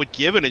guess that would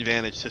give an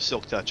advantage to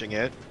silk touching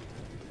it,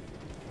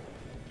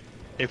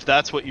 if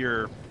that's what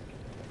you're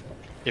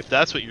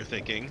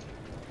thinking.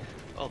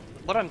 Well,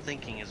 what I'm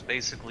thinking is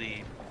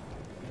basically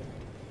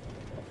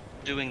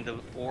doing the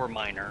ore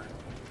miner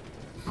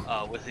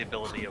with the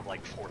ability of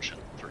like Fortune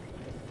 3.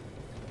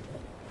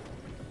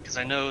 Because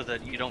I know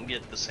that you don't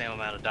get the same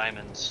amount of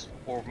diamonds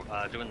or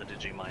doing the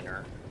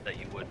Digiminer that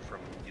you would from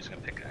using a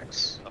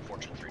pickaxe, a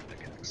Fortune 3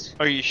 pickaxe.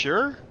 Are you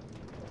sure?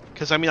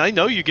 Because I mean, I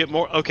know you get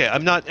more. Okay,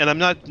 I'm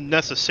not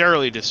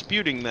necessarily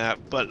disputing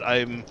that, but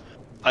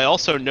I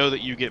also know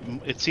that you get,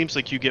 it seems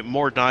like you get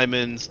more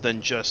diamonds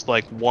than just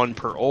like one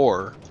per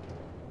ore.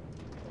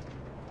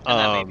 And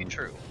that may be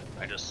true.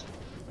 I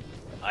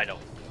don't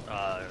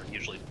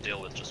usually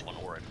deal with just one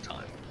ore at a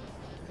time.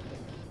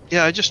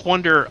 Yeah,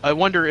 I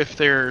wonder if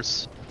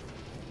there's...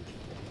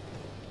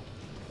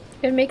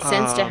 It makes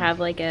sense to have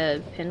like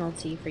a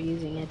penalty for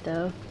using it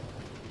though.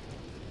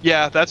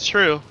 Yeah, that's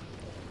true.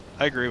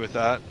 I agree with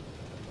that.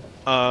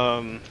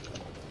 To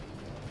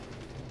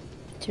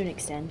an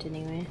extent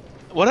anyway.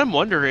 What I'm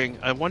wondering,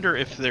 I wonder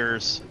if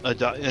there's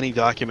any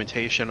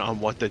documentation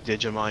on what the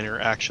Digiminer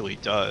actually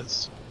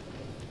does.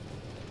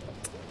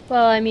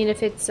 Well, I mean,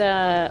 if it's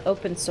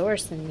open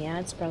source, then yeah,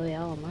 it's probably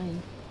all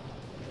online.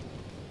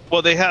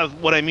 Well, they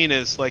have, what I mean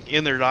is, like,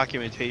 in their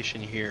documentation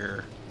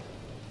here,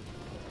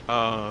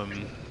 let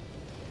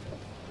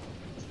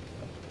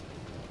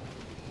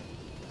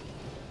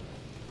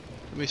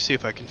me see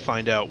if I can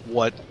find out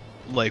what,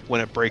 like,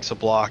 when it breaks a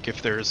block,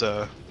 if there's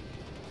a,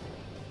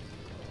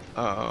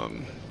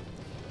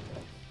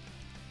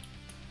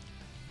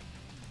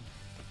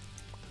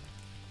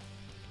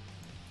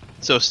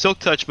 so silk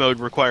touch mode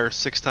requires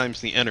 6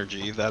 times the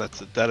energy.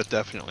 That it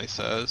definitely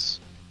says.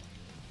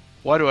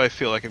 Why do I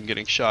feel like I'm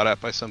getting shot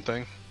at by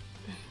something?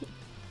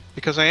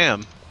 Because I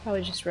am.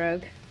 Probably just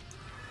rogue.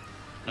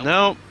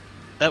 No,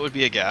 that would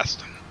be a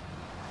ghast.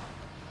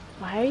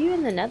 Why are you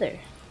in the nether?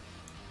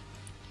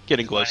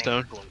 Getting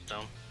glowstone.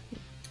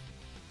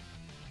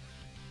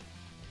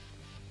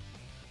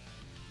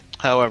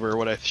 However,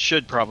 what I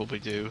should probably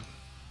do,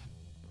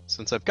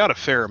 since I've got a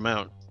fair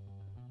amount,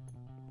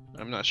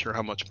 I'm not sure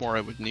how much more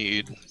I would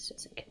need. This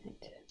doesn't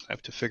connect. I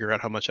have to figure out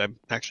how much I'm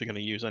actually going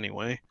to use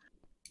anyway.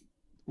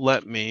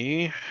 Let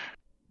me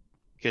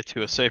get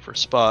to a safer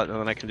spot, and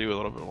then I can do a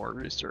little bit more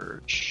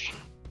research.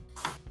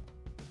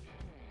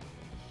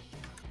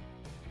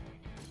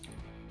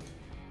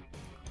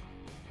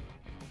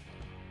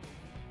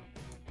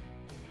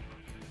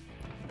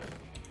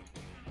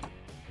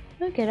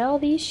 Look at all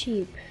these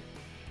sheep.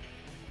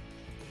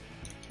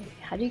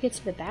 How do you get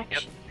to the back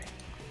sheep?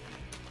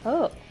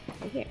 Oh,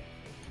 right here.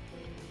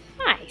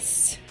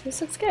 Nice. This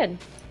looks good.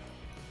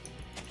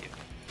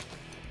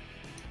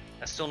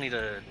 I still need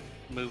to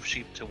move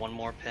sheep to one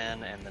more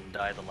pen and then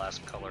dye the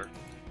last color.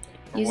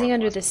 Using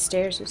under the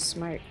stairs was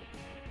smart.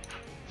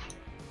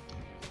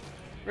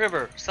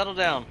 River, settle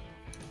down.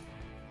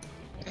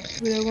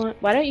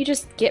 Why don't you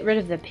just get rid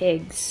of the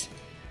pigs?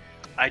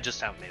 I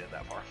just haven't made it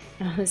that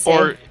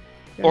far.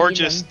 Or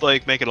just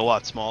like make it a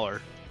lot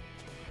smaller.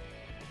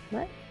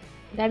 What?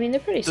 I mean, they're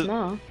pretty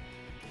small.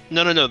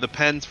 No. The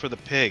pens for the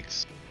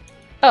pigs.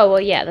 Oh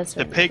well, yeah, that's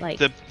what the pig. Like.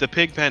 The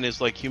pig pen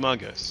is like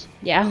humongous.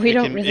 Yeah, we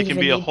don't really. It can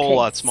be a whole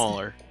lot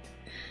smaller.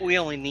 We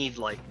only need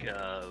like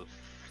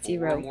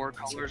 4 more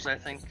colors, I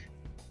think.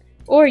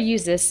 Or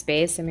use this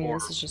space. I mean,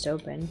 this is just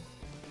open.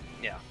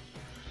 Yeah,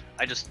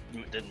 I just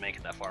didn't make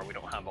it that far. We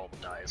don't have all the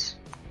dyes.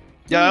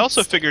 Yeah, I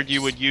also figured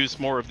you would use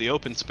more of the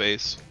open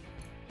space,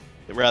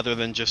 rather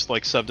than just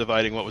like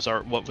subdividing what was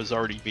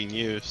already being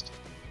used.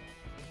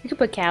 You could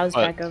put cows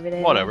back over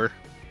there. Whatever.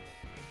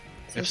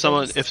 If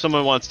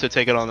someone wants to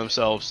take it on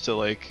themselves to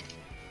like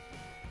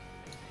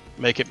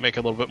make it make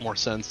a little bit more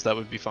sense, that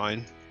would be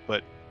fine.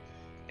 But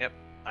Yep,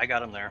 I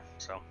got him there,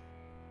 so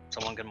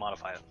someone can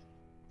modify it.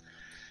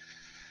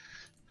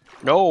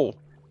 no,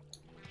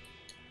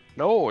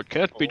 no, it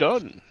can't be Oh.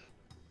 done.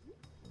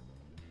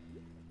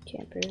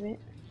 Can't prove it.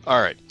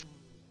 All right.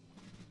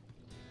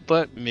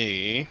 Let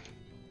me.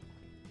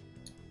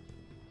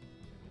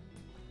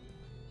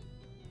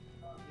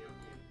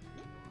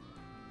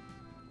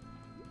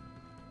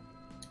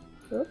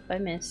 Oop, I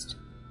missed.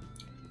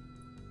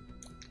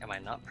 Am I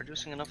not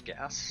producing enough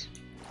gas?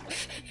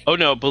 Oh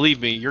no,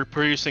 believe me, you're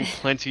producing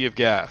plenty of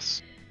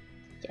gas.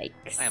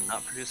 Yikes. I am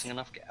not producing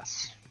enough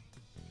gas.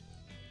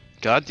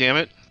 God damn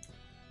it.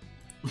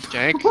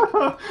 Jank,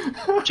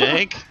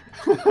 Jank,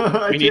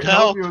 I We need can't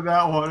help help. you with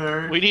that one,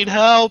 Eric. we need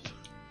help.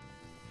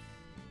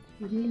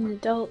 We need an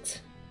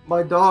adult.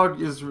 My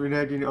dog is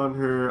reneging on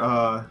her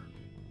on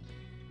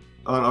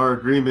our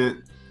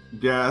agreement,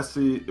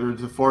 gassy or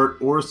to fart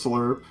or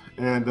slurp,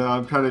 and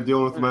I'm kind of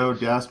dealing with my own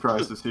gas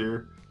crisis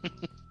here.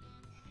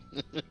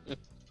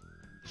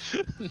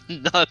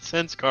 Not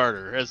since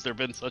Carter has there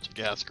been such a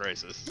gas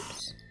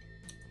crisis.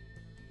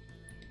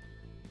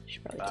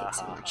 Should probably take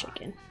some more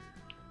chicken.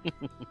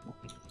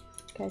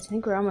 Guys, I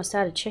think we're almost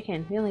out of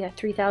chicken. We only got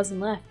 3,000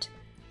 left.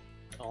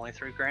 Only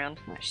 3 grand?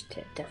 I should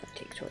definitely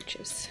take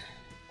torches.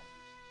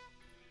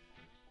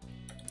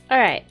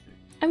 Alright,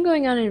 I'm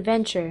going on an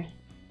adventure.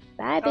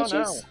 Bye, Oh, bitches.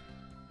 no.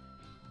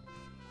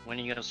 When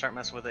are you gonna start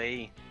messing with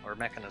AE or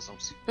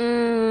mechanisms?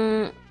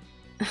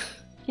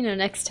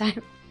 Next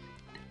time.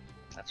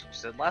 That's what you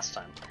said last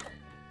time.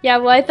 Yeah,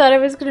 well, I thought I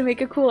was gonna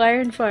make a cool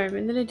iron farm,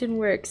 and then it didn't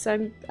work,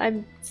 so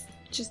I'm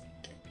just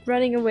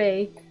running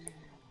away.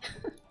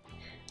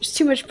 There's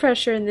too much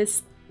pressure in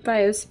this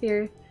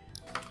biosphere.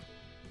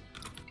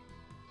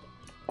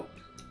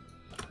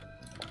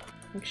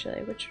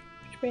 Actually, which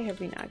way have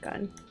we not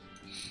gone?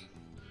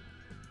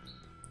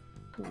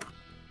 For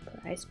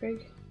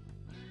iceberg?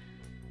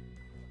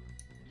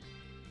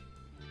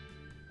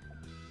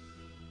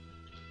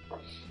 I'm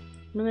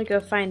gonna go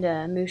find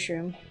a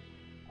mushroom.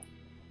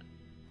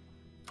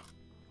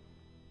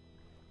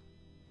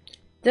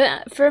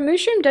 For a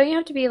mushroom, don't you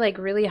have to be like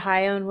really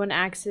high on one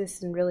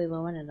axis and really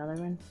low on another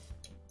one?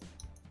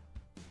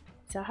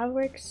 Is that how it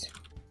works?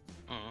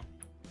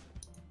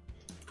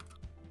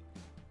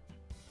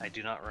 I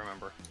do not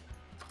remember.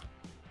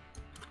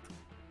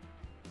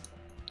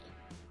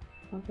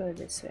 I'll go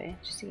this way,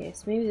 just in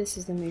case. Maybe this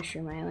is the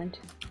mushroom island.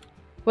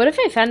 What if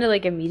I found it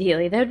like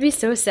immediately? That would be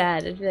so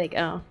sad. I'd be like,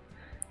 oh.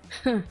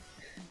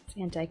 It's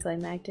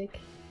anticlimactic.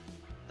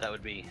 That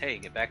would be, hey,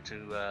 get back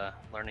to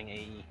learning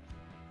AE.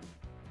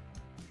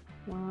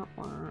 Wah,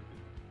 wah.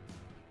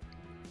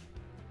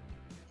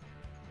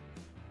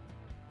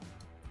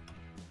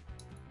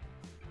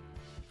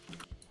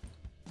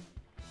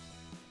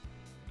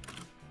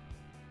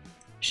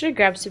 Should have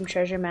grabbed some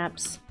treasure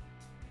maps.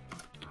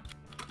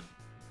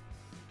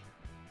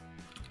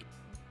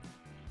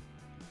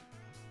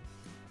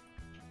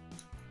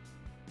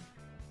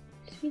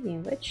 Speaking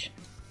of which,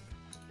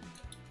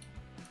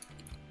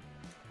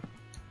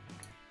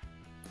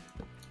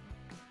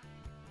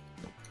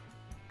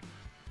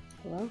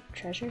 hello,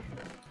 treasure.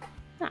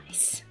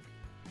 Nice.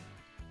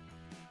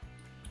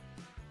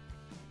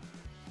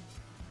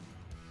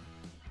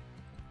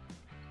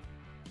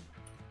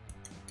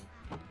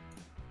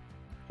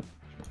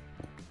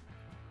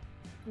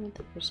 I don't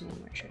think there's any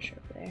more treasure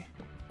over there.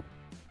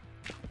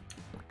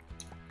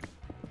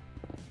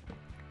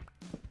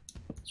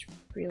 It's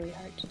really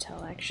hard to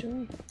tell,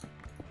 actually.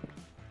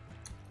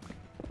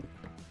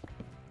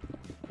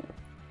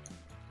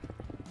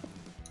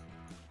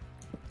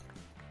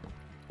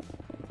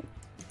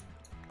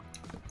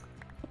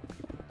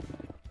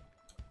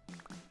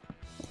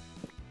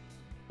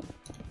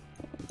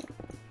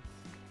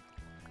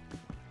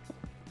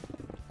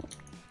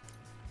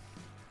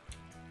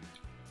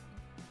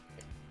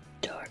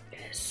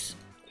 Darkness.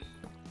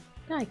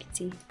 Now I can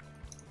see.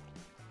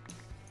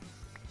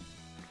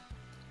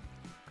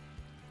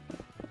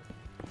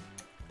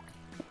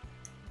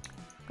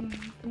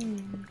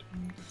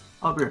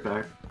 I'll be right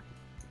back.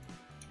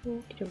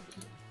 Okie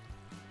dokie.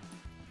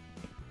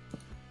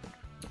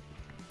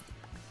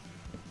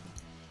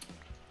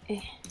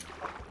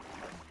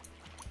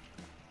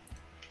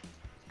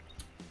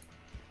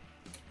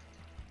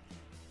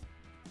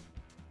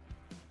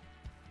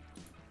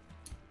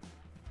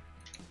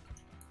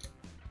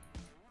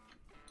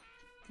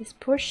 This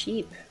poor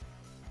sheep.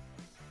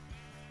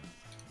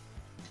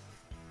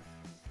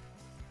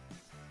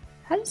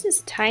 How does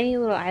this tiny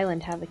little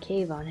island have a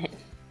cave on it?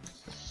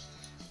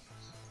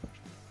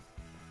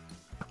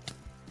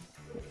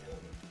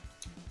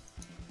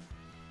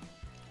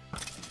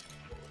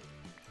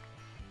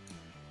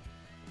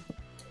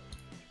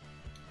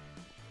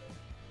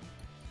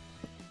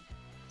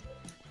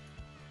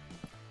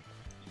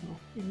 Oh,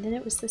 and then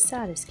it was the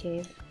saddest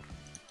cave.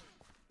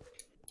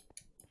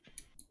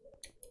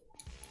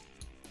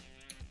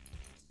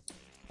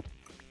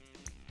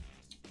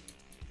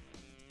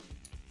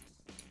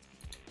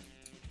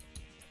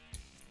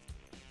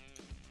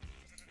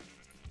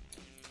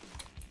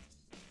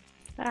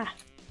 Ah.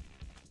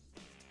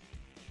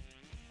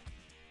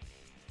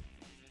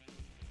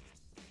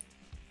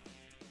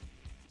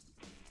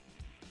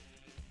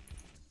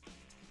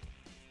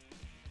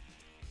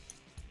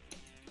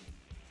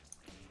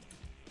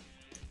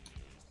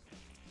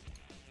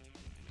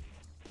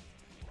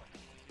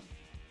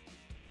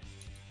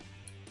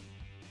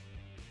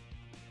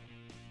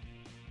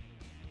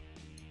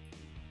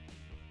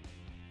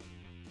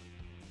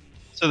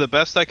 So the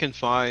best I can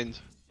find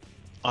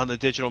on the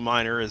digital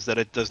miner is that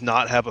it does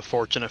not have a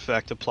fortune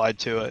effect applied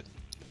to it.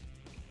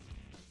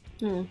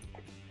 Hmm.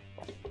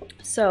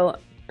 So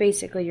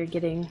basically you're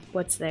getting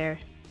what's there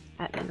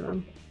at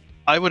minimum.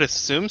 I would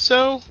assume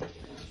so.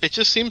 It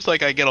just seems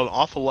like I get an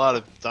awful lot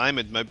of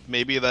diamond.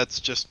 Maybe that's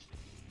just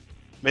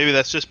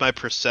my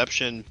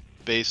perception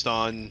based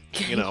on,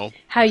 you know,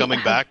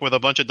 coming back with a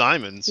bunch of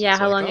diamonds. Yeah, It's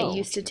how like, long oh. it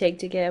used to take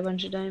to get a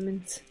bunch of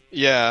diamonds.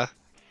 Yeah.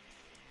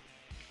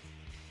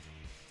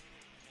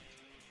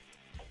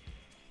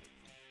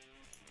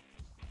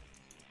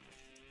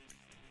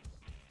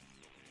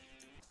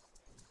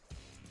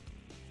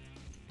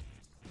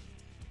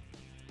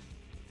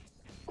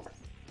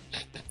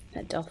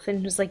 That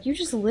dolphin was like, you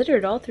just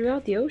littered all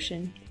throughout the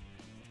ocean.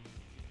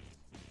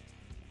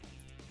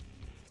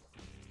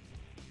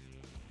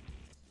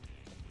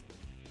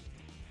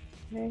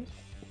 Right.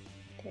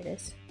 There it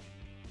is.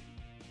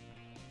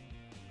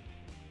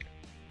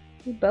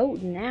 We're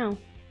boating now.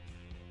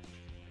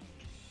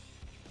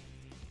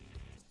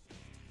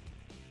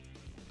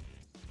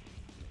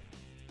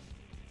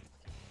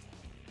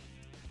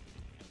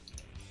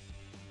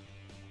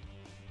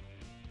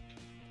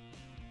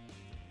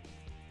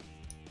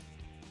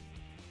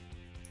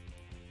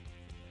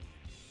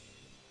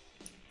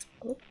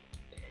 Oh,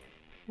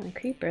 on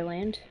creeper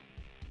land.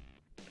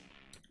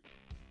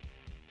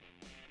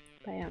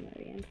 Biome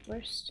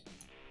reinforced.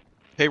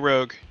 Hey,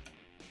 Rogue.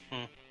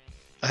 Hmm.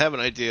 I have an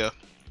idea.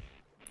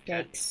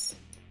 Yikes.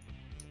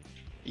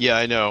 Yeah,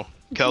 I know.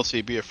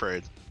 Kelsey, be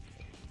afraid.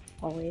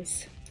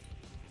 Always.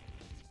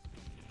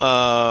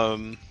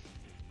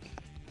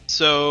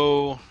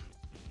 So,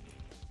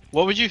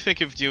 what would you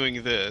think of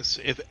doing this?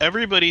 If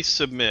everybody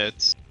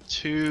submits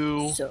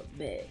to,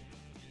 Submit.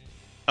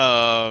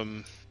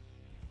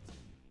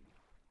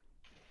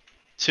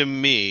 to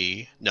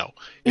me, no.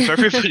 If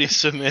everybody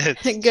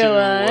submits Go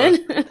on.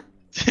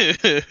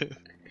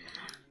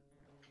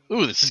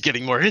 Ooh, this is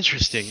getting more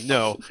interesting.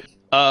 No.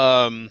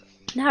 Not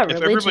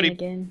if religion everybody...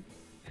 again.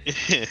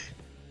 It's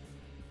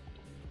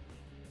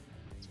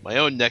my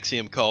own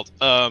Nexium cult.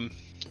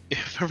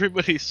 If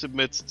everybody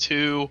submits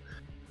 2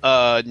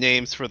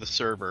 names for the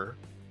server,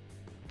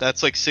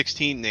 that's like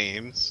 16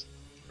 names.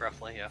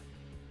 Roughly, yeah.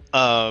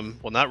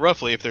 Well, not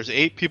roughly. If there's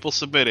 8 people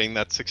submitting,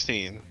 that's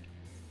 16.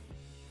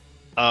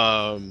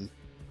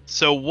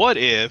 So what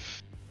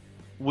if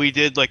we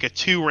did like a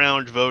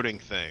 2-round voting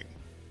thing?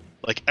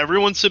 Like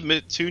everyone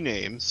submit 2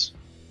 names.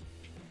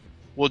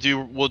 We'll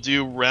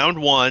do round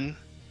 1,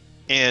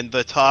 and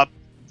the top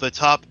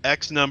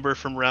X number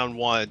from round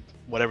 1,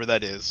 whatever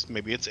that is.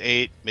 Maybe it's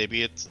 8.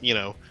 Maybe it's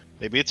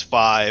maybe it's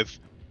 5.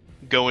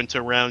 Go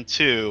into round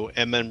 2,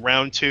 and then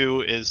round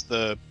 2 is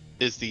the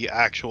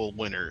actual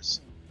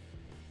winners.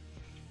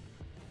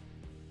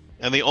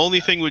 And the only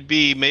thing would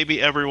be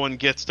maybe everyone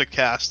gets to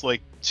cast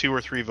like 2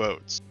 or 3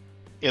 votes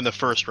in the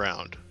first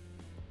round.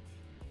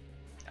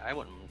 I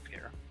wouldn't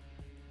care.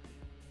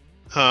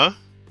 Huh?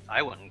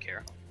 I wouldn't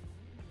care.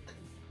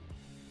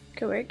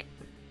 Could work.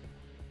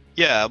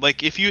 Yeah,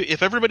 like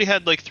if everybody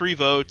had like 3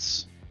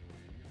 votes,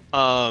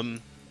 so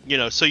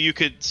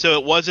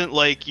it wasn't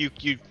like you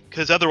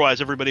because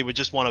otherwise everybody would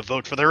just want to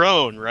vote for their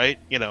own, right?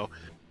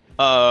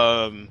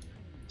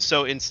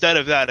 So instead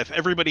of that, if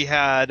everybody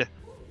had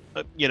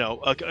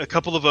a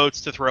couple of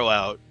votes to throw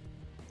out,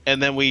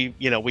 and then we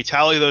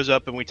tally those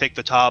up and we take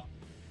the top,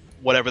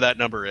 whatever that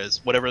number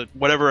is,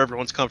 whatever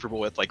everyone's comfortable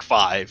with, like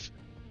 5,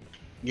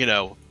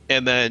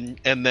 and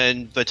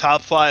then the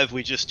top 5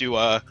 we just do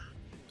a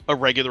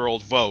regular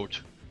old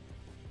vote.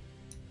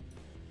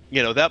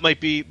 That might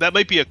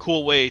be a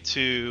cool way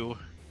to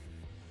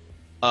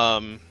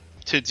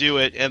do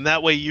it, and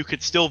that way you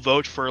could still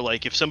vote for,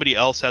 like, if somebody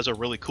else has a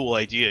really cool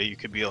idea, you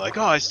could be like,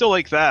 oh, I still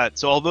like that,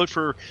 so I'll vote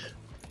for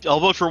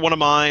one of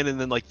mine, and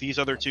then like these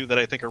other 2 that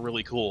I think are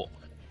really cool.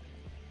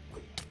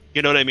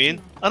 You know what I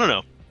mean? I don't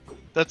know.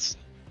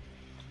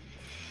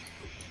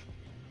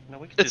 No,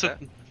 we could do that.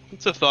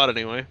 It's a thought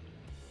anyway.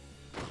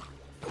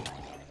 Oh,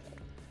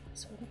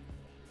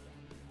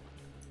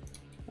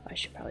 I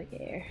should probably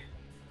get air.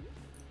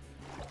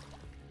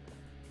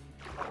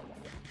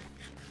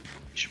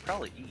 You should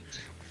probably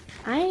eat.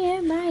 I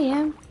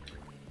am.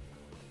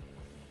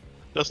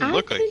 Doesn't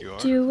look like you are.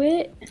 Do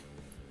it.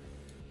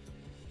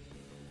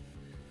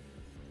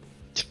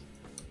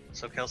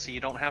 So Kelsey, you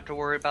don't have to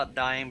worry about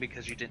dying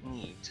because you didn't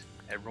eat.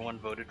 Everyone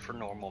voted for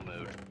normal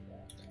mode.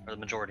 Or the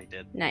majority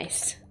did.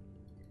 Nice.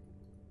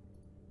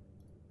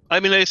 I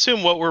mean, I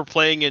assume what we're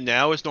playing in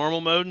now is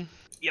normal mode?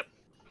 Yep.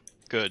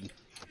 Good.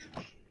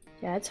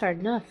 Yeah, it's hard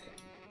enough.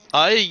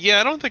 I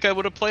don't think I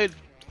would have played.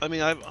 I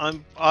mean,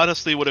 I'm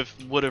honestly would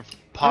have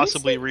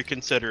possibly Honestly,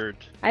 reconsidered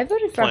I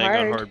voted for playing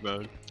hard. on hard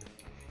mode.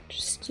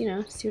 Just, you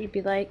know, see what it'd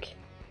be like.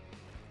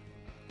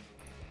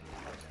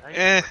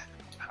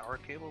 Power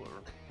cable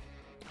or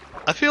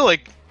I feel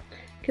like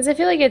Because I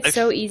feel like it's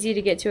so easy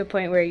to get to a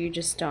point where you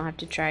just don't have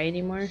to try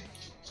anymore.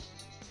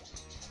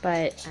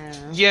 But, I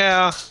don't know.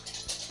 yeah.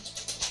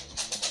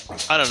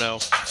 I don't know.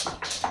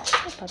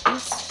 Oh,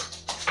 puppies.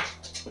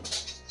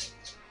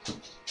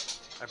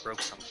 I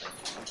broke something.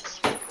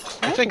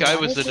 I think I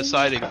was the What?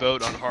 deciding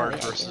vote on hard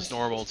versus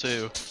normal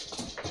too.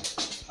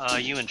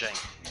 You and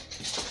Jank.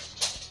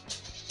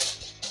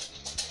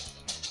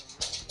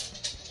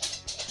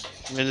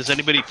 I mean, has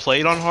anybody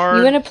played on hard?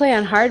 You want to play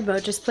on hard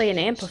mode, just play an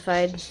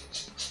amplified.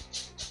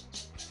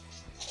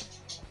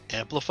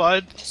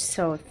 Amplified?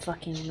 So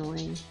fucking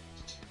annoying.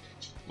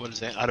 What is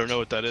that? I don't know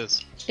what that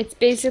is. It's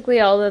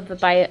basically all of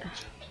the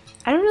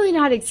I don't really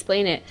know how to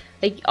explain it.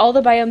 Like, all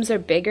the biomes are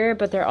bigger,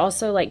 but they're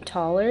also, like,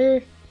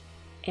 taller.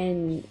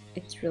 And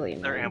it's really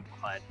annoying. They're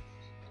amplified.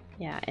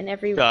 Yeah, in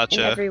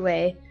every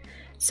way.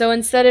 So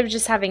instead of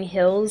just having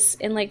hills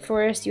in Lake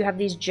Forest, you have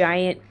these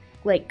giant,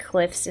 like,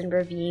 cliffs and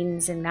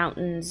ravines and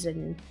mountains,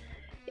 and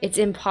it's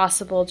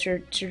impossible to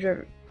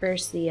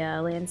traverse the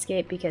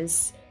landscape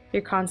because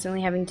you're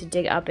constantly having to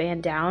dig up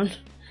and down.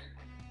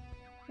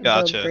 And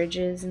Gotcha. build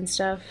bridges and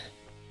stuff.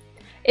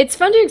 It's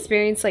fun to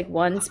experience, like,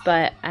 once,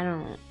 but I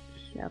don't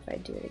know if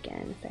I'd do it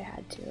again if I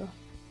had to.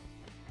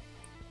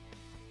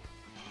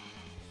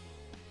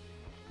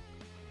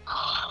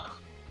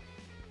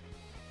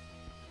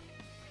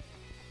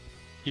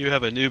 You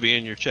have a newbie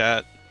in your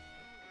chat.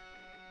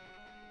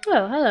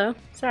 Oh, hello.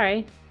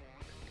 Sorry.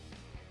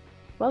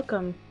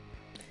 Welcome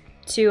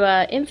to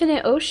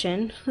Infinite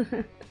Ocean.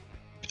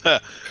 I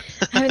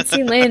haven't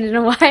seen land in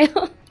a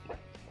while.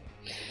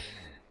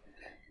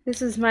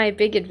 This is my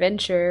big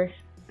adventure.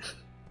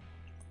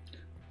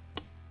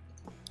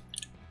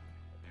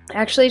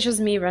 Actually, it's just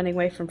me running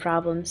away from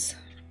problems.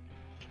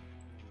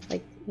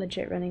 Like,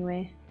 legit running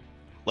away.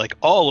 Like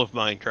all of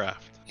Minecraft.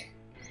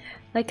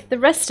 Like the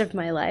rest of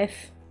my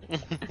life.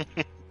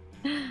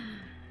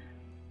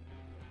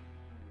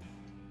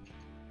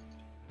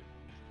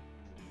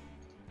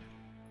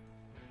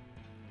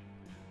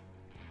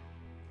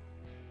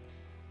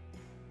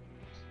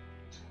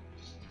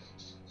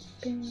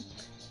 I'm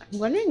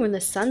wondering when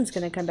the sun's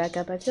gonna come back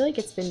up. I feel like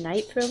it's been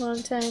night for a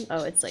long time.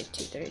 Oh, it's like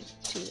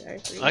 2:30 or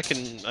 3.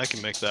 I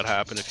can make that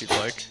happen if you'd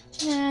like.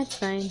 Nah, it's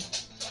fine.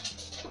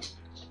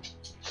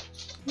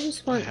 I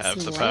just want I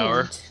have some the power.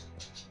 land.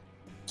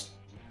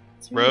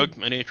 It's really- Rogue,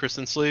 any interest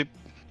in sleep?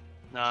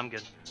 No, I'm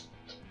good.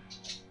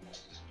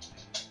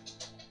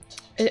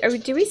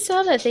 Do we still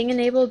have that thing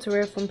enabled to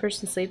where if one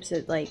person sleeps,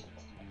 it like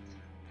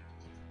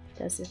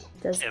does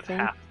the If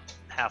thing?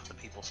 half the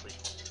people sleep.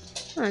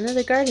 Oh,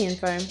 another guardian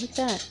farm. What's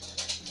that?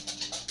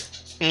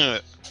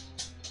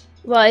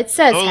 Well, it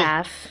says Oh.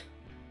 half.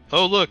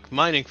 Oh look,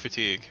 mining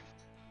fatigue.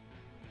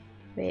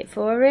 Wait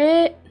for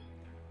it.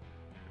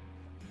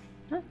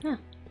 Oh, no.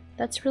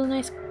 That's real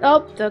nice.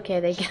 Oh, okay,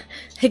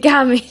 they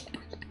got me.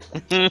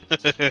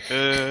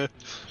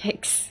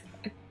 Yikes.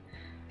 I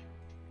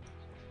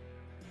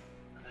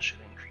should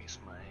increase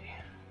my.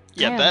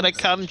 You Yeah, better looks-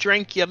 come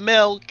drink your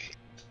milk.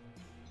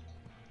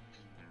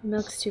 The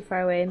milk's too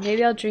far away.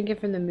 Maybe I'll drink it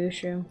from the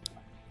mushroom.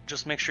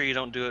 Just make sure you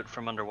don't do it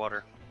from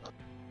underwater.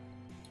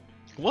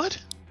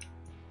 What?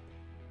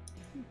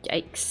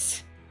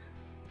 Yikes.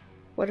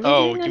 What are we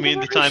Oh, doing you mean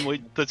underwater?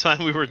 the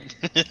time we were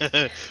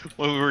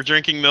when we were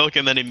drinking milk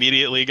and then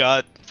immediately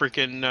got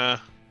freaking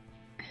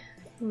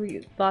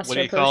We lost What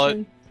our do you call it?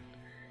 potion.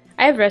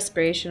 I have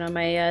respiration on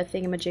my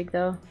thingamajig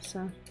though,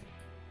 so.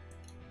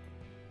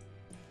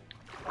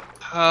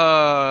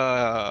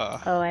 Oh,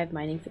 I have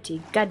mining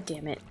fatigue. God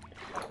damn it.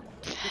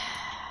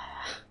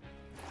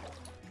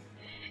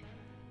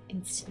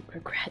 Instant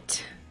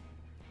regret.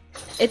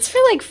 It's for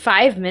like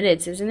 5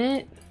 minutes, isn't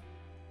it?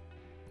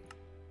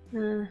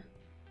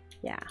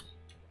 Yeah.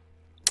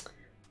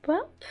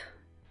 Well,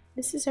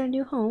 this is our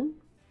new home.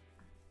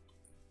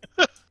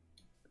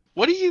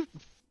 What are you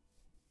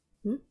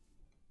Hmm?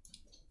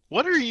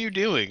 What are you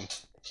doing?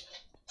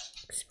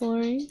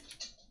 Exploring.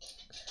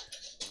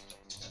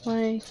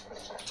 Why?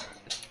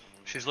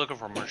 She's looking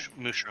for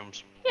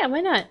mushrooms. Yeah,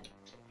 why not?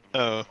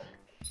 Oh.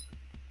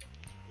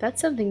 That's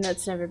something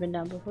that's never been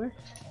done before.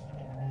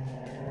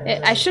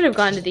 I should have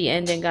gone to the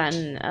end and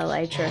gotten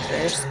Elytra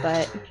first,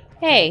 but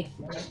hey,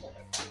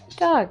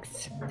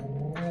 dogs.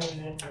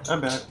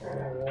 I'm back.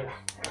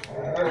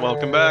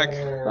 Welcome back.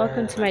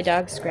 Welcome to my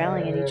dogs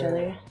growling at each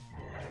other.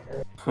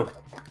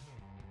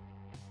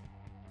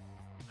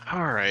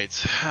 Alright,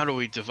 how do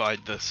we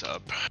divide this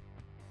up?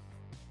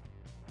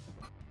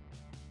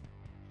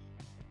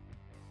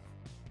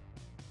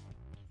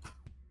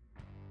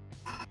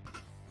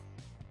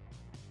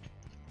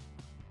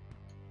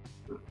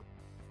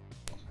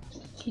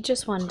 He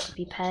just wanted to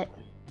be pet.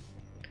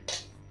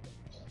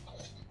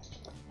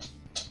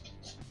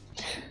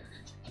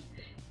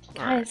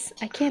 Guys,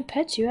 I can't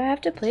pet you. I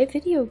have to play a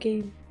video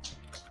game.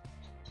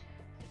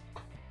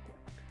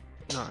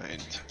 9.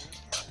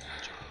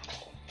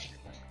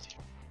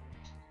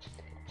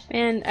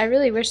 Man, I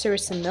really wish there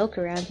was some milk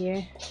around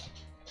here.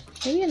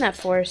 Maybe in that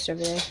forest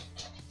over there.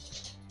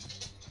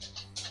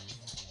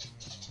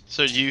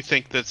 So do you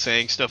think that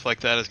saying stuff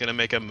like that is going to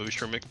make a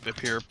mushroom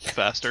appear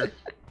faster?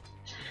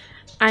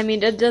 I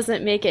mean, it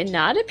doesn't make it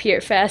not appear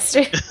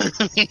faster.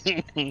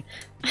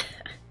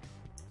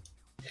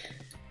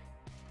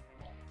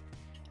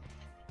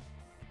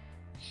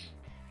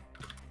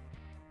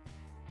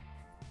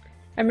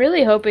 I'm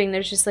really hoping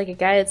there's just like a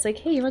guy that's like,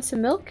 hey, you want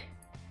some milk?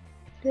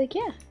 Be like,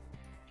 yeah.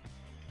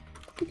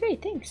 Be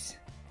great, thanks.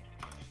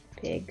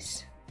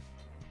 Pigs.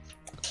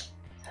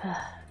 I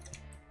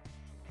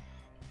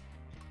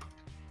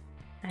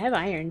have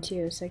iron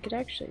too, so I could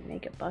actually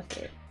make a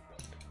bucket.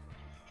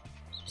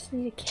 Just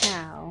need a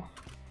cow.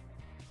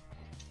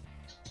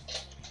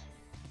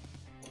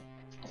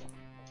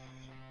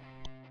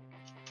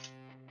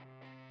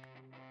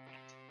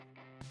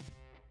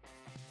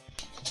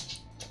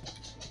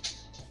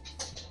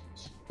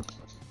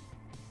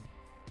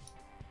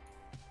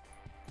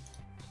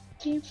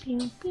 Pew,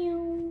 pew,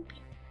 pew.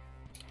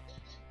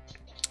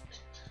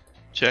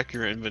 Check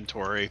your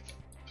inventory.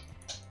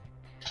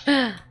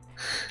 The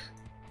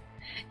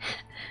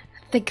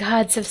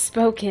gods have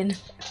spoken.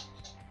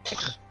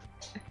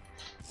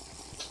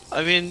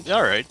 I mean,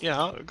 alright,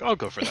 yeah, I'll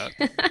go for that.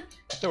 Don't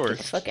Get worry.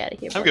 the fuck out of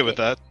here. I'm good with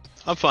that.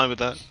 I'm fine with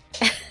that.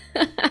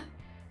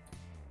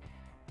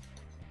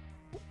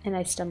 And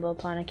I stumble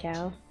upon a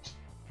cow.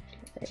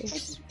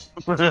 It's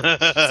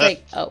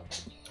like, oh.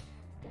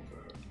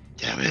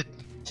 Damn it.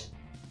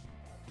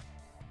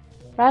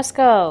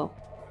 Roscoe!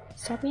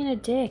 Stop being a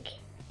dick.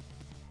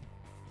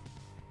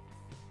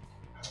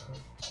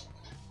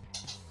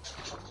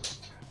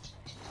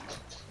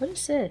 What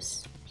is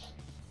this?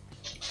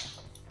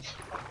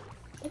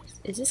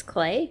 Is this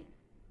clay?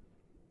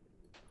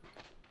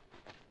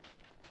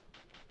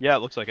 Yeah, it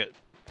looks like it.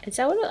 Is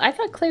that what I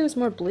thought clay was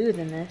more blue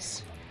than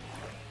this.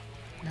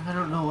 I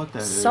don't know what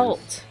that is.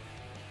 Salt.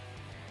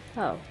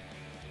 Oh.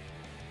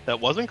 That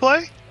wasn't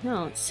clay?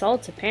 No, it's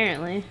salt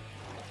apparently.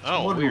 I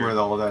Oh, wonder weird. where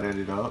all that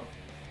ended up.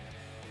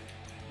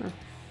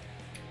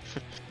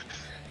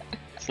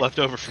 It's left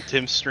over from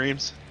Tim's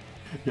streams.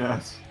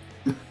 Yes.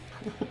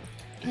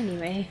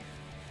 Anyway.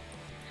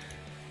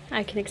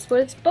 I can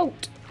explore this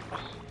boat.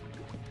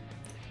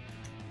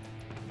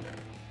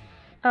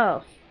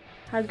 Oh.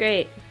 How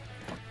great.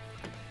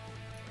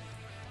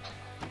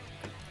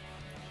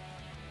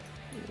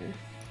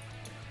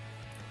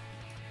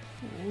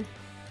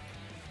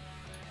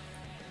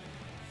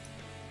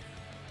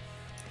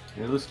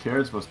 Yeah, those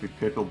carrots must be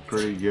pickled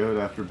pretty good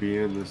after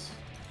being in this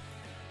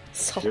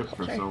Salt ship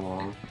for water. so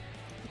long.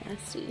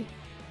 Nasty.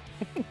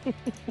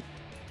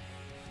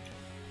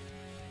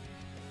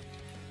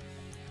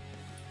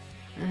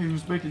 Hey, he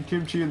was making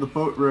kimchi in the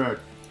boat wreck.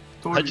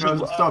 Told I you just guys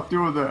to stop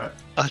doing that.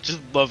 I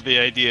just love the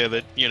idea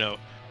that, you know,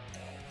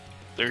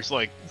 there's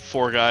like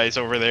 4 guys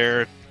over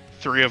there,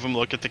 3 of them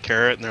look at the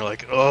carrot and they're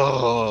like,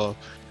 oh,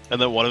 and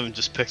then one of them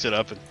just picks it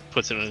up and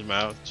puts it in his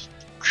mouth. Just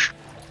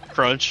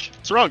crunch.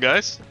 What's wrong,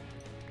 guys?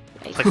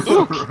 Like,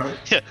 ooh, Right.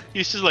 yeah,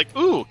 he's just like,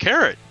 ooh,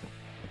 carrot.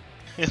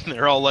 And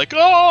they're all like,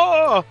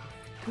 oh!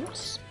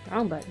 Oops.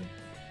 Wrong button.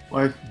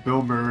 Like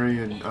Bill Murray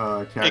and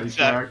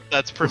Caddyshack.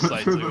 That's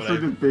precisely the what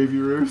freaking Baby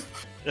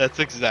Ruth. That's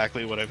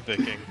exactly what I'm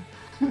thinking.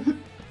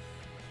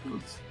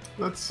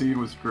 That scene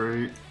was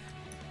great.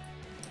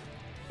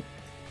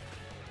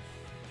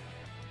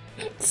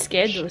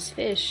 Scared those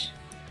fish.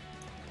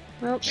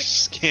 Well,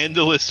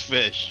 Scandalous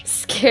fish.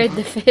 scared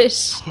the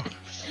fish.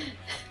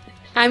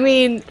 I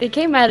mean, it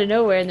came out of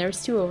nowhere and there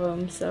was 2 of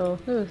them, so...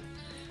 Ugh.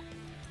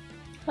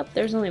 Oh,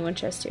 there's only 1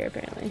 chest here,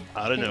 apparently.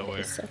 Out of Kinda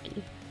nowhere.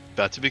 Sucky.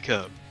 About to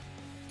become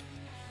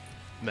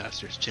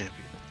Masters Champion.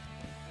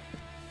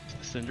 It's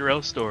the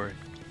Cinderella story.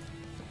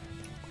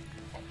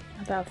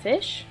 About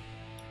fish?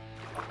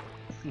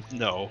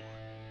 No.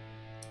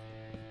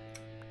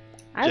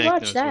 I Jank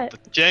watched knows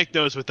that. Jank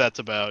knows what that's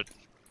about.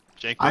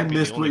 Jank I might be the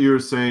missed what only- you were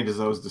saying because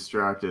I was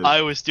distracted.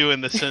 I was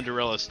doing the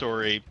Cinderella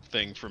story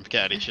thing from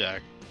Caddyshack.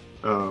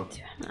 Oh.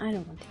 I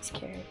don't want these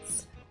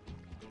carrots.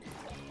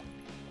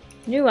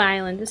 New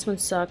island. This one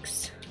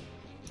sucks.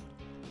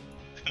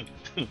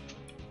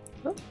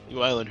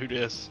 New Island, who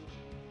dis?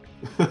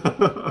 I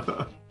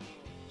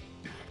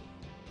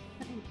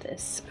want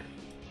this.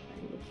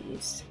 I need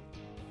these.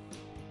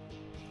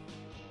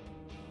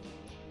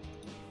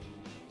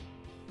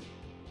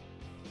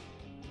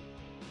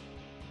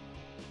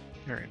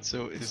 Alright,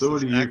 so is So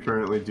what are this you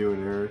currently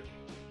doing, Eric?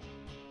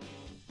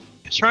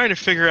 trying to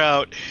figure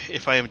out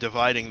if I am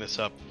dividing this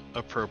up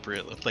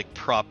appropriately, like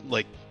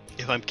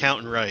if I'm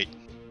counting right.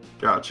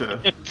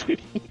 Gotcha.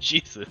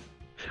 Jesus.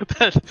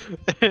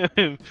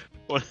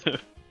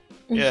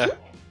 Yeah.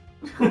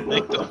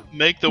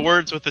 Make the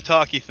words with the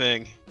talkie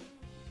thing.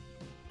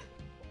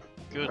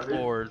 Good Right.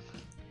 lord.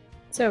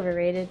 It's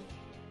overrated.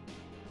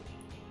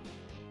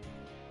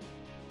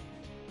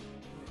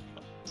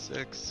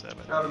 6, 7.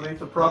 Gotta 8, make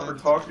the proper 9,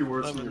 talkie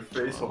words 11, from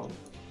your face 12. on.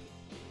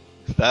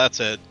 That's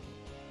it.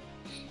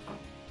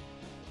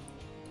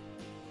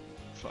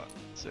 5,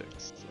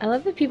 6. I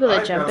love the people that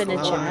Alright, jump guys, in the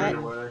well, chat.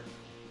 anyway.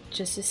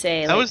 just to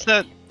say. How like, is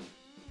that?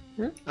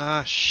 Huh?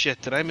 Ah,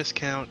 shit! Did I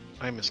miscount?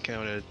 I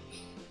miscounted.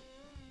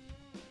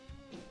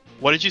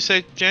 What did you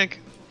say, Jank?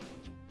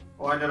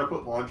 Well, I gotta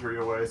put laundry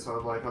away, so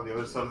I'm like on the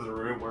other side of the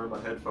room wearing my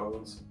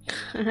headphones.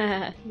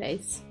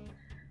 Nice.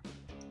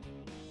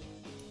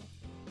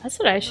 That's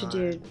what I should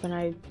do when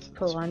I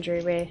put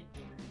laundry away.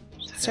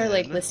 Start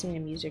like listening to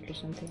music or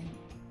something.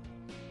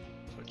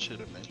 What should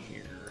have been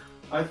here?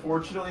 I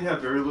fortunately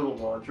have very little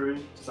laundry,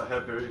 because I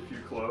have very few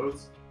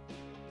clothes.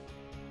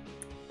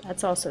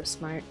 That's also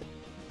smart.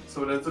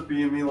 So it ends up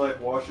being me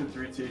like washing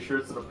 3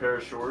 t-shirts and a pair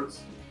of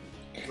shorts.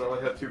 Because I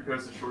only have 2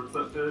 pairs of shorts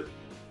that fit.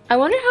 I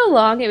wonder how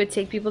long it would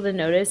take people to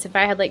notice if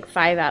I had like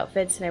 5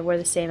 outfits and I wore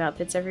the same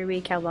outfits every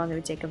week, how long it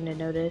would take them to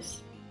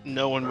notice.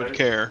 No one would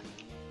care.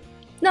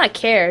 Not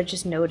care,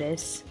 just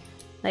notice.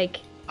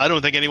 Like, I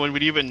don't think anyone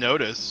would even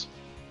notice.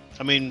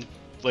 I mean,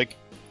 like...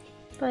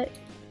 But,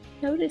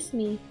 notice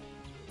me.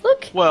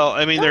 Look! Well,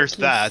 I mean, there's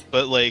donkeys. that,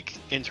 but like,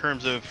 in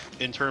terms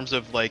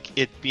of like,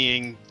 it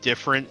being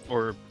different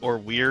or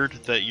weird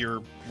that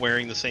you're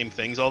wearing the same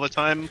things all the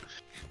time,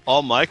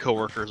 all my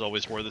coworkers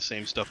always wore the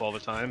same stuff all the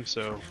time,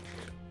 so...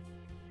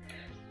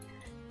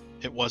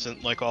 It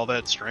wasn't like all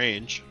that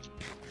strange.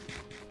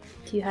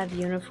 Do you have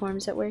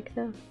uniforms at work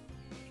though?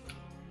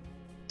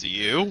 Do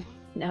you?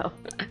 No.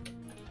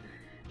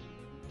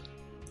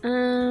 I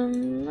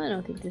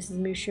don't think this is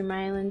Mushroom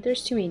Island.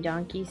 There's too many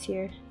donkeys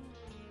here.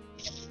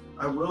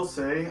 I will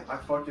say, I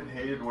fucking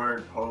hated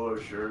wearing polo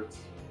shirts.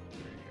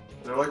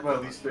 They're like my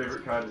least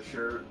favorite kind of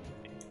shirt.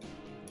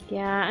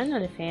 Yeah, I'm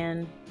not a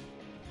fan.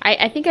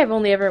 I think I've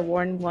only ever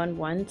worn one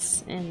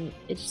once, and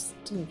it just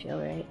didn't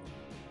feel right.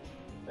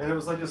 And it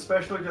was like,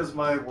 especially because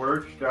my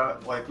work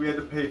got, like, we had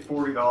to pay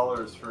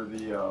 $40 for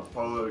the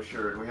polo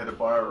shirt, and we had to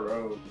buy our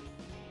own.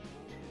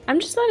 I'm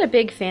just not a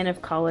big fan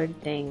of collared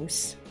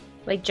things.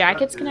 Like,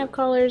 jackets can have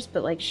collars,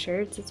 but like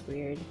shirts, it's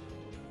weird.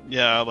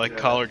 Yeah, like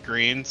collard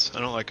greens. I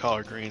don't like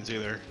collard greens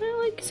either.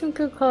 I like some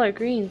good collard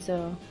greens,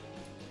 though.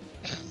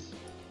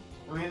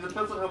 I mean, it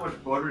depends on how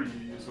much butter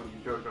you use when you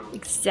cook them.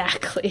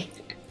 Exactly.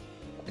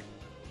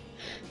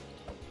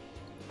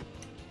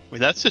 I mean,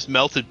 that's just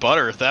melted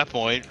butter at that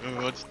point. I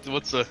mean, what's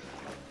the...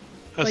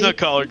 That's not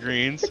collard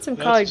greens. Put some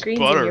That's collard just greens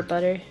butter. in your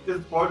butter.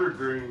 It's butter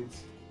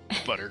greens.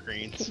 Butter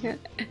greens.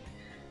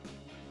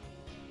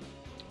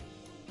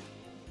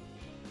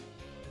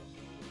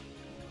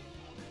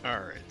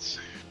 Alright.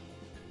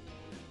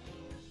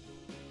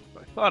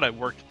 I thought I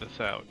worked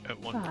this out at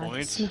one point.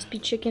 This must be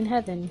chicken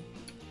heaven.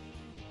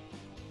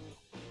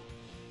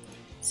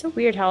 So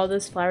weird how all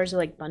those flowers are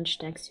like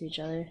bunched next to each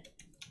other.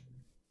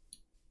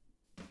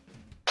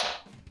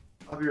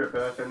 I'll be right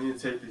back. I need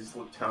to take these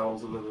little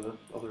towels into the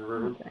other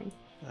room. Okay.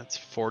 That's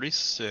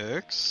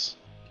 46.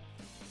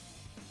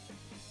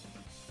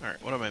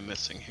 Alright, what am I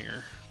missing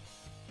here?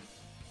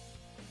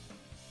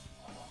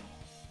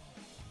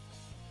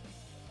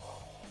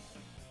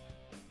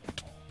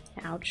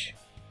 Ouch.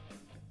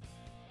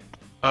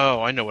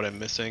 Oh, I know what I'm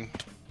missing.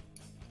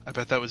 I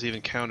bet that was even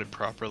counted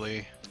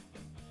properly.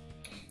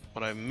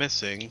 What I'm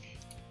missing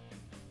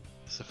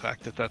is the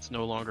fact that that's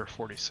no longer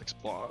 46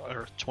 blocks,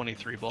 or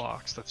 23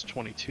 blocks, that's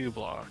 22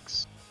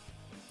 blocks.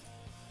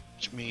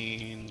 Which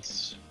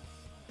means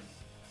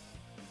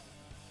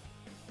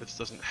this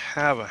doesn't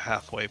have a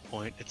halfway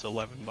point, it's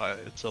 11 by,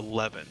 it's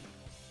 11.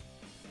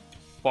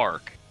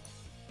 Bark.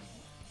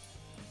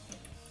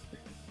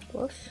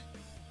 Woof.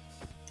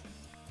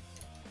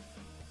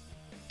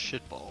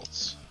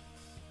 Shitballs.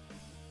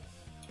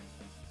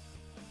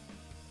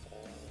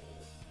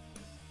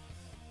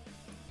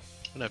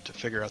 I'm gonna have to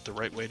figure out the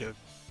right way to...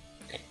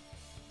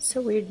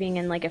 So weird being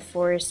in like a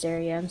forest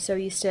area. I'm so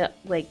used to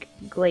like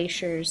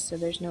glaciers, so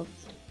there's no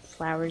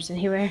flowers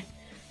anywhere.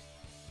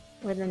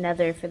 Or the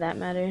nether for that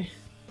matter.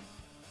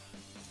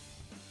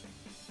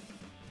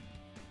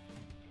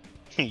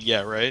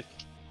 Yeah, right?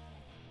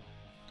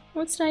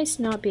 Well, it's nice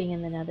not being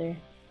in the nether.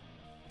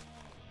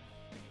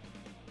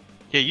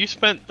 Yeah, you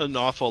spent an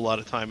awful lot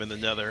of time in the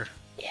nether.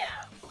 Yeah,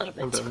 a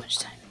little bit too much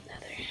time in the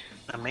nether.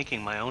 I'm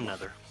making my own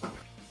nether.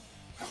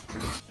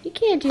 You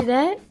can't do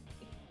that.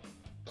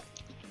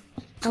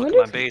 I Look wonder at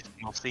my if, base and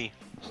you'll see.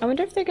 I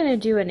wonder if they're gonna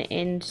do an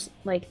end,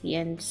 like the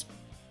end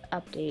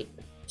update,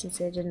 since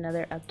they did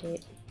another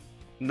update.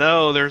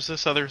 No, there's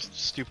this other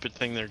stupid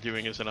thing they're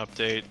doing as an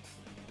update.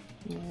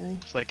 Really?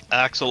 It's like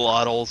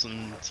axolotls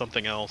and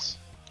something else.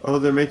 Oh,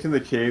 they're making the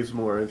caves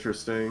more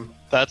interesting.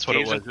 That's what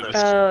Caves it and was. It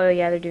glyphs. was Oh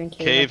yeah, they're doing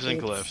caves and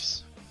updates.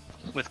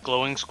 glyphs. With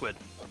glowing squid.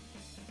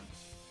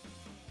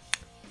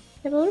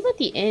 Yeah, but what about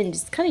the end?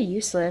 It's kind of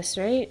useless,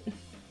 right?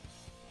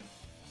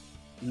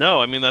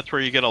 No, I mean that's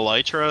where you get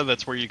elytra.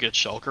 That's where you get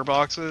shulker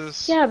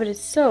boxes. Yeah, but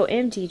it's so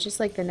empty, just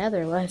like the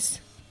nether was.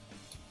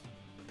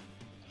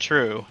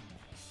 True.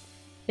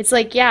 It's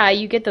like, yeah,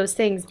 you get those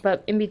things,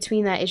 but in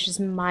between that, it's just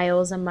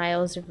miles and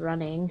miles of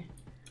running.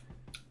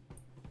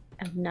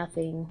 Of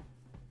nothing.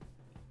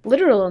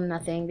 Literal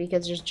nothing,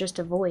 because there's just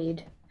a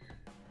void.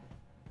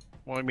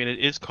 Well, I mean it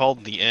is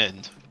called the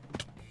end.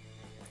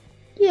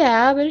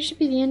 Yeah, but it should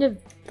be the end of,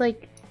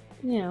 like,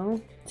 you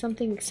know,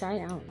 something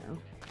exciting. I don't know.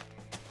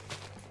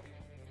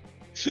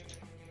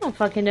 don't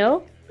fucking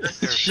know.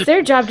 It's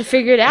their job to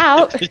figure it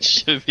out. It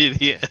should be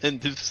the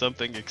end of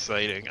something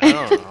exciting. I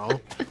don't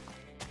know.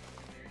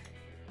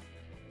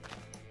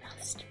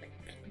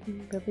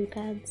 Stupid lily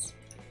pads.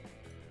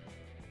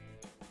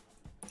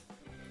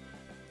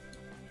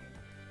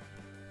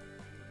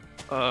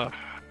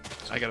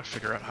 I gotta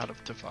figure out how to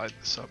divide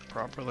this up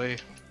properly.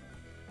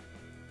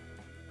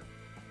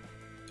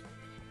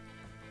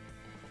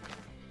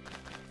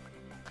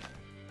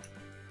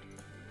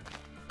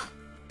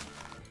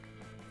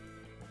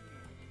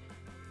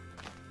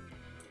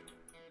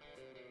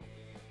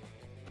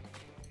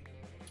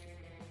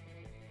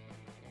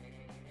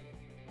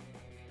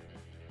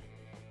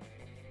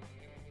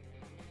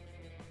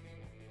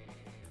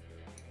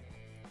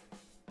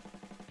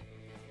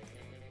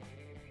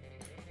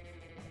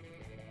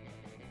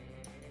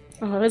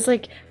 Oh, I was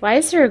like, why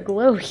is there a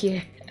glow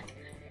here?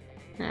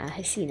 Ah,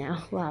 I see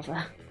now.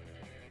 Lava.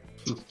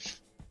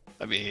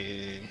 I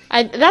mean...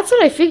 That's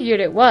what I figured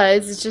it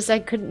was. It's just I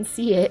couldn't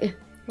see it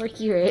or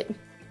hear it.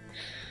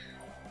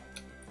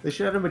 They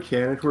should have a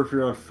mechanic where if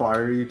you're on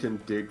fire, you can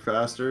dig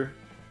faster.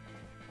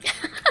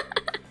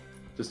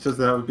 Just because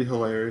that would be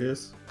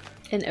hilarious.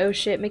 An oh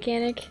shit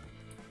mechanic?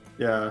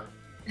 Yeah.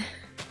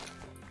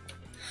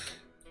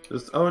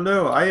 Just, oh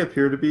no, I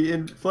appear to be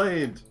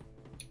inflamed.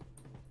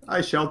 I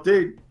shall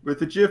dig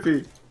with a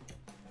jiffy.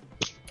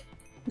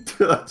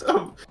 that's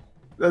how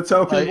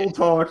people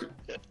talk.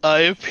 I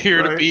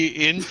appear to Right?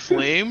 be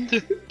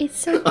inflamed? It's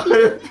so I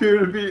cute.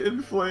 appear to be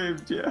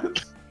inflamed, yes.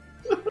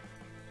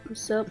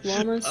 What's up,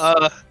 llamas?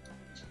 Are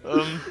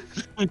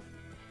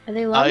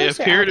they I llamas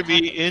or appear to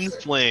be alpacas?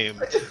 inflamed.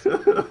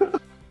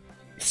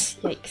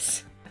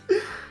 Yikes.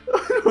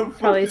 I don't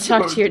Probably fucking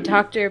talk know, to your dude.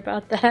 doctor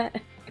about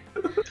that.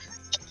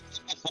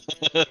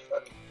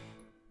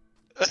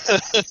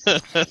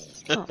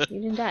 Oh, you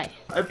didn't die.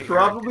 I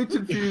probably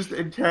confused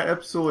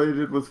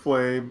encapsulated with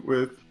flame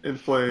with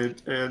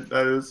inflamed, and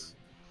that is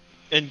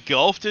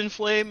Engulfed in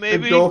flame,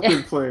 maybe? engulfed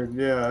in flame,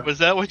 yeah. Was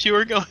that what you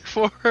were going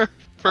for?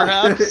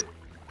 Perhaps?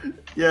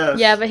 Yes.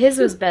 Yeah, but his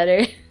was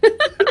better.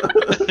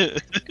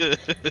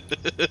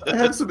 I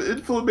have some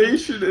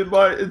inflammation in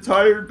my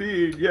entire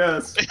being,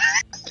 yes.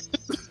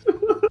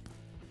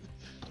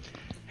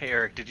 Hey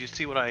Eric, did you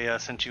see what I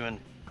sent you in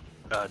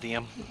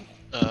DM?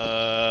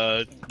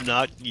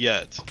 Not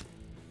yet.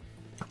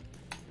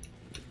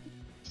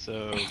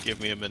 So, give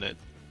me a minute.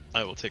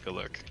 I will take a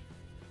look.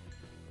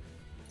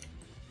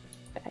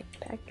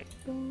 Backpack.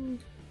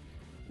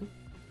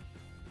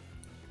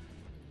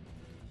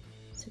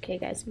 It's okay,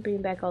 guys. I'm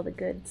bringing back all the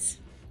goods.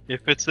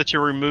 If it's that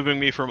you're removing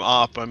me from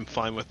op, I'm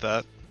fine with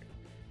that.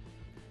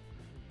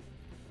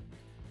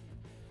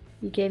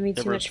 You gave me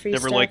too much free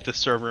Never stuff. liked the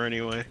server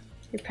anyway.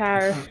 Your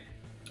power.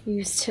 You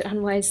used it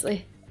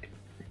unwisely.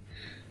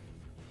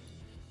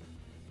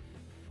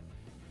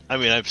 I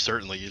mean, I've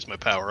certainly used my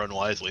power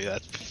unwisely.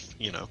 That's,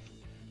 you know,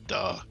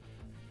 duh.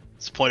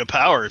 It's the point of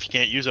power if you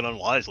can't use it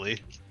unwisely.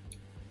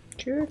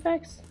 True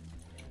effects?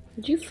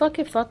 Did you fuck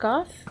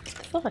off? What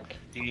the fuck?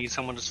 Do you need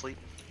someone to sleep?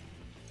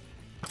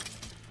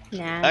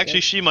 Nah. I'm Actually,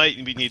 good. she might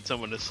need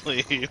someone to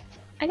sleep.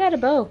 I got a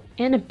bow.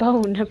 And a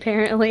bone,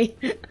 apparently.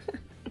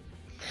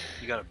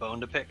 You got a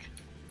bone to pick?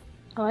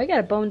 Oh, I got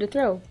a bone to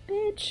throw.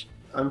 Bitch.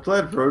 I'm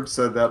glad Roach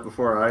said that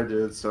before I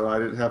did, so I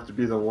didn't have to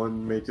be the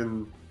one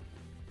making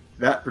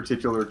that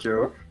particular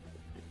joke.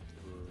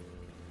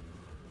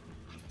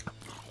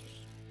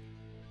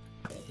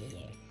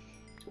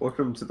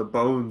 Welcome to the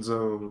Bone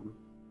Zone.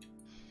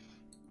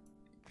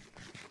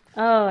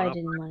 Oh, I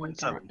didn't want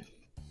to do 1.7.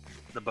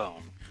 The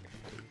bone.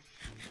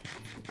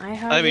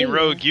 that. I mean,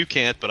 Rogue, you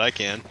can't, but I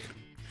can.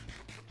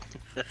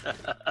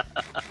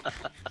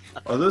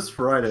 Are those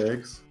fried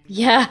eggs?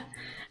 Yeah.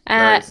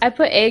 Nice. I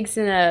put eggs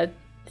in a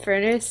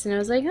furnace, and I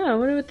was like, oh, I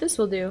wonder what this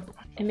will do.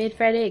 I made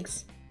fried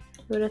eggs.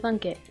 Who would have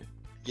thunk it?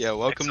 Yeah,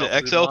 welcome XL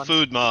to XL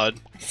Food Mod.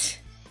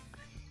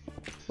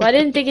 Well, I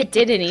didn't think it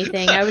did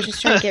anything. I was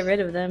just trying to get rid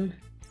of them.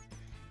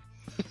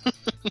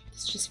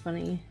 It's just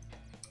funny.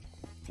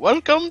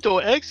 Welcome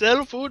to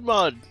XL Food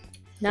Mod.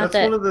 Not That's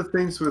that. one of the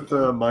things with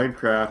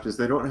Minecraft is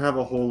they don't have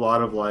a whole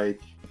lot of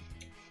like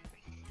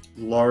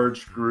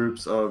large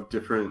groups of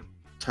different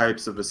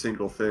types of a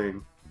single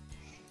thing.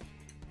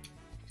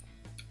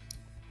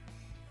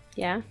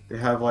 Yeah. They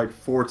have like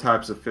 4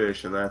 types of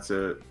fish and that's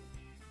it.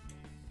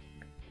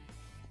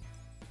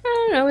 I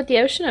don't know. With the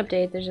ocean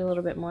update, there's a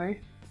little bit more.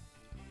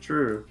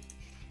 True.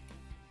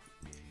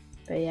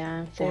 But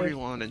yeah, they're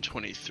 41 and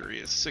 23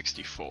 is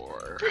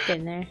 64.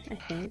 getting there, I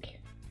think.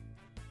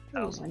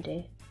 Maybe 1,000. one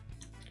day.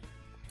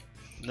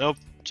 Nope,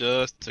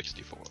 just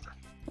 64.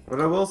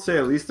 But I will say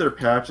at least their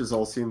patches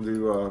all seem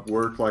to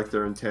work like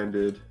they're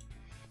intended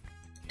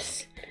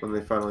when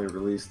they finally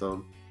release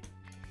them.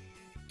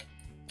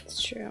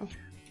 It's true.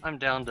 I'm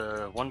down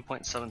to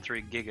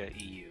 1.73 giga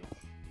EU.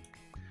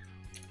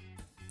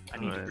 I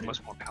need Alright.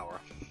 much more power.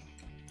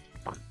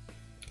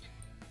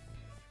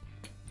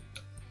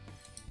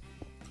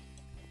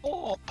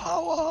 Oh,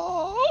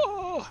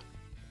 power!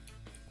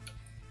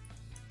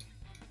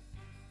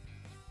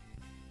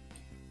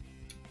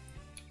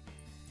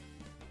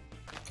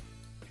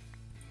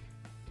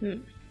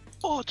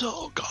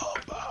 Auto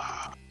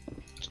combat.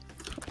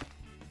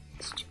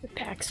 Stupid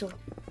Paxel.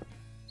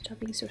 Stop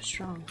being so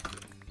strong.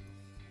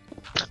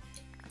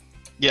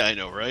 Yeah, I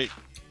know, right?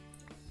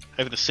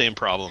 I have the same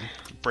problem.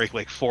 Break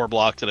like 4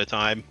 blocks at a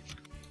time.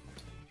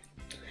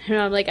 You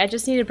know, I'm like, I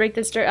just need to break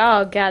this dirt.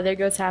 Oh god, there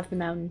goes half the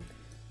mountain.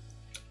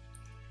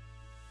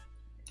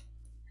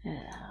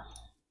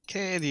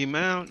 Candy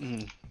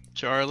Mountain,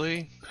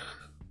 Charlie.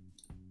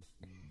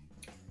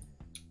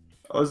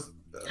 I was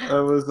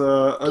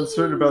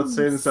uncertain about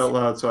saying this out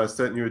loud, so I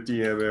sent you a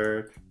DM,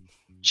 Eric.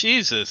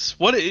 Jesus,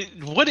 what is?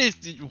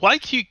 Why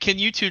can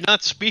you two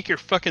not speak your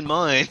fucking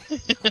mind?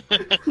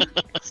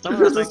 Some of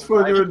the Because it's things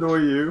fun I to annoy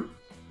you.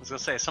 was gonna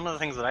say, some of the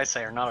things that I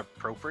say are not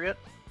appropriate.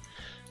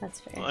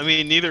 That's fair. I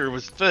mean, neither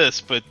was this,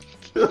 but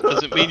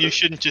doesn't mean you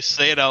shouldn't just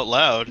say it out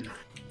loud.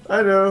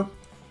 I know.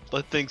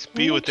 Let things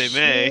be what they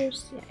may.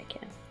 Yeah, I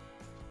can.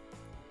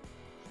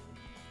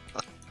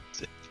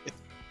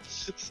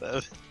 7,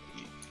 8,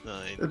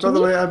 9. And by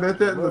the way, I meant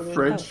that in the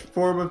French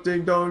form of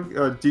ding dong,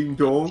 ding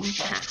dong.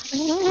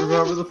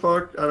 Remember the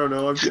fuck? I don't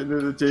know. I'm getting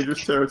into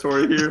dangerous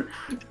territory here.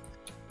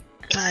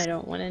 I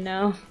don't want to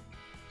know.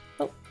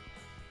 Oh.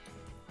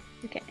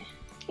 Okay.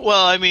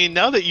 Well, I mean,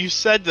 now that you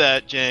said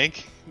that,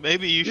 Jank,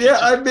 maybe you should. Yeah,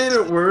 just... I made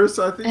it worse.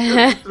 I think.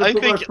 I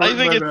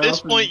think at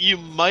this point you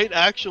might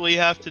actually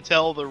have to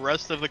tell the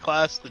rest of the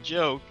class the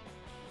joke,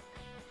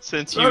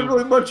 since It's not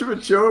really much of a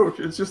joke.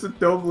 It's just a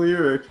dumb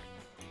lyric.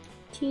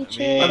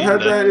 Teacher. I've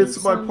had that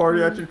 "It's my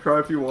party, I something. can cry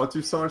if you want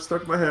to" song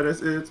stuck in my head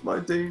as "It's my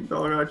ding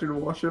dong, I can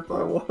wash if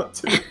I want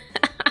to."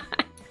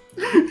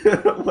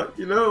 And I'm like,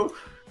 you know,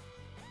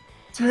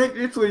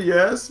 technically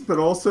yes, but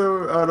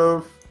also out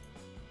of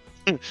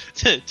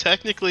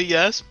Technically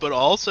yes, but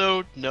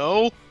also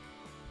no.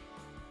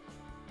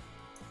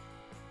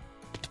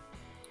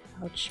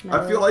 Ouch,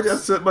 I feel like I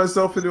set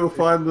myself into a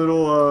fine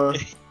little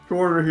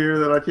corner here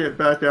that I can't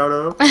back out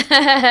of.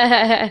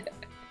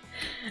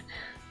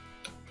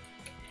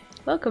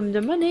 Welcome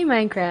to Monday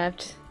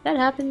Minecraft. That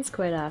happens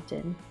quite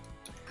often.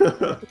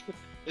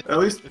 At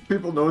least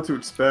people know what to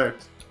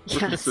expect. We're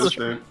Yes.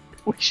 consistent.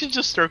 We should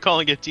just start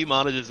calling it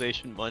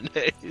Demonetization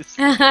Mondays.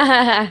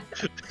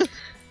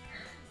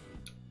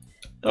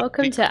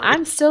 Welcome to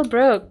I'm Still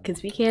Broke,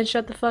 because we can't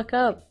shut the fuck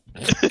up.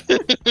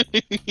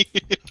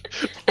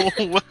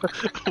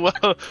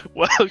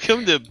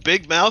 Welcome to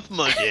Big Mouth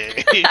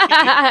Monday.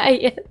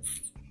 Yes.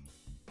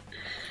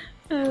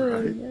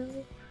 Oh, Right. no.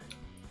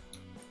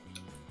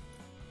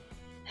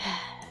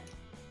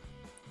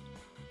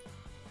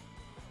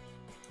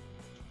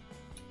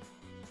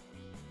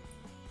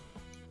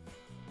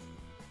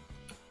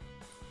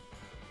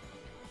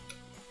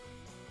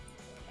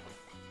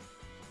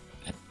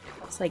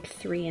 It's like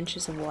 3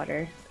 inches of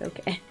water.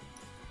 Okay.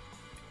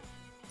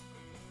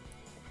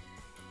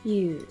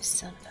 You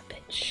son of a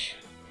bitch.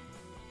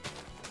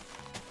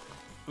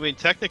 I mean,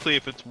 technically,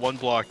 if it's 1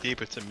 block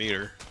deep, it's a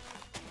meter.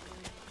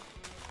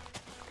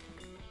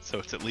 So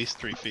it's at least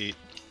 3 feet.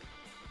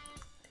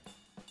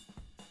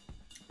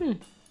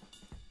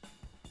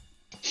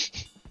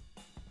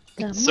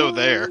 So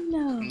there.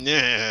 No.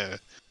 Yeah.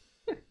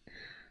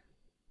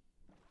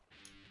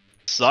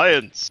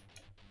 Science.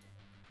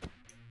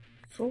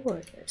 For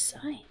the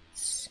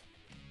science.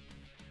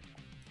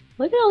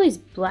 Look at all these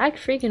black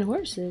freaking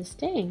horses.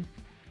 Dang.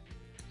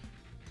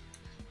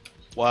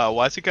 Wow,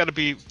 why's it gotta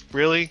be...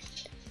 Really?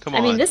 Come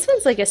on. I mean, this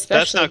one's like especially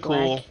That's not black.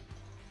 cool.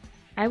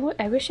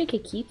 I wish I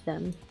could keep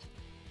them.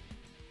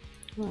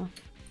 Well.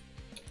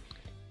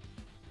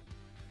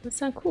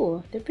 That's not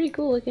cool. They're pretty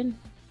cool looking.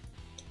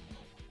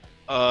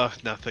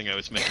 Nothing. I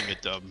was making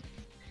it dumb.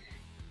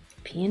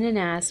 Being an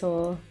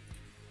asshole.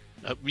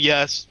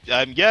 Yes.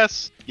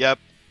 Yes. Yep.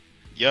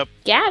 Yep.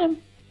 Got him.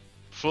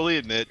 Fully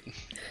admit.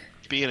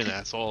 Being an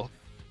asshole.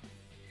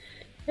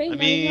 Right, I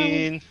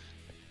mean...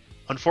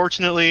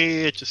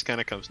 Unfortunately, it just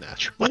kind of comes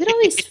naturally. look at all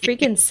these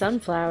freaking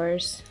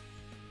sunflowers.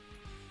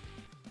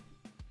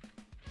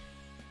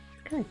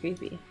 It's kind of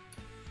creepy.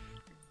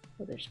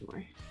 Oh, there's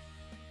more.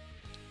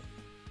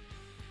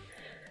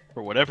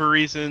 For whatever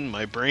reason,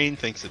 my brain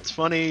thinks it's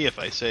funny if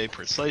I say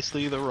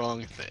precisely the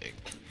wrong thing.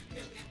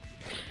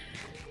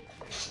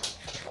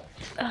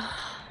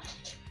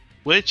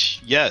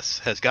 Which, yes,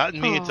 has gotten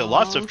me into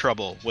lots of Aw.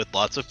 trouble with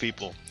lots of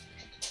people.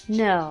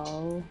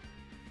 No.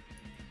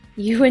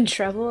 You in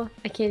trouble?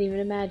 I can't even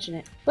imagine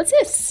it. What's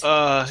this?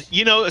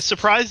 You know,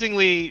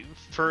 surprisingly,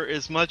 for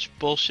as much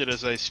bullshit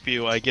as I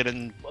spew, I get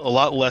in a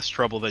lot less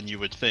trouble than you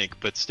would think,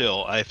 but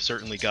still, I've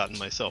certainly gotten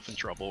myself in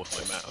trouble with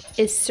my mouth.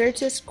 Is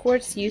Certus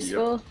quartz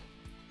useful?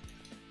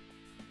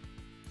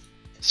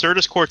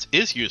 Certus quartz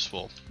is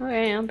useful.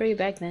 Alright, I'll bring it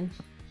back then.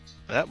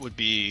 That would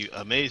be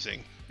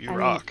amazing. You I mean,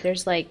 rock.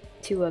 there's like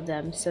 2 of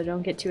them, so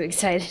don't get too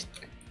excited.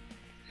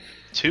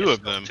 Two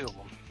of them. 2 of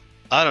them.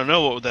 I don't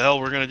know what the hell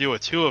we're gonna do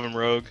with 2 of them,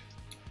 Rogue.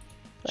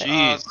 But,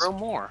 Jeez, Grow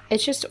more.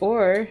 It's just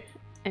ore.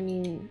 I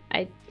mean,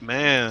 I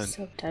man,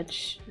 silk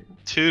touch.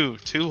 two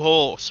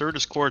whole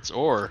Certus quartz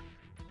ore.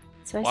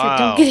 So I Wow. said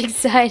don't get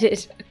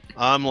excited.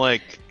 I'm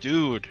like,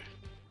 dude,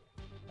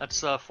 That's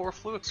 4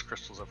 Fluix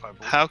crystals, if I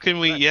believe. How can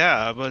we? Right.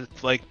 Yeah, but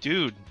like,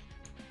 dude,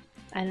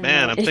 I don't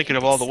man, know I'm what thinking it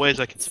of all the is. ways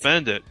I can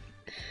spend it.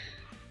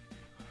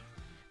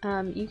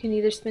 You can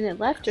either spin it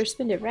left or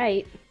spin it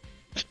right.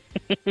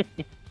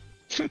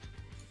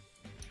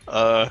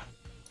 I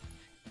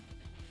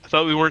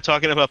thought we weren't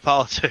talking about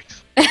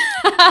politics. What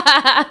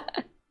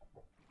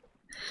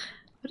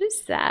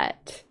is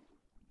that?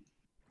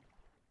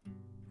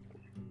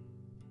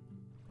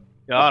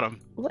 Got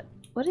him.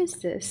 What is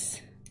this?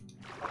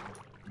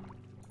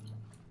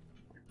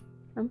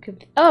 I'm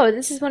confused. Oh,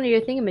 this is one of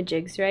your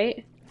thingamajigs,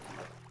 right?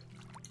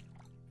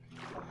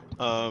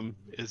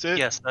 Is it?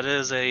 Yes, that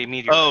is a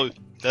meteorite. Oh,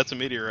 that's a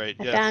meteorite.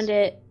 I Yes. found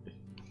it.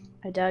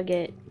 I dug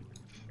it.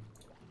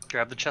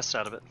 Grab the chest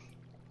out of it,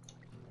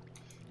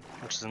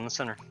 which is in the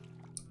center.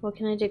 Well,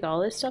 can I dig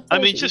all this stuff? I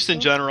though? mean, Is it just in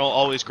useful? general,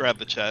 always grab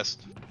the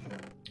chest.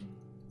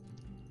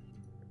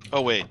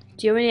 Oh wait.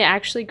 Do you want me to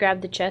actually grab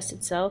the chest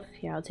itself?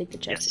 Here, I'll take the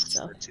chest Yes,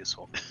 itself. it's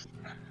useful.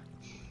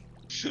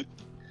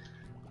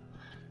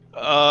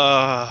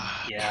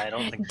 Yeah, I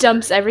don't think.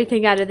 Dumps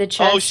everything out of the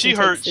chest. Oh, she and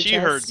heard. takes the She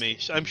chest. heard me.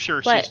 I'm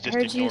sure What? she's just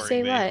Heard you ignoring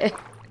say me.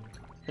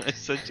 what? I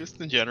said, just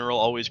in general,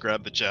 always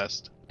grab the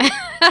chest.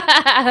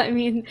 I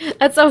mean,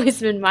 that's always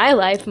been my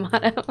life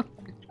motto.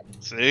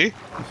 See?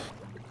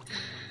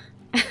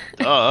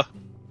 Duh.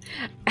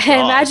 I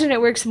imagine it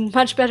works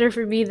much better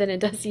for me than it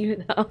does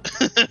you, though.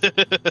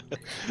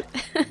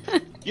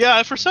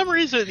 Yeah, for some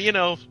reason, you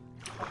know,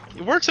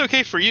 it works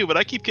okay for you, but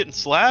I keep getting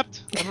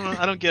slapped. I don't know.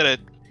 I don't get it.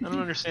 I don't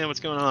understand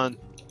what's going on.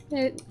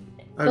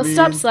 They'll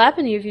stop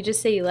slapping you if you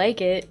just say you like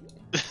it.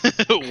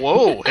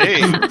 Whoa,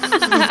 hey.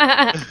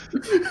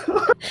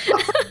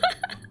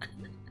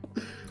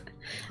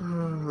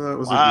 That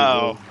was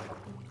Wow. a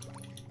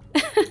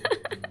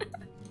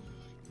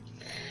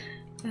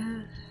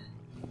good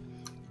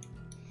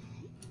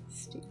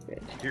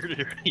Stupid.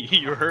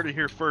 You heard it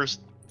here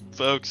first,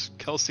 folks.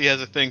 Kelsey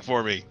has a thing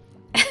for me.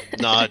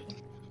 Not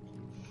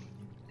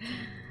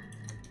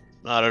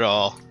at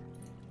all.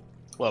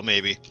 Well,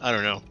 maybe. I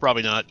don't know.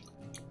 Probably not.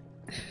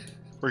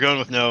 We're going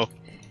with no.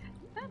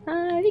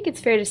 I think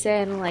it's fair to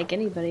say I don't like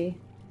anybody.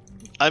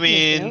 I I'm gonna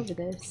get mean, over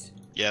this.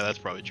 yeah, that's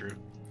probably true.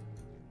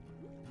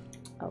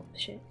 Oh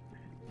shit.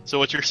 So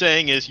what you're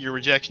saying is your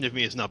rejection of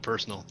me is not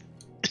personal.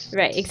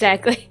 Right,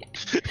 exactly.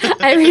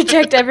 I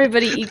reject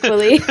everybody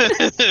equally.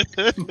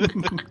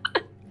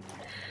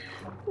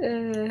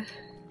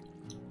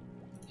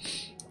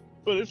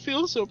 But it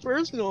feels so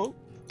personal,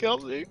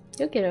 Kelsey.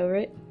 You'll get over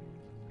it.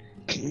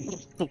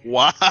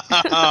 Wow.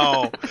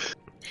 I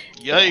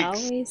Yikes.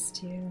 always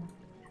do.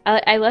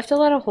 I left a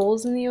lot of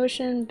holes in the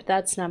ocean, but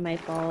that's not my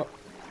fault.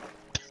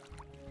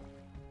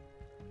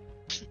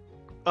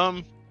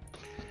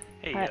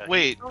 Hey,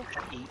 Wait. don't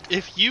eat.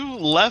 If you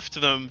left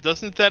them,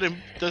 doesn't that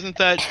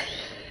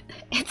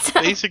It's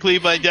basically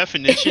by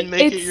definition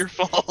make it It's- your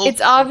fault?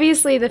 It's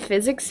obviously the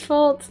physics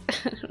fault.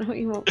 I don't know what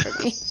you want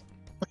from me.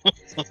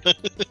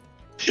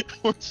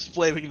 We're just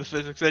blaming the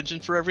physics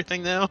engine for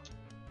everything now.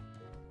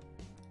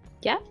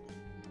 Yeah?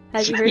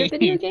 Have you heard of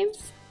video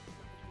games?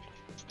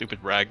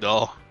 Stupid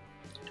ragdoll.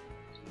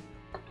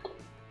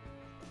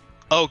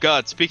 Oh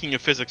god, speaking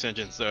of physics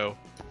engines though,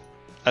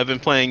 I've been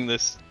playing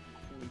this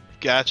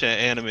gacha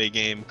anime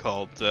game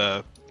called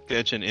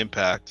Genshin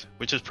Impact,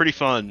 which is pretty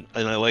fun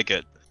and I like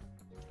it.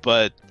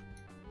 But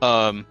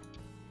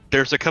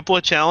there's a couple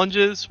of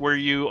challenges where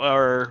you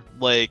are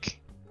like,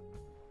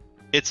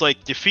 it's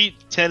like defeat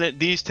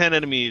these 10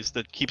 enemies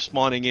that keep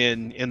spawning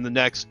in the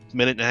next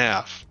minute and a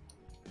half.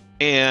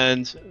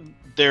 And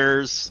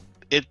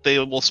they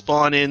will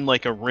spawn in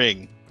like a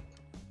ring.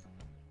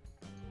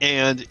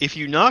 And if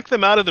you knock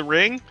them out of the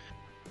ring,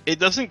 it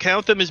doesn't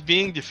count them as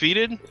being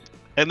defeated,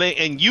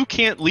 and you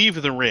can't leave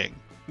the ring.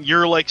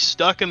 You're like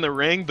stuck in the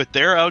ring, but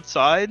they're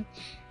outside,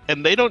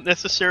 and they don't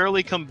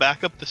necessarily come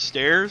back up the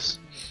stairs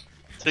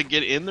to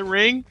get in the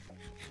ring.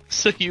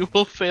 So you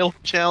will fail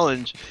the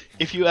challenge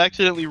if you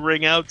accidentally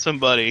ring out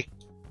somebody,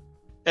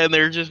 and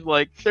they're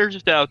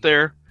just out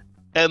there,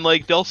 and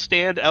like they'll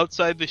stand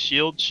outside the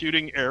shield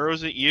shooting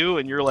arrows at you,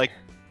 and you're like,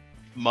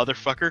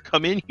 motherfucker,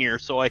 come in here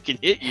so I can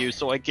hit you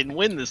so I can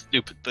win this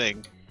stupid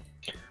thing.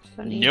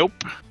 Funny.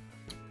 Nope.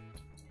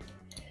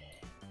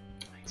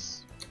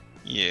 Nice.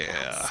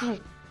 Yeah. So,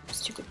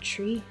 stupid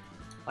tree.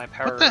 My What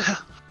power the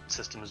hell?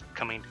 system is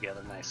coming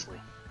together nicely.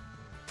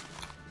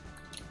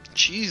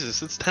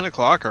 Jesus, it's 10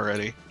 o'clock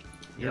already.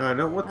 Yeah, I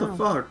know. What the Wow.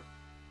 fuck?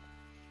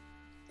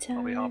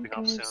 I'll be Time hopping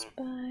off goes soon.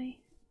 by.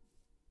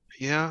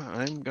 Yeah,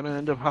 I'm gonna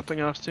end up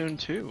hopping off soon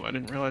too. I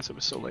didn't realize it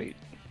was so late.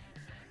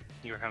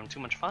 You were having too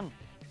much fun.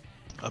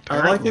 I like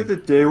Apparently. that the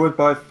day went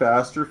by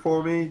faster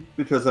for me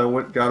because I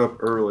got up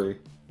early.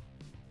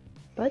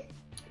 What?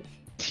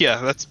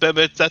 Yeah,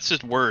 that's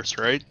just worse,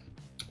 right?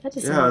 That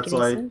doesn't Yeah, make it's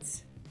any like-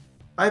 sense.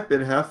 I've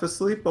been half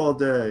asleep all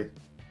day.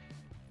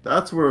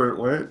 That's where it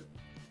went.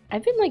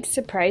 I've been like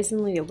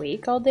surprisingly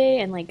awake all day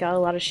and like got a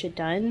lot of shit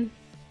done.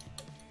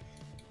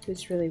 It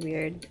was really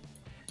weird.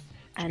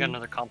 I And got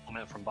another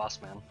compliment from Boss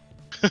Man.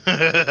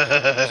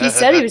 he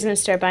said he was gonna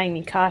start buying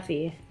me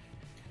coffee.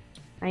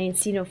 I ain't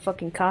see no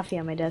fucking coffee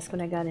on my desk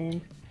when I got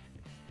in.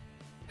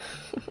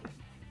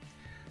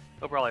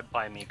 probably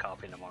buy me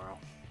coffee tomorrow.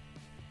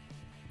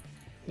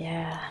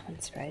 Yeah,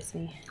 wouldn't surprise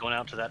me. Going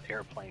out to that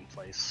airplane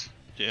place.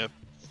 Yeah,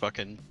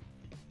 fucking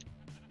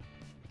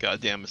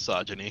goddamn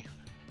misogyny.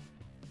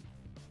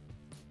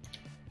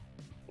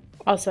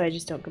 Also, I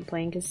just don't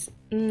complain because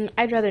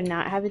I'd rather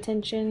not have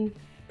attention,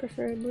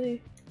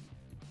 preferably.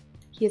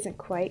 He hasn't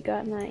quite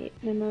gotten that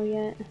memo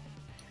yet.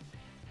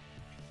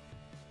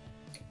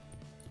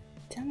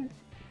 Damn it.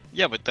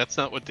 Yeah, but that's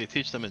not what they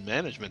teach them in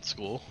management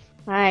school.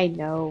 I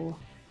know.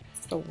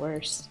 It's the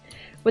worst.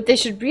 What they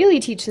should really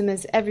teach them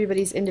is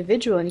everybody's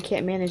individual and you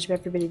can't manage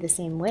everybody the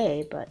same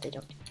way, but they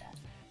don't do that.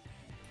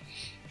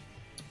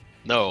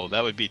 No,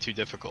 that would be too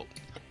difficult.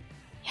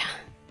 Yeah.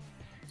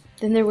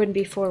 Then there wouldn't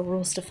be 4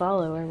 rules to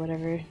follow or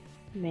whatever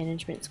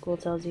management school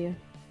tells you.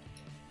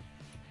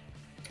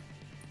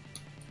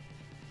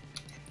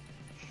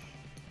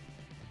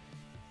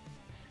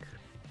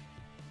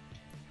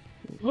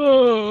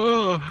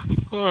 Oh,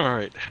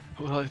 alright.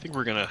 Well, I think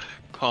we're gonna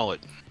call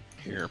it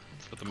here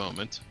for the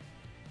moment.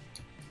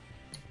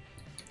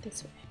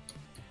 This way.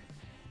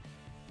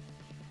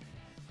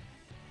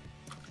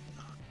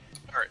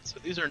 Alright, so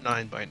these are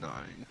 9 by 9.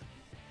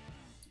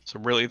 So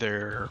really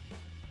they're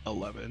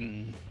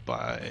 11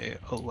 by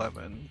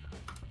 11.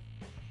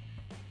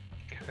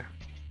 Okay.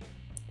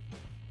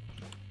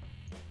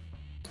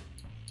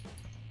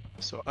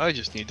 So I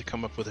just need to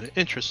come up with an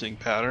interesting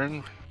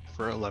pattern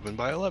for 11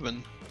 by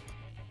 11.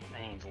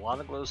 That needs a lot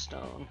of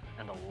glowstone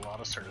and a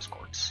lot of Certus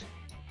quartz.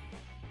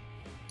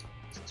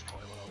 So that's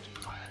probably what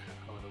I'll do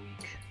over the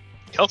week.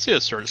 Kelsey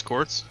has Certus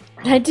quartz.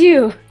 I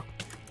do!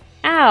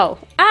 Ow!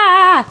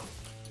 Ah!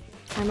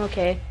 I'm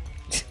okay.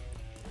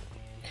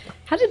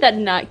 How did that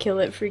not kill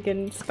it,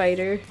 freaking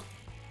spider?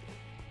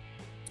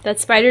 That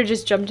spider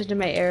just jumped into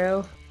my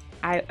arrow.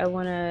 I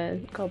wanna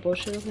call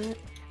bullshit on that.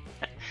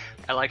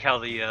 I like how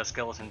the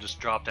skeleton just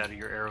dropped out of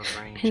your arrow's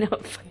range. I know,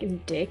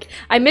 fucking dick.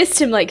 I missed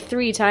him like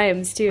 3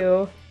 times,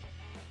 too.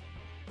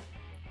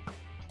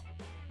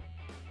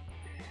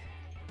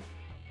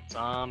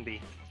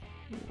 Zombie.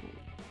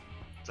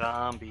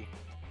 Zombie.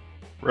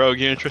 Rogue,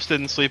 you interested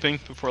in sleeping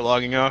before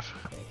logging off?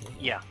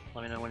 Yeah,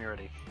 let me know when you're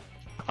ready.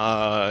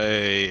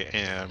 I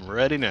am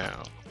ready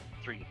now.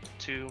 3,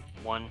 2,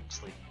 1,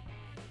 sleep.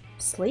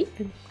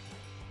 Sleeping?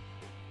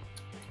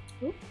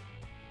 Oop.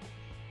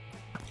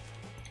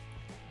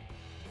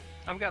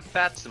 I've got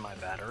bats in my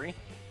battery.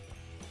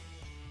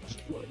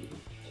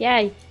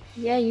 Yeah,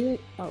 you...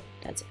 Oh,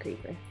 that's a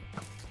creeper.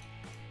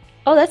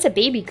 Oh, that's a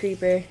baby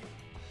creeper.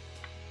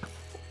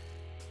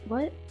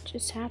 What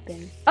just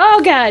happened?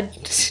 Oh, God!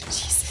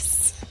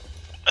 Jesus.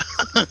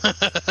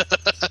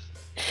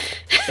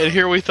 And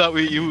here we thought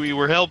we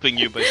were helping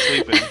you by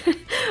sleeping.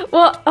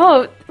 Well,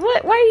 oh,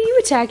 what? Why are you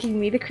attacking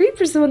me? The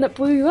creeper's the one that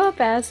blew you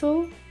up,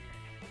 asshole.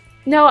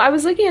 No, I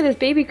was looking at this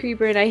baby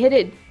creeper and I hit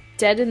it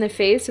dead in the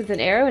face with an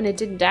arrow and it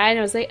didn't die and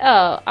I was like,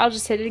 oh, I'll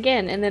just hit it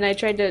again. And then I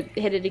tried to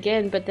hit it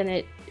again, but then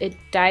it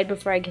died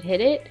before I could hit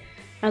it.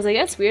 I was like,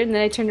 that's weird. And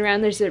then I turned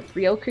around, there's a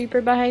real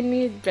creeper behind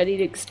me ready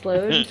to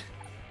explode.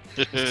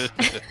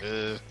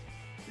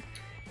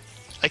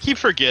 I keep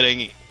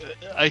forgetting.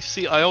 I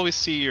always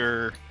see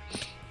your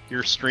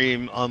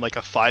stream on like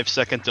a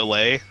 5-second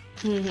delay.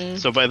 Mm-hmm.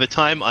 So by the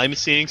time I'm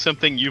seeing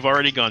something, you've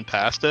already gone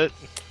past it.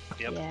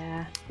 Yep.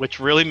 Yeah. Which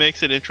really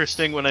makes it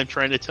interesting when I'm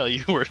trying to tell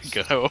you where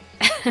to go.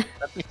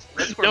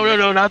 That's where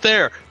No, not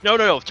there.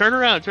 No. Turn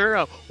around.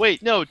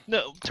 Wait, no.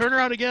 Turn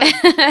around again.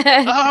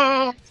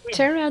 Oh!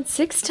 Turn around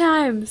 6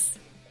 times.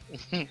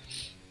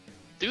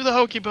 Do the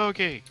hokey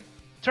pokey.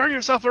 Turn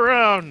yourself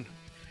around.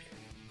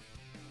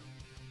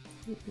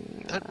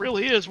 That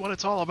really is what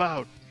it's all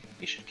about.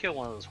 You should kill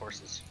one of those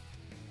horses.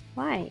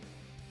 Why?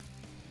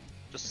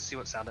 Just to see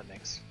what sound it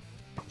makes.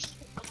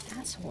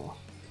 Asshole.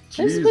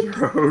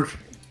 Jeez, Rogue.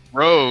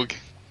 Rogue.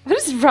 What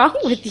is wrong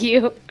with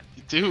you?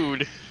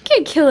 Dude. You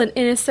can't kill an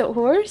innocent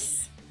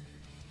horse.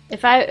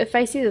 If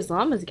I see those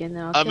llamas again,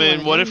 then I'll I kill mean,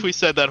 one what again. if we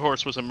said that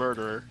horse was a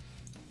murderer?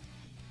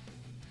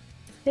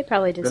 They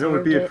probably Then deserved it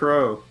would be a it.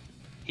 crow.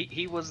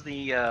 He was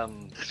the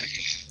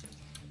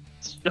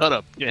Shut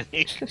up, Jenny.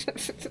 he was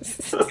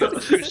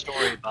the true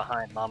story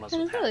behind Mamas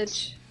In a with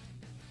Hats.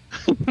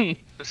 village.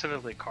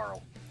 Specifically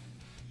Carl.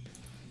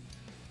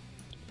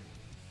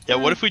 Yeah,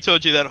 what if we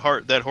told you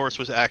that horse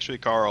was actually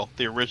Carl,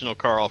 the original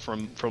Carl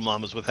from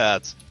Llamas with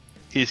Hats?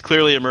 He's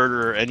clearly a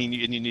murderer, and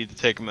you need to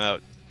take him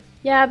out.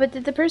 Yeah, but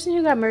did the person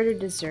who got murdered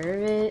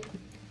deserve it?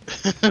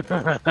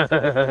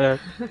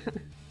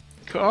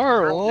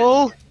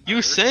 Carl,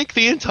 you sank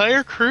the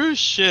entire cruise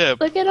ship.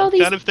 Look at all I'm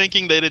these- kind of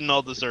thinking they didn't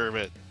all deserve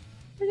it.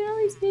 Look at all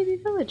these baby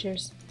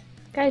villagers.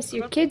 Guys,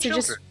 your about kids the are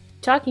just children?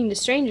 talking to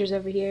strangers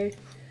over here.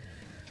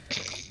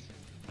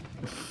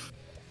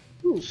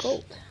 Ooh,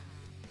 gold.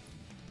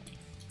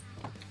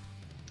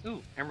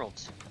 Ooh,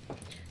 emeralds.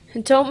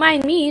 Don't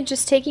mind me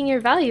just taking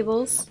your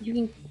valuables.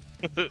 You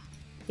can...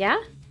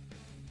 Yeah?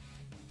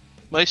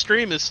 My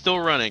stream is still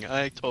running.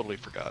 I totally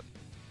forgot.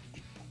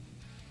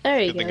 There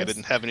I you think go. I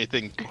didn't have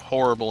anything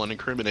horrible and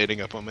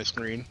incriminating up on my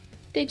screen.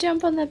 They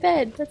jump on the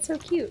bed. That's so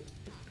cute.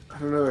 I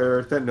don't know,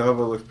 Eric. That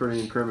Nova looks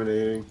pretty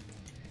incriminating.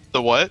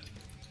 The what?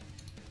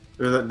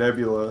 Or that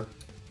nebula.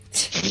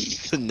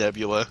 The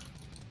nebula.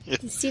 Do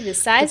you see the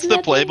size It's of the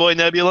that Playboy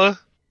Nebula.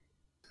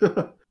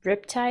 thing?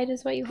 Riptide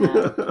is what you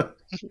have.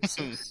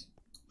 Jesus.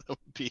 That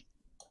would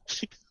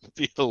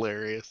be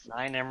hilarious.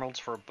 9 emeralds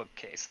for a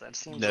bookcase. That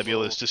seems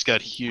Nebula's just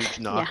got huge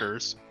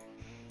knockers.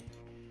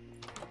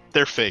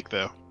 They're fake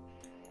though.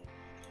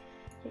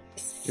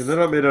 Yeah, they're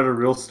not made out of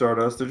real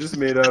stardust. They're just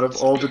made out of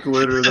all the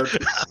glitter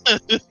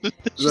that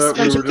Just a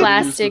bunch of were gonna use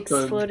plastics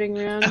to floating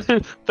around.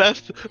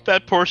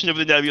 That portion of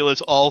the nebula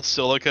is all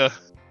silica.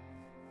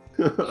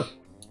 find-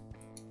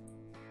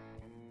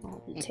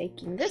 I'll be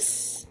taking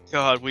this.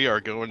 God, we are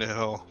going to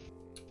hell.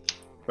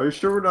 Are you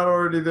sure we're not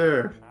already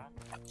there?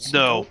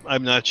 No,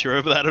 I'm not sure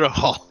of that at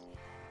all.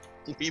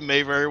 We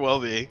may very well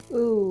be.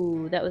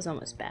 Ooh, that was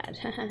almost bad.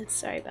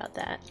 Sorry about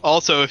that.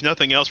 Also, if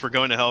nothing else, we're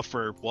going to hell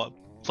for what,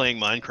 playing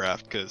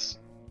Minecraft, because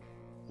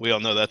we all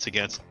know that's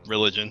against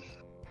religion.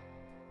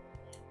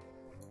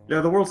 Yeah,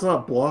 the world's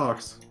not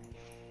blocks.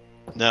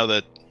 Now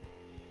that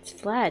It's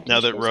flat. now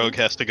you're that supposed Rogue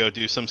to- has to go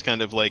do some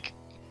kind of like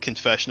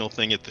confessional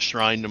thing at the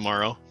shrine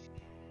tomorrow.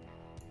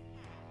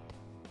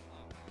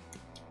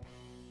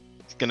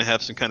 He's gonna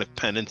have some kind of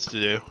penance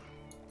to do.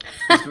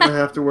 He's gonna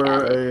have to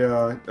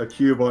wear a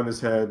cube on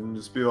his head and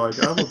just be like,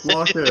 I'm a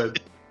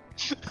blockhead.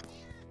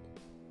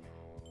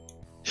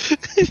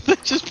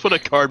 Just put a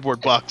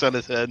cardboard box on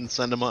his head and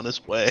send him on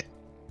his way.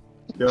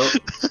 Yep.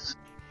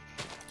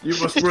 You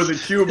must wear the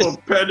cube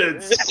of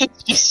penance.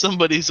 Just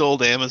somebody's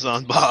old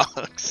Amazon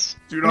box.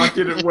 Do not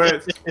get it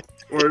wet,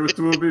 or it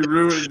will be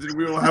ruined, and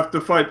we will have to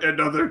find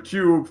another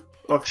cube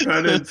of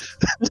penance.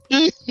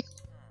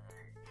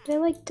 They're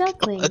like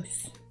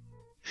ducklings.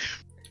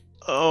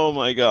 Oh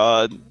my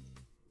god.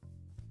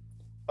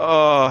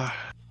 Oh,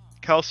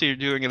 Kelsey, you're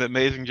doing an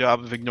amazing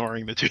job of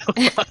ignoring the two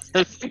of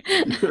us.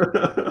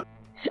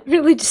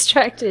 Really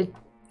distracted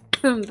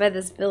by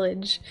this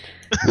village.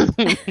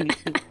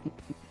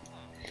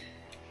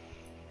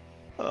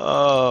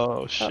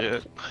 Oh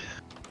shit.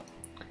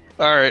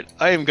 Alright,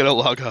 I am gonna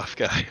log off,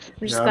 guys.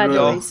 I'm just Yeah, glad I'm you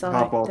gonna already saw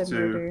hop off the too.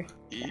 murder.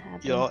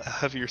 happened. Y'all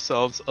have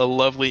yourselves a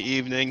lovely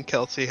evening.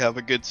 Kelsey, have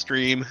a good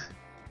stream.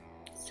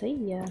 See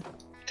ya.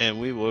 And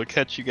we will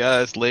catch you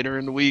guys later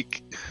in the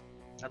week.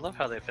 I love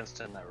how they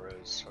fenced in that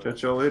rose.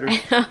 Catch y'all later.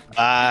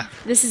 Bye.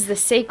 This is the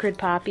sacred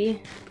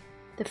poppy.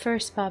 The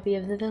first poppy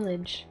of the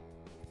village.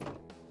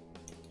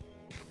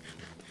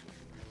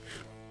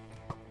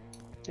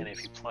 And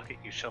if you pluck it,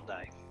 you shall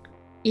die.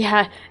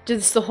 Yeah,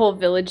 just the whole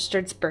village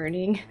starts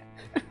burning.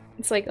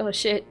 It's like, oh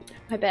shit,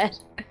 my bad.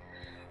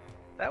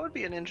 That would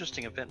be an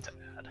interesting event to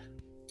add.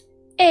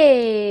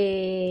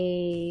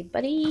 Hey,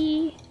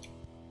 buddy.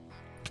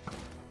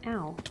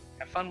 Ow.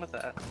 Have fun with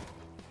that.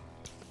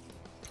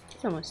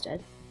 He's almost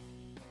dead.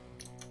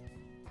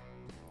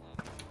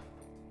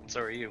 So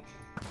are you.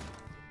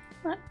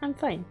 What? I'm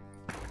fine.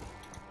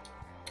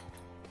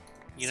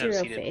 You Zero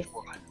notice he did faith.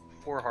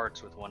 four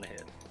hearts with one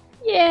hit.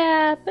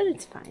 Yeah, but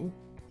it's fine.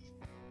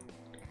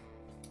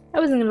 I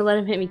wasn't gonna let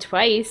him hit me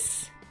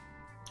twice.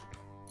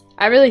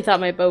 I really thought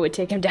my bow would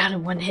take him down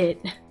in one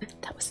hit.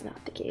 That was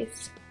not the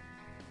case.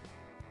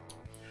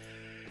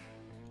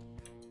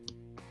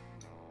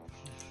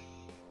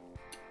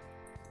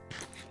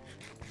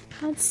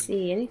 Let's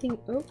see, anything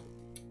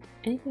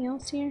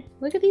else here?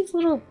 Look at these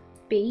little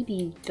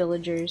baby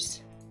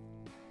villagers.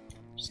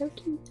 They're so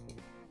cute.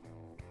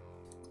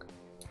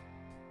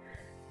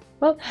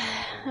 Well,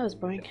 that was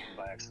boring.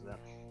 By accident.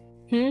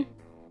 Hmm?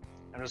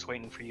 I'm just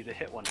waiting for you to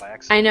hit one by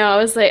accident. I know, I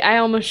was like, I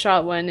almost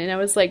shot one, and I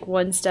was like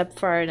one step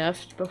far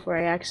enough before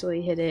I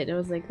actually hit it. I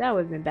was like, that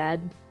would have been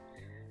bad.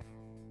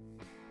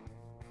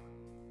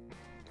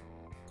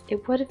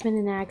 It would have been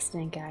an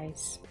accident,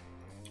 guys.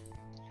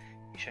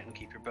 You shouldn't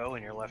keep your bow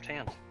in your left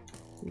hand.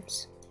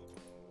 Oops.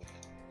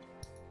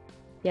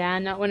 Yeah,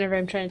 not whenever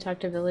I'm trying to talk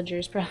to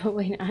villagers,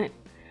 probably not.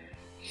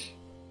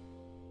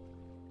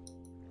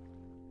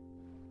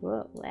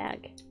 Whoa,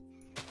 lag.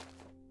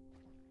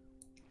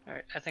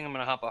 Alright, I think I'm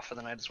gonna hop off for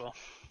the night as well.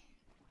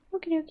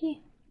 Okie dokie.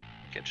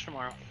 Catch you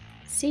tomorrow.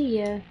 See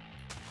ya. Let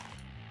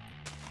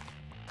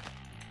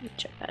me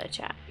check out a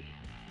chat.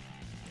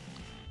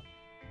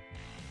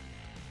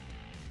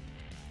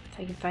 If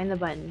I can find the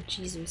button.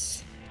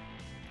 Jesus.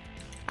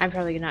 I'm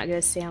probably not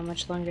gonna stay on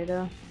much longer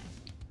though.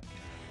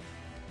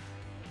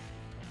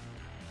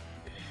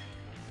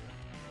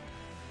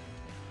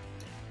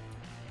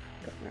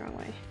 Going the wrong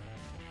way.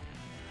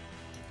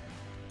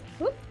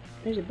 Whoop!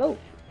 There's a boat.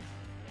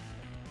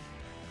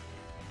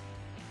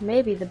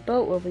 Maybe the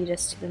boat will lead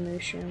us to the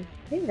mushroom.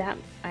 Maybe that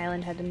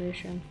island had the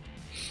mushroom.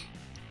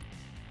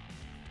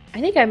 I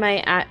think I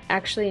might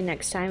actually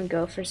next time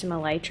go for some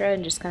elytra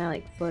and just kind of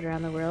like float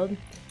around the world.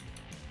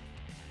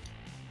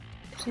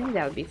 I think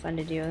that would be fun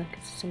to do,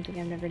 because it's something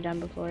I've never done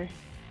before.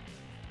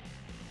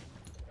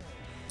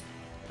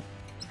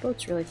 This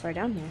boat's really far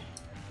down here.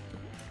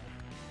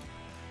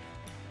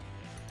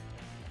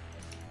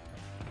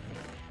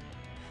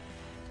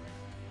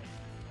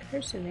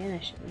 Curse of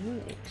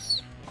Vanishing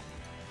Lakes.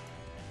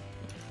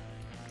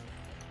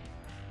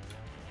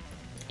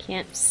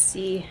 Can't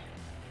see.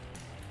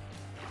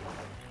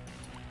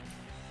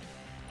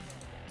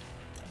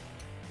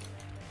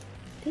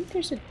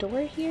 think there's a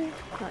door here.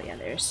 Oh yeah,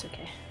 there's.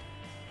 Okay.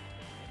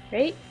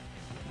 Right?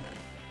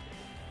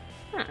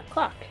 Ah,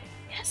 clock.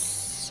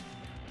 Yes.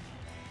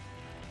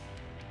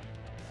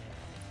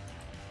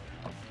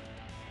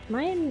 Am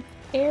I in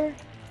air?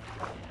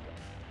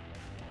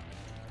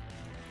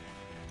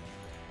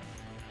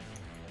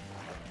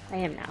 I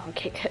am now.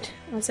 Okay, good.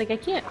 I was like, I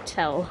can't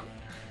tell.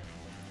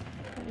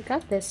 I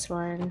got this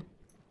one.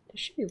 There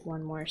should be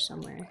one more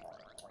somewhere.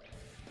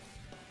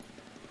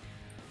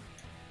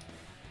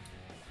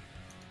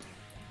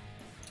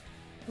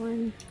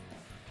 One.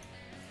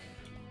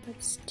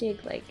 Let's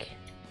dig like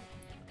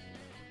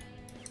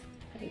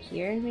right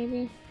here,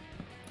 maybe.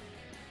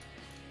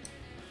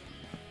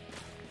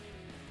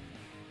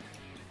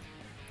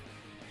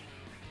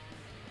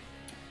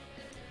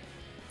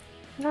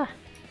 Ah,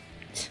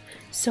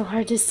 so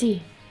hard to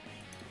see.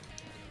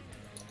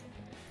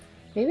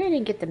 Maybe I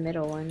didn't get the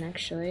middle one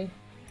actually.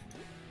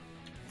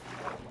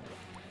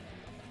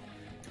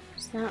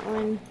 There's that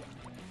one.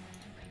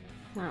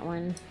 That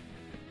one.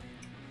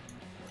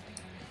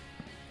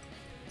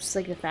 It's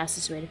like the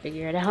fastest way to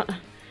figure it out.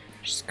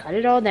 Just cut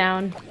it all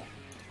down.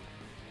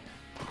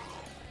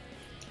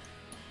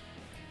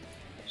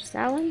 There's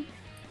that one.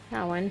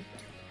 That one.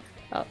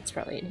 Oh, it's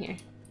probably in here.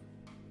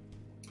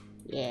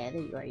 Yeah,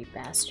 there you are, you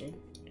bastard.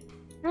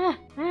 Ah,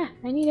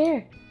 I need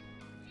air.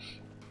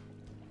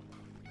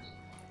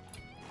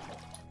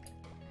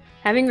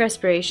 Having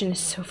respiration is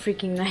so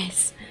freaking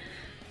nice.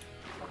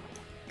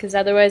 Because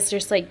otherwise,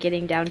 just like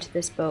getting down to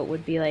this boat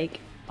would be like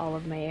all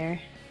of my air.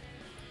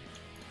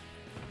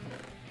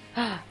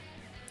 Ah,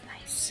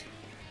 nice.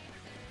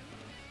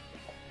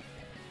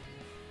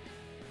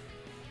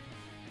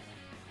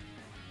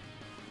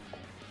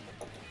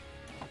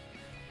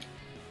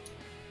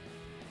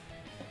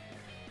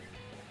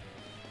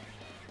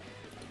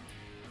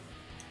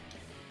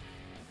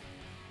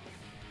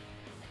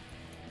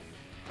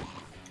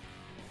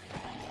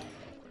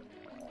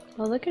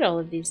 Well, look at all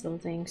of these little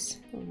things.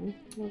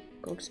 We'll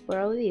go explore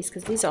all of these,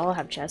 because these all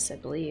have chests, I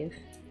believe.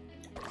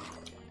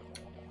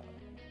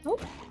 Oh,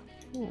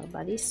 hello,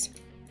 buddies.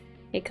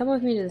 Hey, come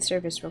with me to the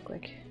surface real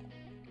quick.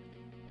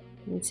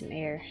 I need some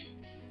air.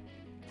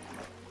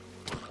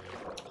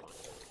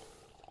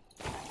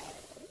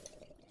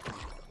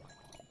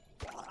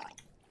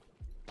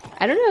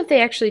 I don't know if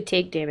they actually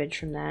take damage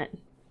from that,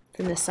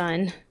 from the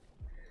sun.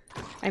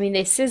 I mean,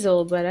 they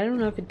sizzle, but I don't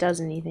know if it does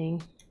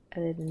anything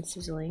other than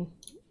sizzling.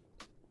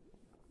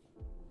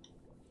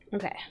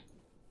 Okay,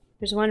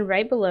 there's one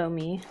right below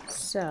me,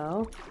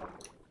 so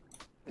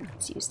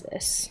let's use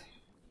this.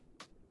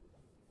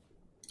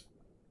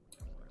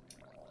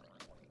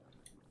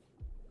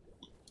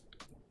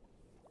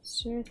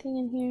 Is there a thing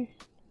in here?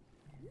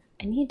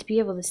 I need to be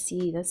able to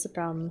see, that's the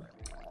problem.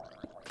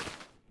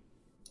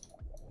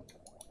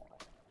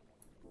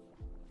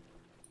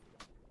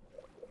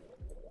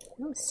 I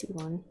don't see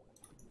one.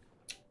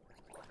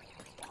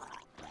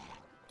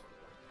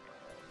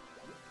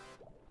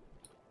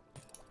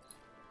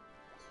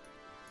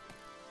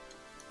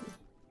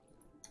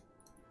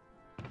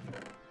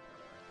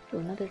 Oh,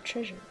 another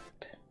treasure.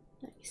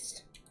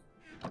 Nice.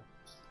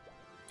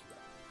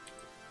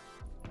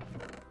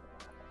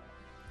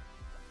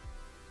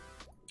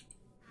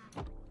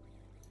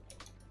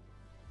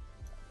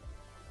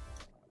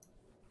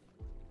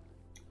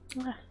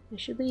 Ah, I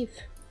should leave.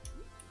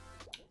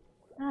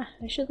 Ah,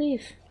 I should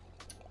leave.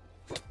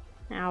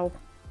 Ow.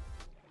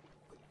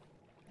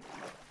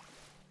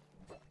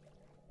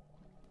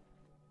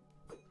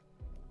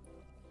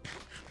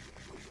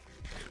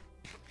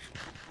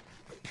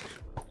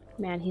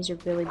 Man, he's a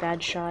really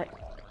bad shot.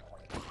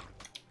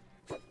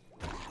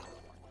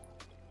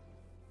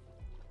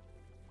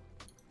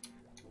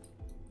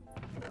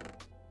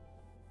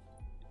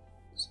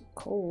 Some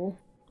coal.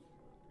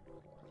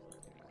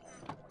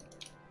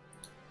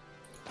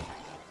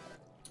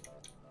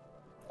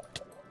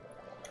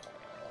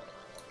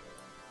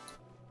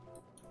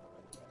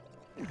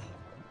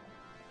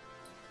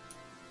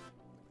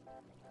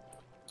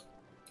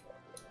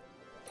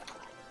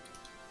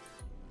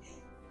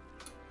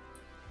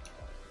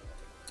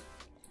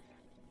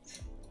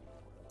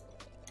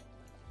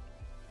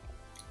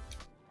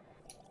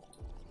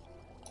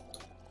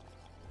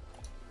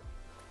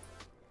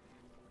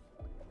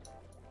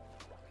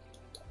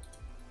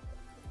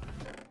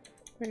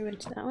 Already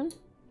went to that one.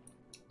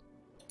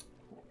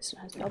 This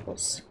one has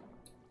bubbles.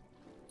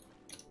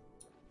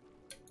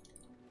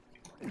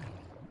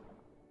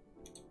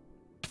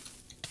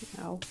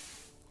 Ow.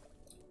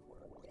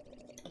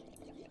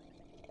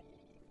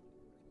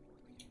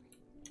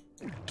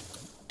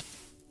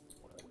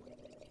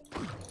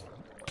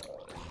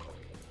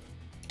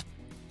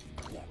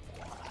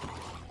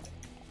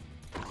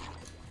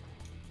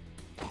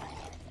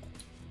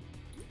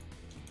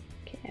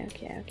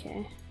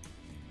 Okay.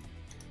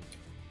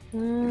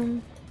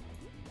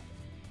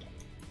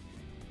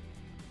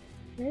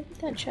 Where did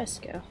that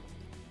chest go?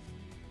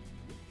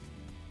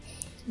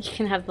 You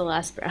can have the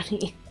last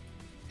brownie.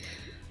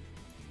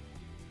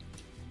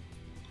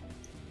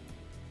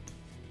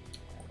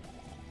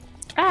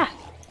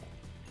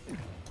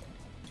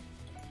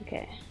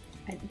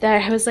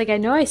 That I was like, I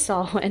know I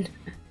saw one.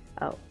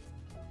 Oh.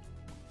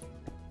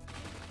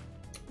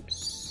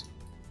 Oops.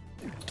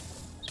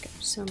 Let's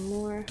grab some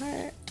more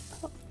heart.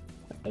 Oh,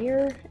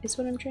 air is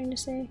what I'm trying to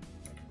say.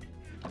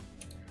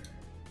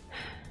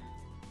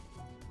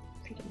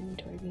 Freaking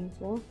inventory being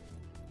full.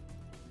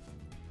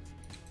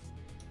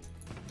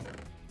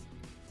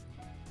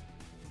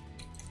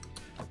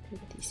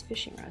 These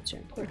fishing rods are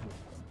important.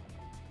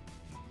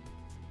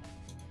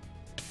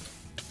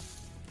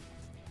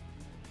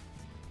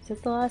 Is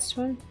that the last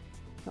one?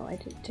 Oh, I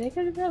did. Did I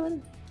go to that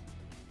one?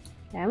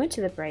 Yeah, I went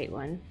to the bright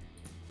one.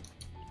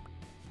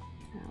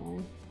 That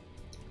one.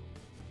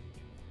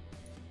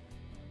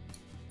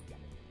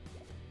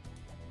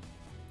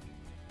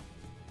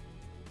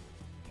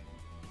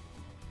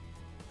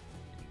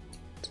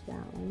 To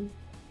that one.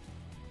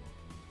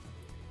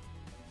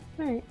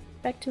 Alright,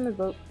 back to my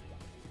boat.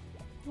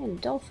 And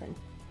dolphin.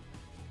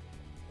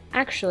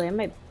 Actually, I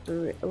might.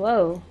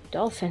 Whoa,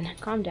 dolphin,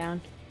 calm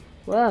down.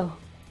 Whoa.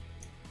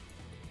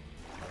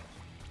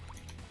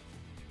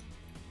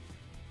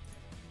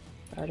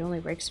 Oh, it only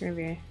works whenever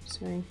you're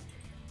swimming.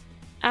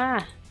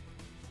 Ah!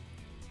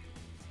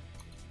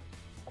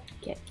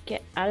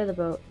 Get out of the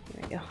boat.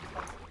 There we go.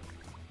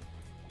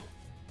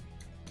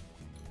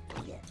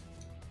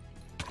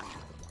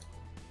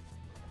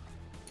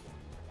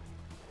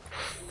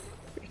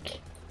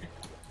 Frick.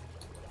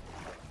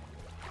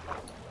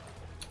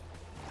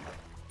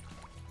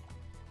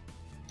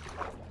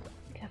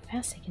 Look how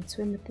fast I can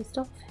swim with this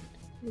dolphin.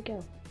 Here we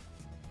go.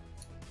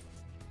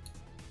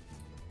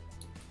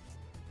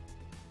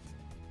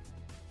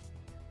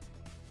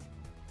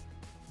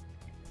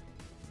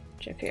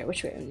 Trying to figure out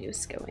which way I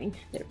was going.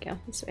 There we go,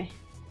 this way.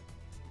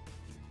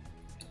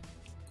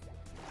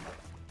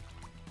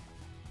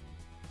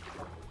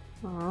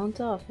 Aw,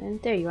 dolphin.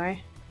 There you are.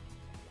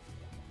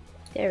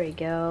 There we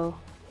go.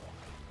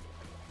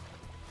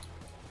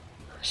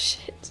 Oh,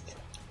 shit.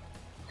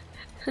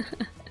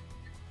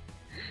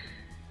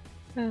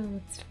 Oh,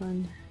 that's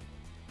fun.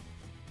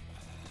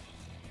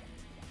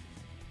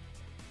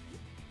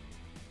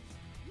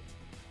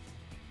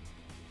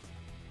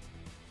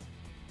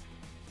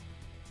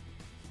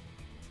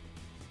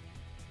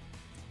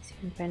 See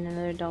if we can find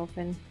another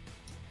dolphin.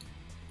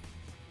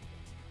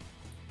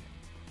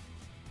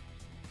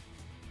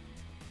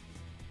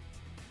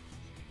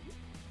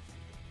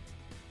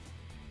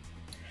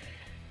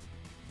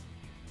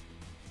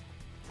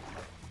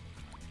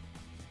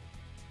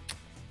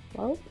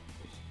 Well,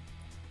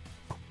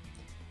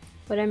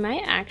 what I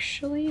might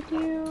actually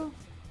do,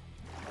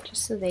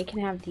 just so they can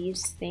have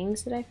these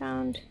things that I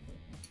found,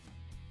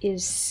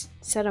 is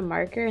set a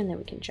marker and then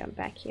we can jump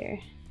back here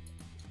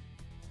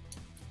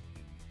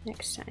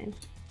next time.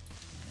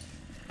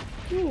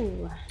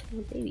 Ooh,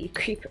 little baby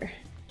creeper.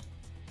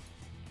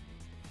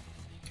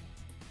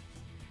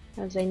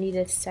 As I need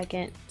a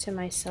second to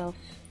myself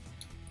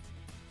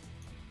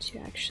to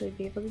actually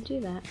be able to do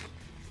that.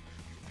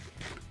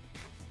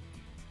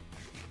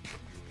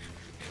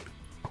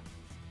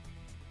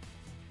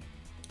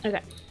 Okay,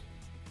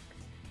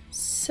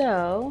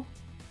 so,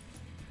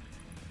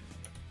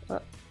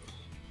 oh.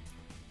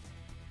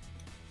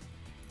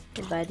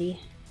 Hey buddy.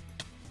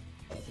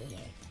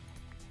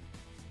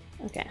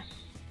 Okay,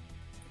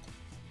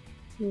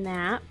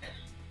 map.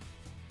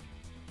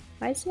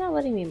 Why is it not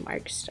letting me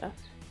mark stuff?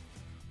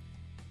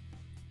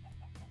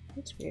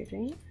 That's weird,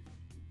 right?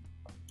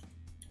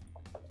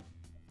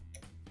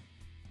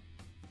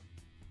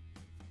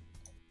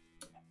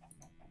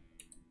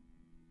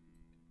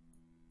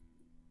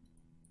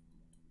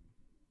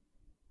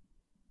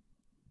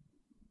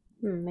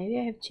 Maybe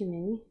I have too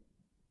many.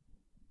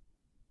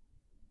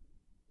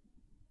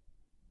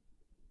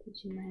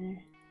 Digi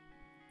miner.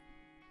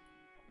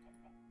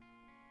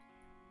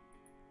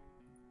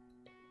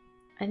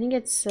 I think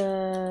it's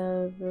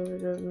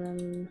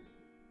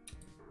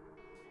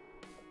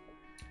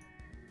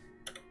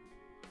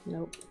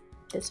nope.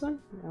 This one?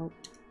 Nope.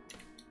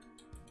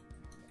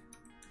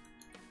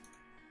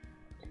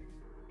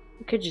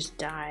 I could just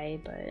die,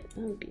 but that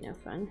would be no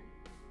fun.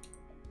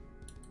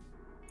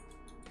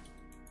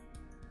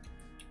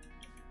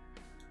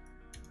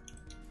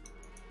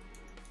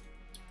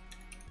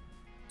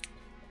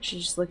 Should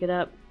just look it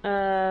up.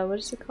 What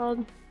is it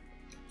called?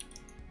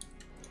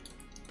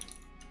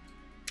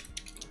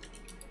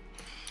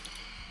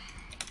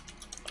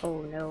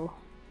 Oh no.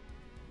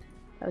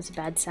 That was a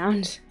bad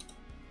sound.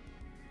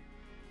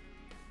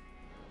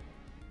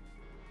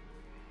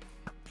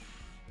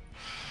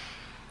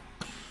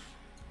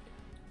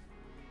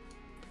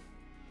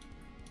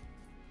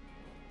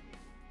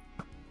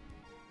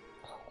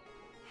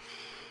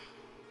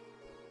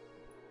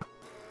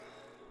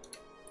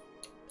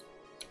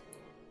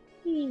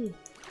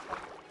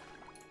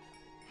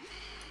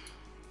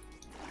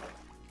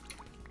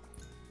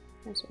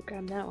 Might as well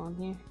grab that one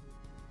here.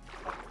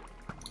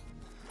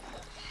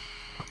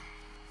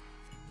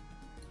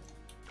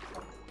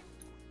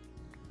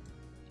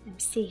 I'm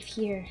safe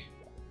here.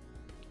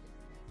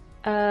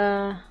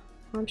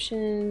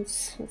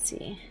 Options, let's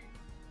see.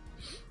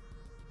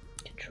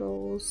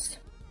 Controls.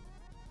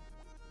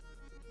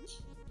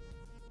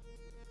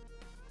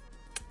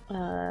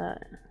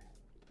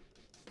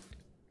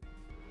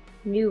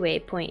 New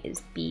waypoint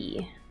is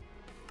B.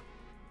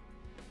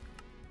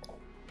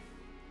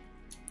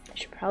 I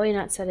should probably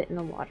not set it in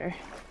the water.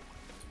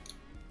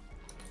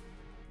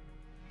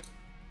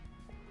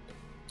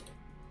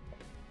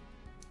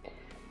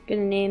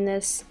 Gonna name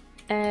this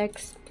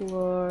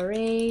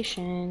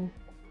Exploration.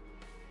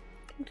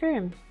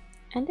 Confirm.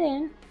 And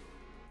then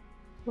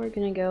we're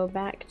gonna go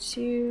back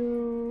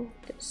to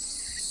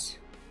this.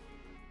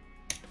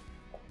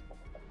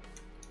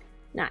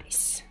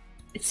 Nice.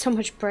 It's so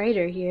much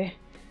brighter here.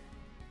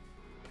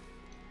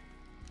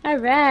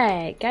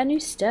 Alright, got new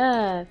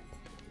stuff.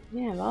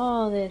 We have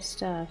all this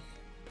stuff.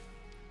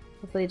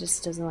 Hopefully it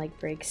just doesn't like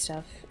break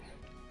stuff.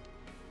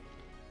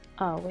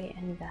 Oh wait,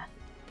 I need that.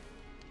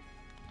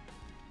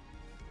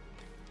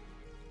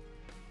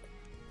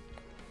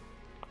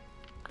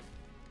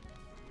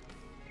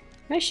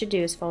 What I should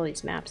do is follow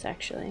these maps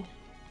actually.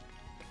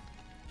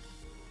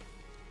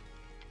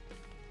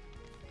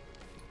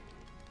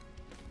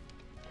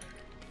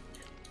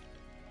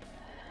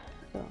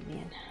 Oh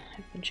man, I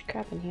have a bunch of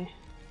crap in here.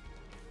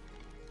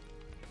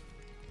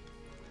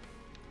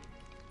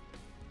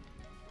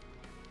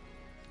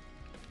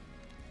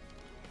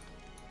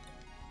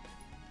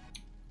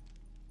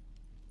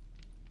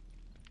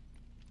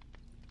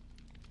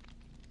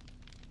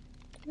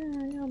 Oh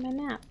no, my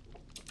map.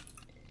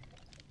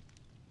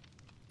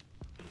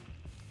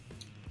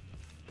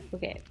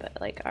 Okay, but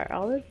like, are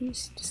all of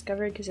these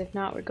discovered? Because if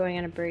not, we're going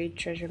on a buried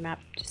treasure map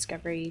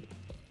discovery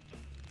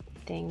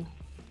thing.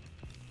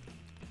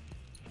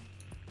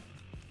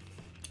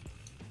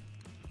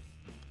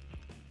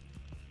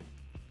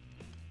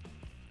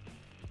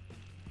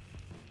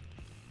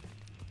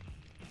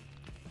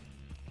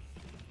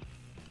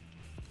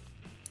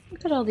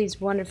 Look at all these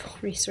wonderful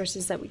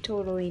resources that we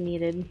totally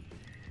needed.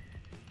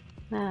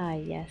 Ah,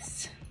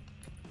 yes.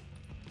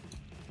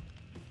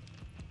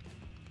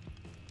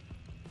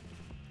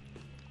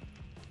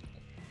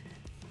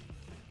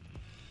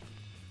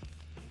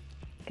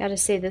 Gotta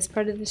say, this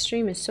part of the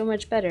stream is so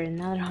much better, and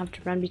now I don't have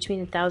to run between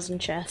 1,000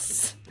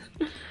 chests.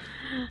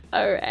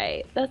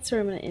 Alright, that's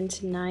where I'm gonna end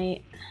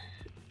tonight.